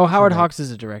Nighthawks? Oh, Howard or Hawks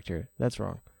is a director. That's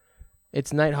wrong.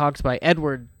 It's Nighthawks by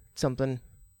Edward something.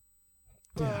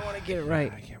 Oh, I want to get it right.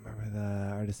 I can't remember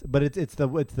the artist, but it's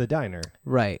the diner.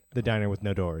 Right. The diner with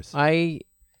no doors. I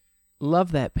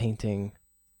love that painting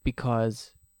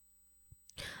because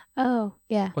Oh,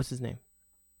 yeah. what's his name?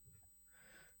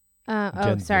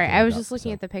 Jen's Sorry. looking I it was up, just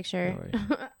looking so at the picture. no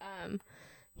worries.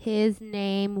 His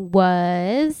name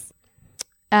was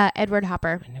Edward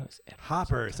Hopper. I know it's Edward.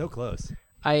 Hopper, so close.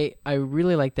 I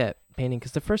really like that painting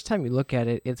because the first time you look at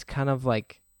it, it's kind of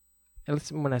like, at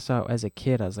least when I saw it as a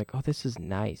kid, I was like, oh, this is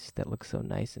nice. That looks so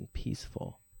nice and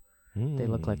peaceful. They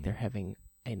look like they're having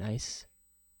a nice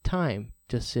time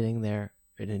just sitting there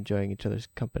and enjoying each other's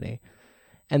company.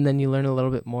 And then you learn a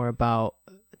little bit more about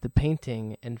the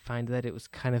painting and find that it was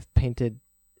kind of painted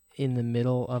in the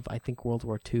middle of, I think, World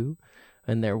War II.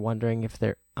 And they're wondering if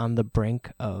they're on the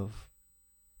brink of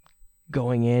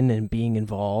going in and being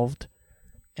involved.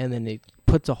 And then it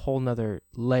puts a whole nother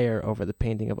layer over the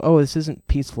painting of, oh, this isn't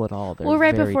peaceful at all. They're Well,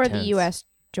 right very before tense. the U.S.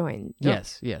 joined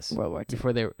Yes. World War II.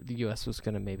 Before the U.S. was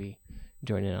going to maybe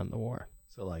join in on the war.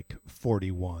 So like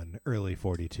 41, early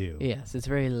 42. Yes, it's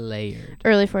very layered.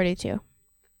 Early 42.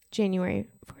 January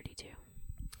 42.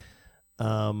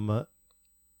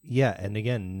 Yeah, and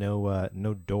again,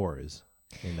 no doors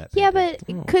in that. Yeah,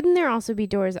 painting. but Oh. couldn't there also be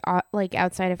doors like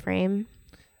outside a frame?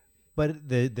 But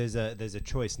there's a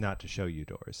choice not to show you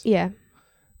doors. Yeah.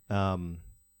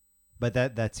 But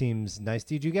that seems nice.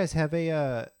 Did you guys have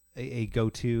a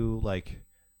go-to like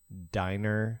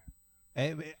diner?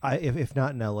 If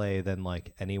not in LA, then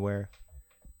like anywhere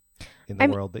in the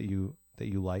world that you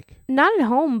like? Not at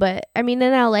home, but I mean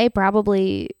in LA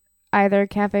probably either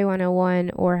Cafe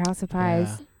 101 or House of Pies.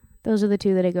 Yeah. Those are the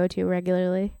two that I go to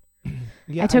regularly.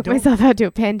 Yeah, I took myself out to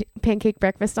a pancake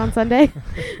breakfast on Sunday.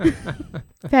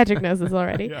 Patrick knows this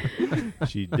already. Yeah.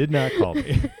 She did not call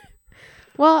me.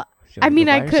 Well, I mean,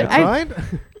 I could. Fine.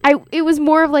 It was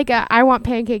more of like I want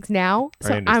pancakes now,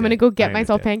 so I'm gonna go get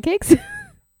myself pancakes.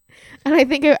 And I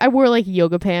think I wore like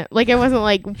yoga pants. Like I wasn't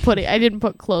like I didn't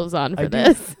put clothes on for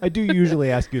this. I do usually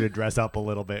ask you to dress up a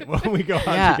little bit when we go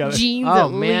out together. Jeans Oh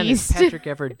at man, least. is Patrick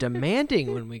ever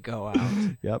demanding when we go out?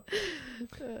 Yep.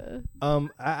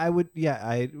 I would. Yeah,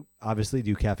 I obviously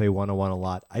do Cafe 101 a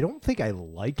lot. I don't think I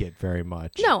like it very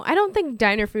much. No, I don't think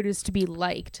diner food is to be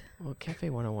liked. Well, Cafe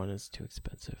 101 is too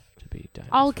expensive to be diner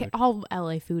food. All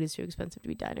LA food is too expensive to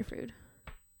be diner food.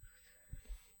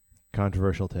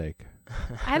 Controversial take.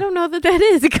 I don't know that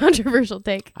is a controversial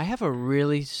take. I have a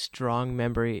really strong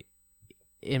memory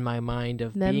in my mind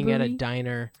of being at a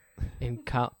diner in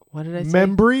what did I say?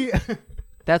 Memory.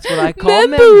 That's what I call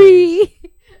memory.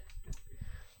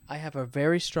 I have a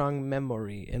very strong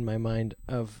memory in my mind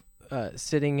of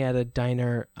sitting at a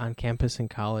diner on campus in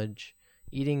college,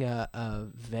 eating a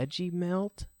veggie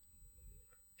melt,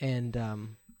 and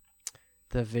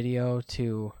the video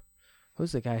to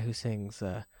who's the guy who sings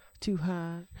 "Too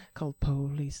Hot," called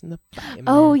 "Police in the Fireman."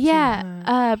 Oh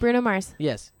yeah, Bruno Mars.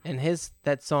 Yes, and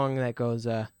that song that goes,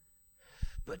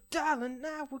 "But darling,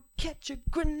 I will catch a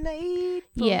grenade."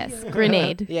 Yes,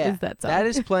 Grenade Yeah, is that song. that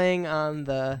is playing on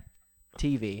the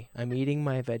TV. I'm eating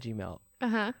my veggie melt,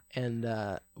 and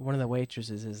one of the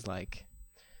waitresses is like,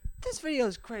 "This video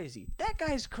is crazy. That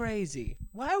guy's crazy.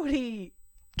 Why would he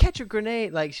catch a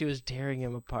grenade?" Like she was tearing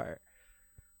him apart.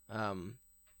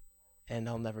 And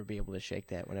I'll never be able to shake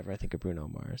that whenever I think of Bruno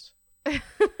Mars.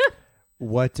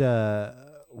 What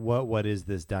is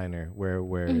this diner?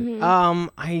 Where? It's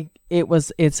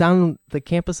on the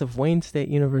campus of Wayne State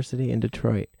University in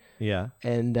Detroit. Yeah.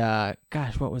 And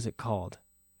gosh, what was it called?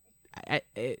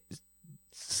 It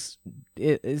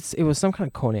was some kind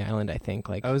of Coney Island, I think.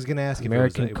 Like I was gonna ask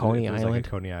American if it was Coney like Island. a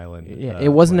Coney Island. Yeah, it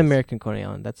wasn't place. American Coney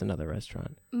Island. That's another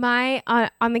restaurant.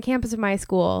 On the campus of my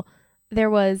school, there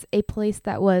was a place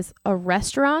that was a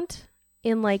restaurant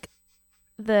in like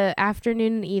the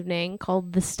afternoon and evening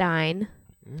called The Stein.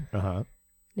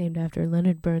 Named after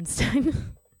Leonard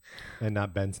Bernstein. And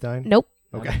not Ben Stein? Nope.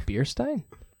 Okay. Beer Stein?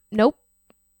 Nope.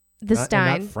 The And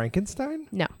Stein. not Frankenstein?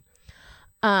 No.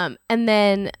 And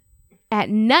then at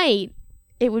night,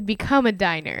 it would become a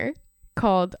diner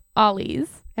called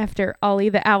Ollie's after Ollie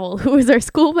the Owl, who was our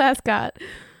school mascot.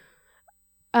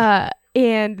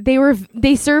 And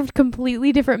they served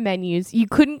completely different menus. You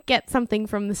couldn't get something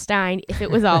from the Stein if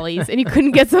it was Ollie's, and you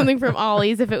couldn't get something from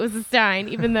Ollie's if it was the Stein,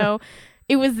 even though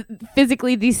it was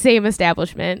physically the same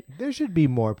establishment. There should be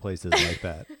more places like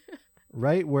that,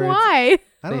 right? Where Why?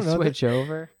 I don't They know. switch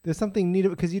over. There's something needed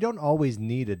because you don't always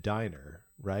need a diner,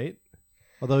 right?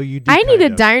 Although you do. I need a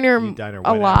kind of diner need diner a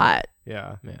whenever. lot.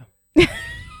 Yeah. Yeah.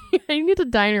 I need a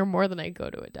diner more than I go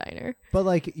to a diner. But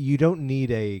like you don't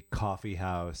need a coffee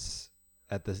house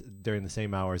during the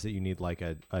same hours that you need like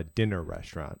a dinner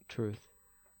restaurant. Truth.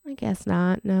 I guess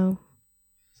not. No.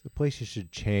 So places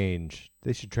should change.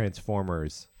 They should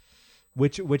Transformers.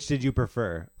 Which did you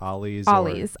prefer? Ollie's?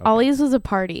 Ollie's. Okay. Ollie's was a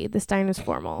party. The Stein was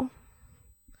formal. Is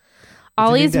it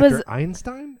Ollie's named was after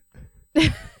Einstein?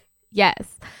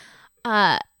 yes.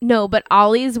 No, but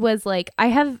Ollie's was like I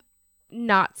have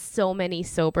not so many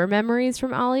sober memories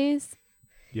from Ollie's.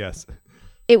 Yes.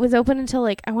 It was open until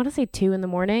like I want to say 2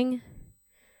 a.m.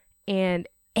 and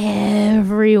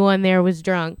everyone there was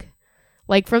drunk.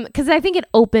 Like because I think it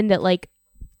opened at like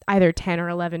either 10 or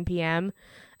 11 p.m.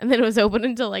 and then it was open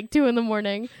until like 2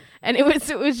 a.m. and it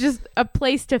was just a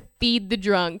place to feed the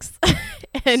drunks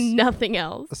and nothing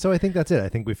else. So I think that's it. I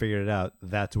think we figured it out.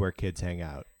 That's where kids hang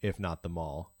out, if not the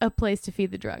mall. A place to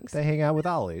feed the drunks. They hang out with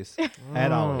Ollie's.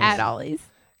 At Ollie's. At Ollie's.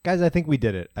 Guys, I think we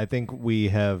did it. I think we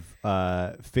have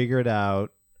figured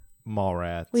out mall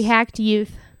rats. We hacked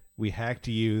youth. We hacked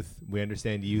youth. We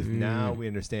understand youth now. We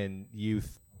understand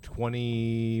youth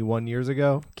 21 years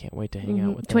ago. Can't wait to hang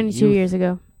out with 22 them. years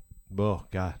ago. Oh,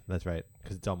 God. That's right.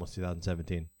 Because it's almost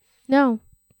 2017. No.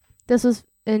 This was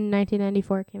in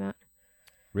 1994 it came out.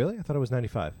 Really? I thought it was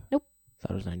 95. Thought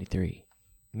it was 93.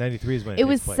 93 is when It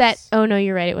was takes place. set. Oh, no,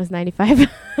 you're right. It was 95.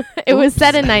 It was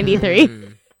set in 93.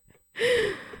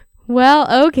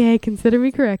 Well, okay. Consider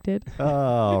me corrected.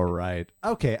 All right.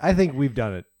 Okay, I think we've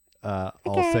done it. I'll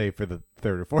Okay. say for the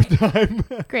third or fourth time.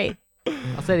 Great.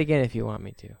 I'll say it again if you want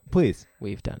me to. Please.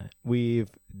 We've done it. We've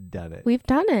done it. We've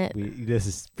done it.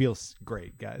 Feels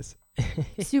great, guys.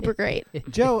 Super great.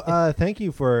 Joe, thank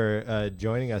you for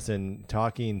joining us and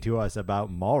talking to us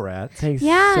about Mallrats. Thanks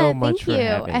Yeah, so much thank for you.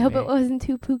 having I hope me. it wasn't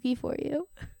too pooky for you.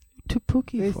 Too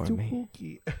pooky It's for too me.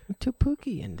 pooky. Too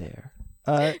pooky in there.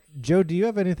 Joe, do you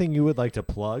have anything you would like to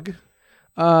plug?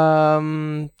 Go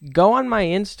on my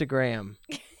Instagram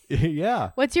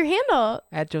Yeah. What's your handle?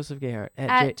 at Joseph Gayhart.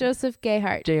 At Joseph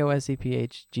Gayhart.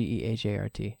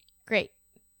 JOSEPHGEHART. Great.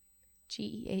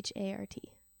 GEHART.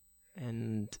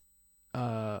 And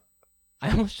I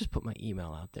almost just put my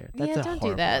email out there. That's Yeah, a don't do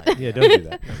horrible that. idea. Yeah, don't do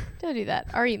that. Don't do that.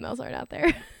 Our emails aren't out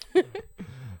there.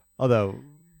 Although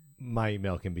my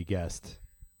email can be guessed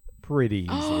pretty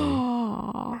easily.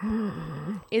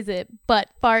 Is it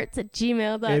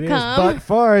buttfarts@gmail.com? It is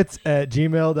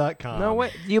buttfarts@gmail.com. No,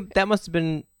 wait. That must have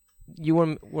been you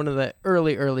were one of the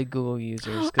early Google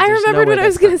users. 'cause I there's no remembered way what I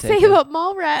was that's going not to say taken. about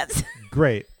Mallrats.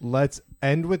 Great. Let's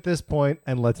end with this point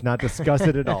and let's not discuss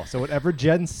it at all. So whatever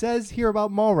Jen says here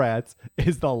about Mallrats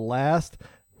is the last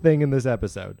thing in this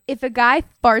episode. If a guy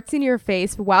farts in your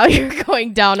face while you're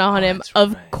going down on him, that's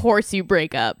of right. course you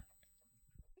break up.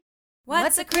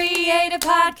 What's a Creative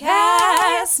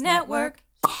Podcast Network?